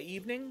the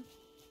evening.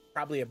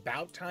 Probably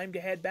about time to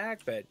head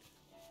back, but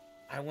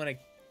I want to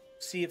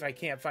see if I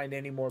can't find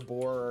any more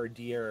boar or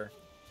deer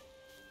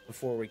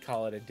before we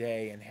call it a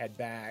day and head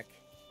back.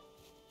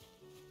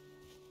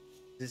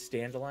 Is this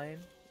dandelion?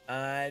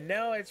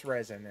 No, it's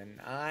resin, and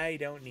I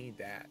don't need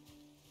that.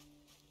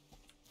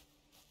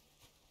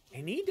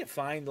 I need to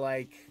find,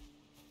 like,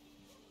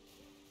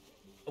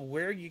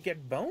 where you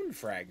get bone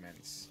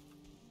fragments.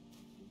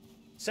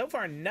 So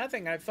far,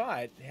 nothing I've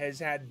fought has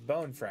had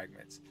bone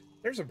fragments.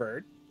 There's a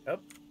bird. Oh,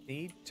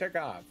 he took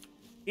off.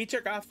 He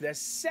took off the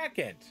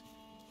second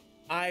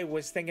I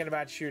was thinking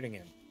about shooting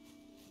him.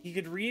 He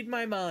could read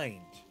my mind.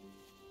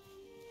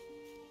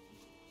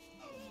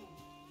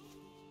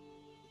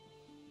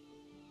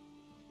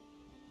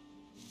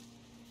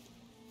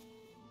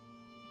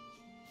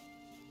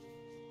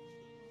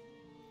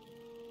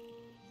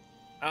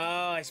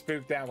 Oh, I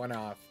spooked that one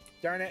off.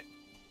 Darn it.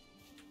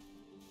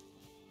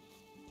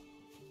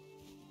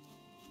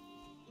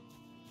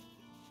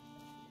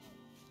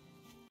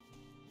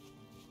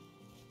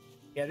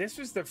 Yeah, this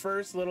was the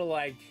first little,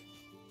 like,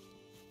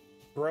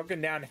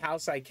 broken down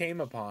house I came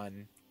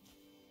upon.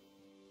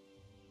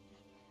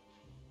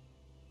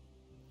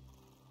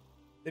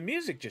 The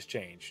music just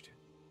changed.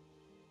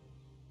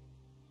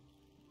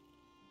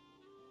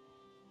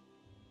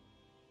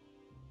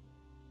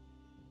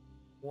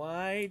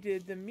 Why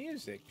did the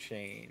music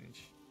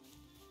change?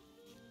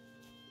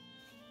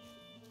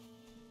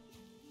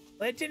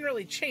 Well, it didn't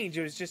really change.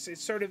 It was just, it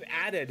sort of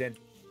added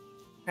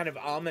a kind of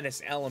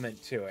ominous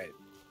element to it.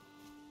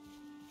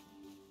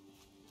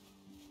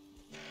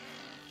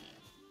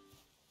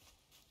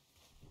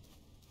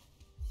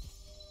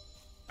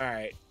 All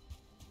right.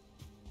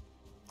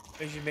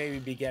 We should maybe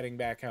be getting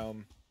back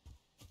home.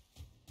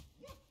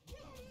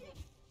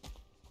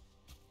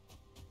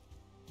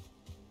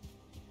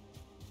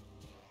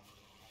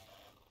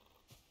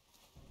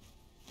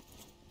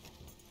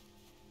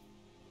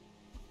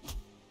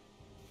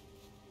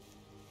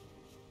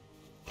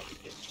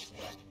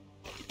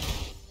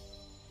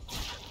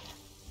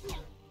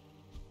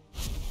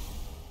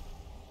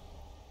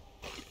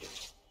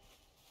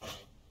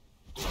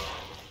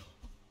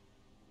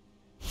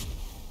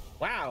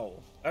 Wow.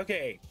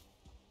 Okay.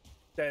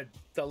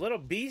 The little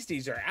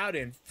beasties are out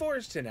in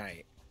force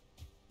tonight.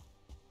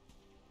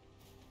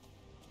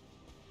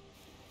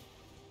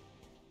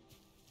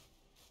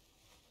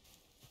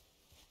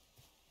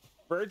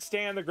 Birds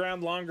stay on the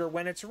ground longer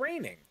when it's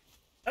raining.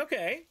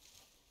 Okay.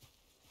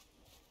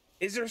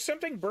 Is there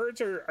something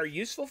birds are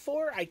useful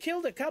for? I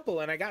killed a couple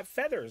and I got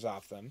feathers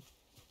off them.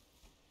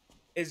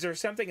 Is there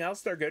something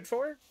else they're good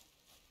for?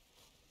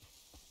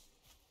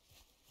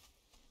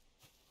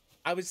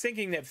 I was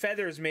thinking that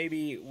feathers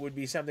maybe would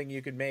be something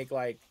you could make,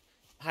 like,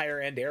 higher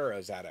end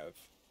arrows out of.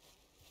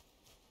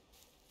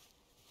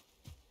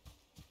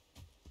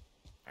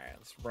 All right,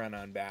 let's run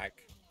on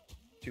back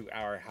to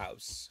our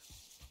house.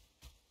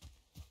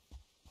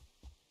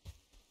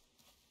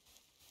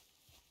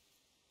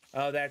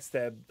 Oh, that's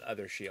the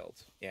other shield.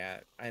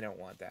 Yeah, I don't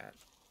want that.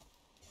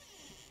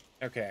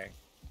 Okay.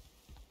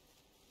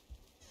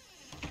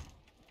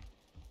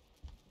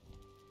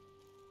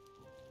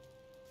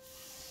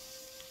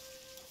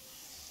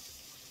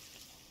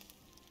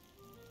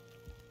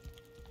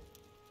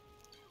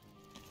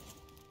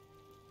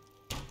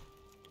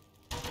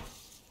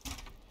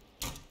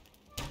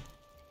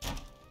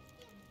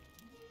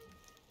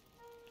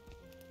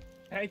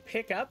 Can I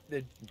pick up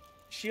the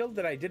shield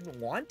that I didn't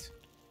want?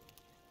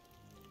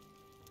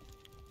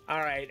 All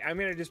right, I'm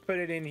gonna just put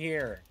it in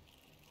here.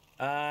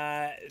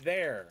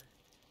 There.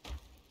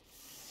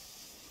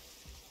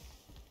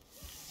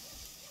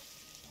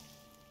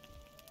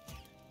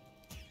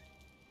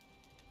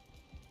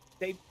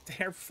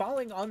 They're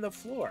falling on the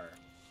floor.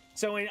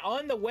 So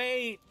on the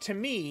way to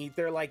me,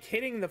 they're like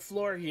hitting the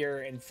floor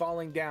here and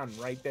falling down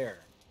right there.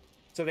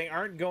 So they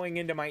aren't going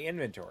into my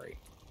inventory.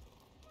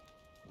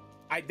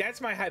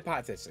 That's my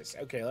hypothesis.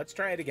 Okay, let's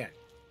try it again.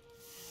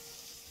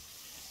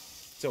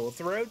 So we'll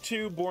throw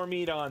 2 boar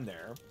meat on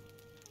there.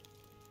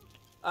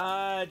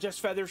 Just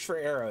feathers for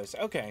arrows.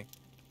 Okay.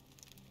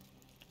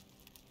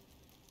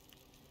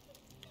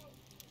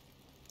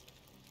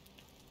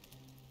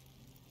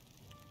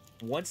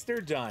 Once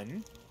they're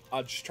done,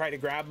 I'll just try to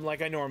grab them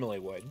like I normally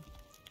would.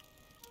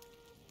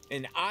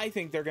 And I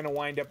think they're going to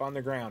wind up on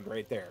the ground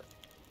right there.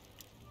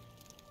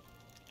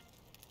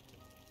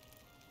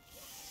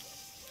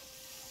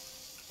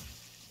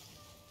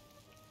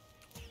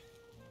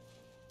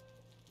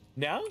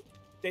 No,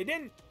 they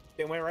didn't.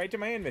 They went right to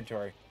my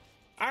inventory.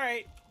 All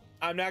right,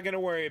 I'm not going to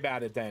worry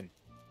about it then.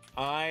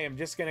 I am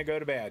just going to go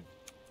to bed.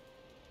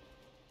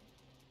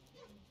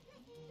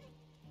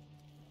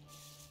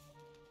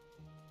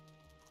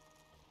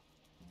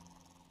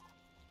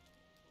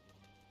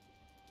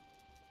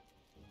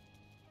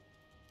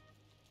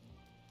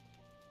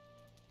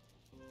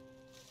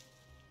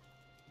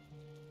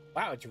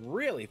 Wow, it's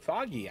really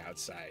foggy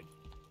outside.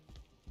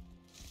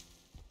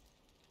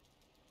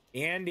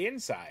 And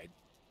inside.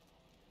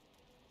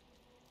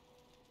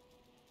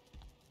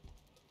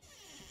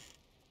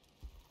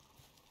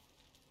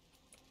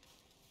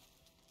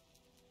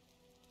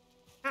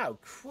 How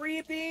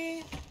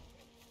creepy.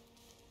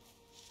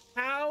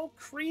 How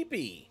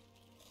creepy.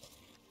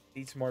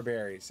 Eat some more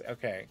berries.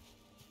 Okay.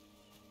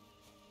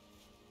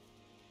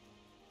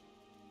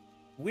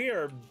 We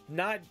are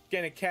not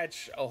going to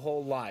catch a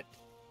whole lot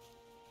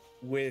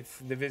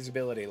with the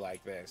visibility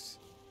like this.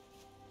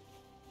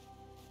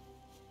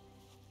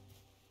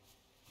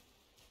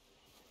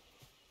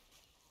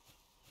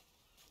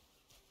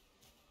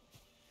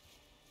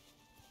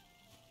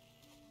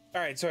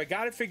 All right, so I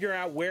got to figure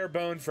out where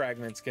bone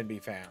fragments can be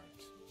found.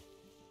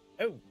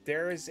 Oh,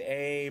 there is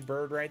a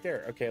bird right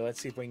there. Okay, let's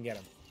see if we can get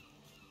him.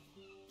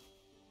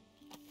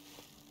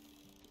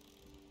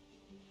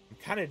 I'm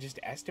kind of just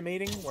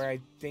estimating where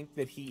I think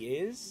that he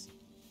is.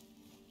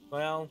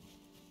 Well,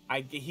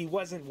 he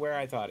wasn't where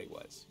I thought he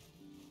was.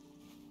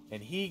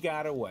 And he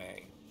got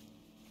away.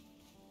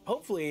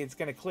 Hopefully it's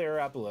going to clear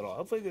up a little.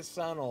 Hopefully the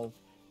sun will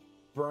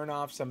burn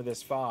off some of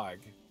this fog.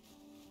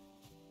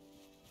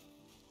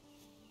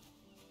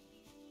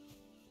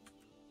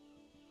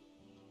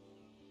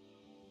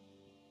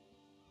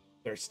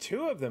 There's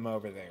two of them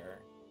over there.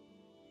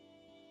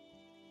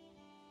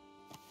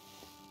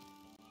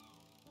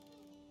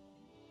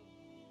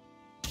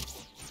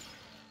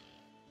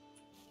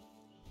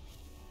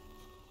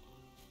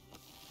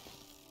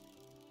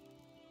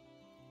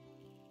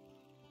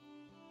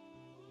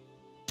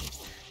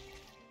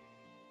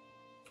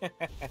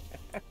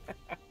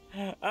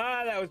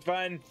 Ah, that was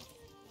fun.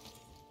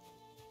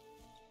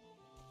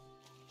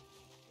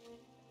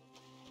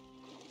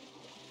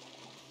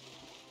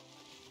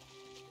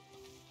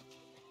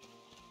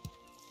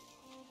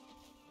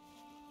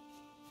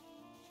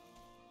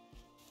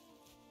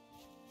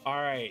 All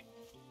right.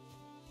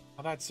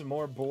 How about some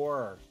more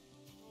boar?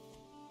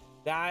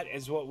 That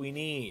is what we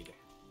need.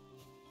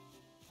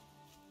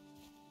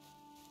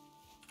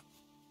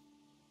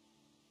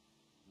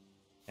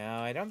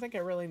 Now, I don't think I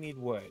really need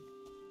wood.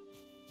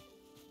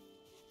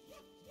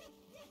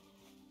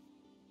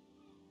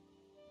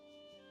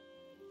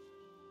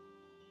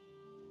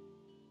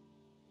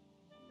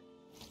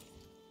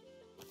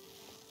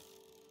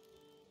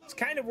 This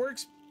kind of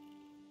works.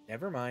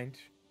 Never mind.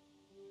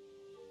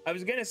 I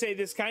was gonna say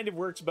this kind of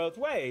works both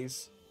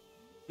ways.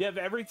 You have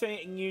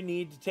everything you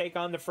need to take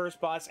on the first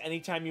boss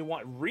anytime you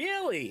want.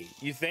 Really?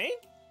 You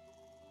think?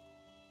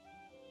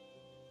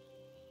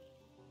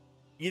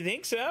 You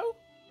think so?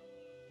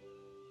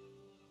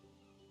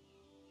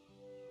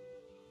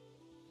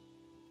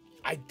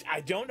 I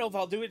don't know if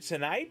I'll do it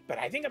tonight, but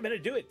I think I'm gonna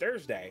do it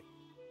Thursday.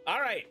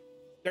 All right,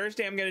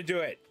 Thursday I'm gonna do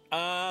it.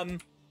 I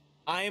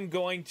am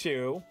going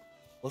to.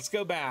 Let's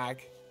go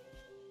back.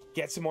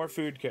 Get some more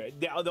food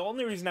cooked. The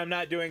only reason I'm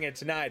not doing it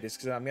tonight is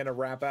because I'm gonna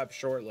wrap up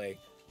shortly.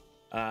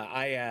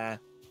 I've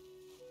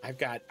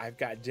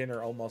got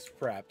dinner almost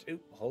prepped.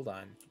 Oop, hold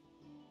on.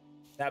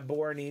 That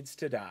boar needs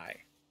to die.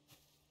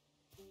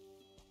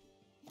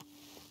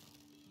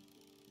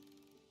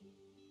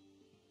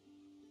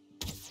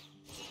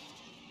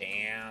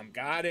 Damn,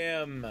 got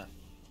him.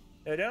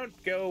 No,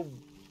 don't go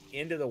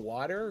into the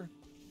water.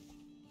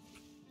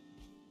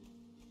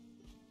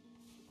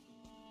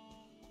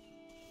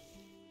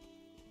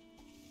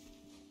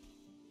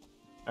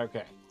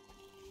 Okay.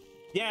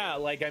 Yeah,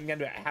 like I'm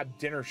gonna have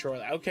dinner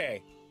shortly.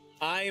 Okay.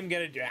 I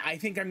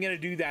think I'm gonna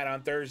do that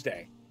on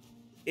Thursday.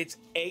 It's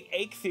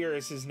Eikthyr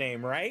is his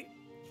name, right?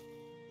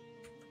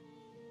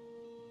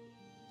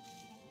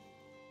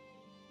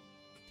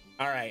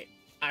 All right.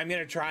 I'm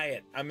gonna try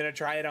it. I'm gonna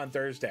try it on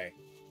Thursday.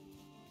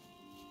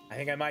 I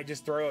think I might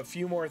just throw a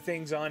few more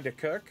things on to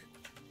cook.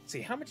 Let's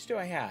see, how much do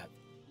I have?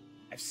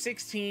 I have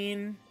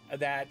 16 of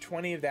that,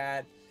 20 of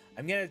that.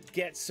 I'm gonna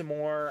get some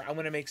more. I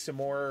want to make some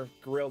more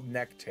grilled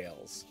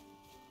necktails.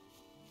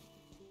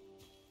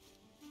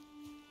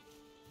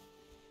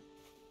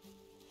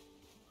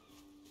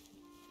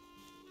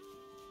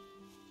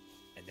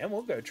 And then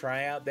we'll go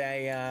try out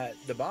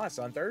the boss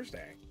on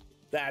Thursday.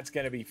 That's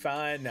gonna be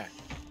fun.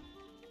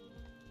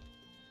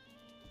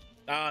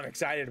 Oh, I'm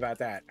excited about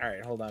that. All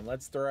right, hold on.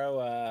 Let's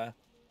throw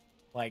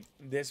like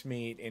this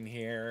meat in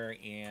here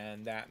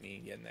and that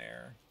meat in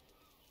there.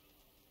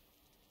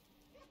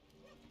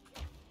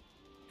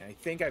 I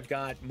think I've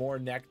got more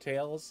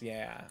necktails.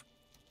 Yeah.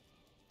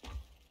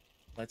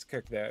 Let's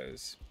cook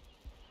those.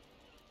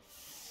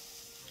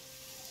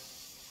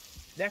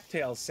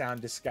 Necktails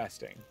sound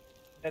disgusting.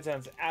 That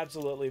sounds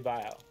absolutely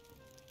vile.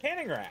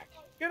 Canning rack.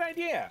 Good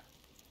idea.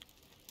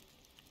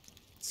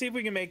 See if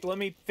we can make... Let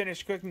me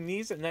finish cooking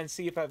these and then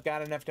see if I've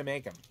got enough to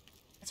make them.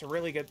 That's a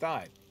really good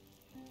thought.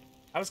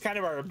 That was kind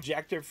of our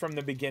objective from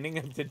the beginning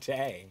of the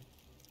day.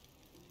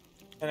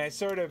 And I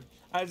sort of...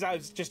 I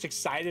was just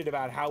excited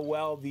about how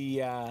well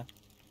the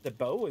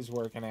bow was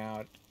working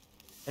out.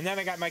 And then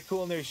I got my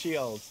cool new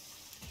shields.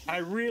 I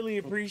really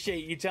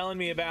appreciate you telling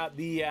me about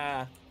the...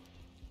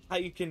 how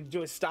you can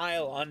do a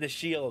style on the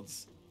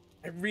shields.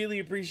 I really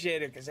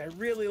appreciate it because I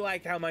really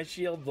like how my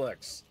shield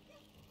looks.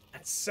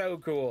 That's so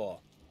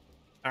cool.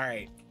 All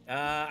right.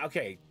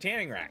 Okay.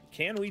 Tanning rack.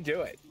 Can we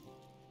do it?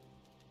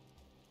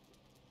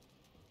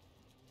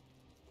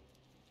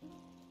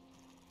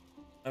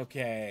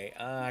 Okay.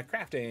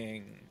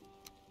 Crafting.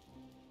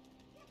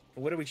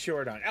 What are we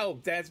short on? Oh,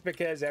 that's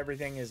because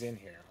everything is in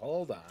here.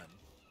 Hold on.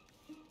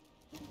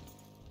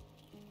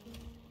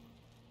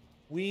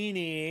 We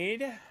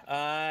need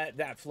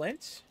that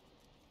flint.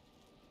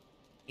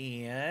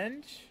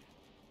 And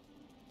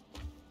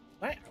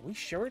what? Are we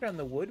short on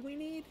the wood we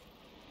need?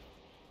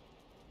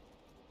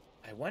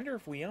 I wonder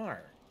if we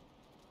are.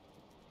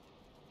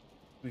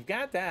 We've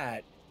got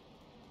that.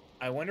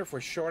 I wonder if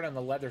we're short on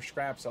the leather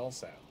scraps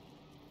also.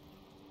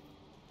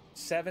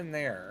 7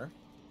 there.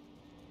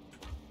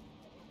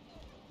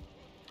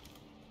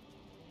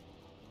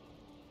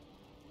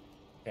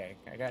 Okay,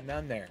 I got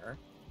none there.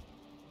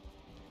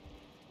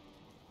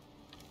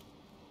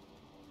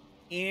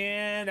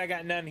 And I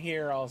got none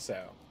here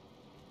also.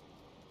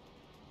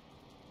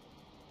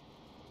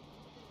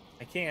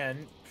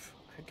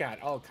 I've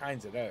got all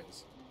kinds of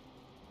those.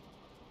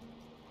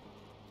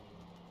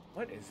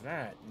 What is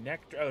that?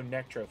 Neck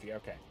trophy,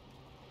 okay.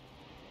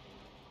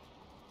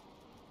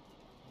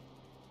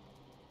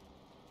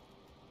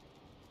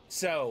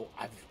 So,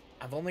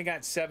 I've only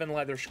got 7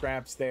 leather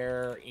scraps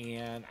there,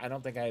 and I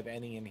don't think I have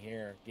any in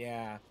here.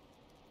 Yeah.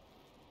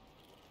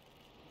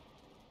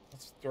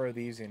 Let's throw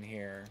these in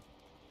here.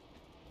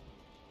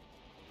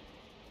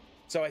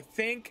 So I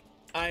think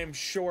I'm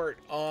short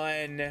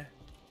on...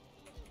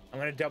 I'm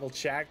going to double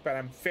check, but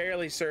I'm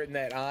fairly certain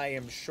that I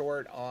am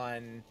short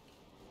on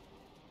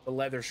the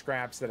leather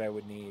scraps that I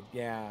would need.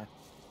 Yeah.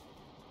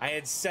 I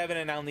had 7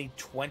 and I'll need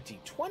 20.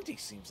 20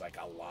 seems like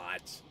a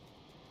lot.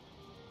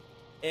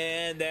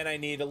 And then I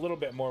need a little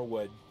bit more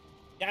wood.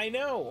 Yeah, I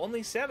know.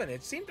 Only 7.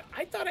 It seemed...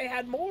 I thought I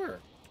had more.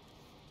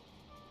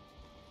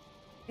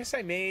 I guess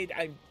I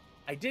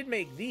did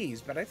make these,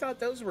 but I thought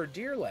those were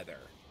deer leather.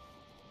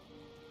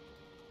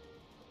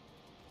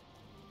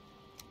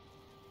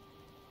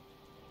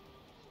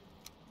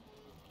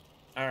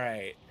 All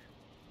right.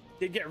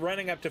 Did get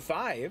running up to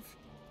 5.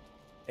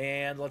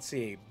 And let's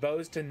see.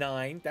 Bows to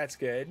 9. That's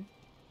good.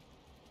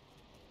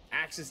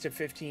 Axes to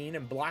 15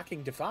 and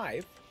blocking to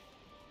 5.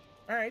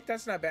 All right.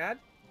 That's not bad.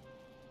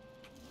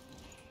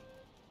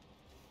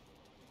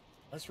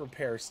 Let's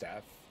repair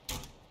stuff.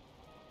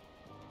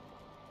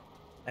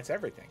 That's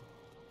everything.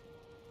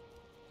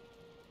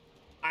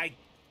 I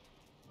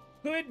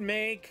could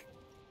make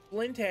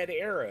flint head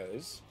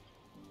arrows.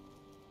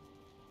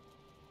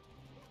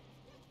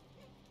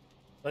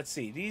 Let's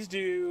see. These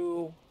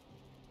do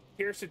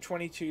pierce to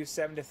 22,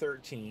 7 to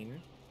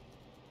 13.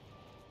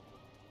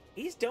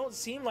 These don't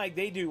seem like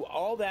they do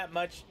all that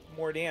much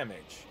more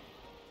damage.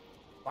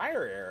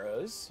 Fire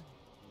arrows.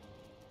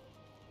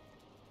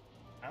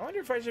 I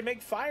wonder if I should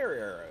make fire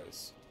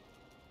arrows.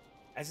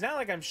 It's not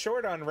like I'm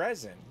short on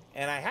resin,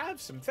 and I have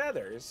some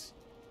feathers.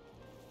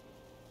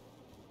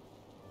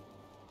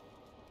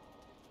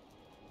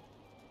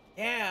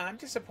 Yeah, I'm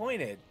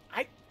disappointed.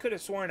 I could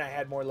have sworn I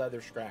had more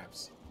leather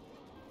scraps.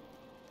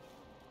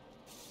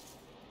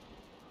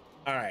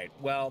 All right,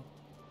 well,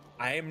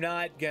 I'm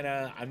not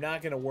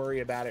gonna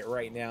worry about it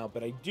right now,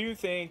 but I do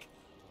think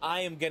I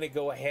am gonna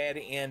go ahead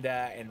and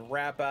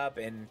wrap up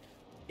and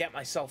get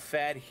myself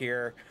fed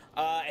here.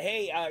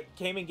 Hey,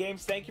 Cayman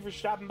Games, thank you for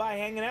stopping by,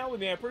 hanging out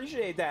with me. I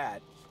appreciate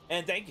that,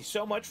 and thank you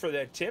so much for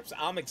the tips.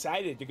 I'm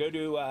excited to go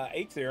to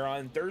Eikthyr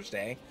on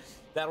Thursday.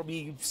 That'll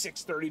be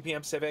 6:30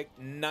 p.m. Pacific,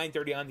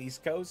 9:30 on the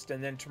East Coast,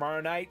 and then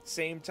tomorrow night,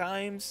 same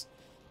times,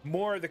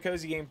 more of the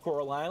Cozy Game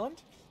Coral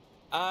Island.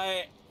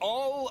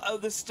 All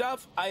of the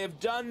stuff I have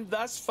done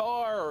thus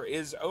far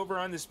is over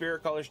on the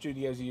Spirit Color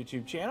Studios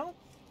YouTube channel,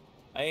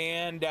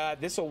 and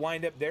this will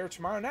wind up there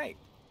tomorrow night.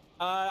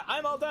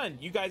 I'm all done.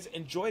 You guys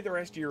enjoy the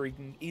rest of your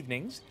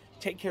evenings.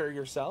 Take care of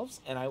yourselves,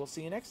 and I will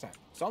see you next time.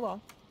 So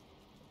long.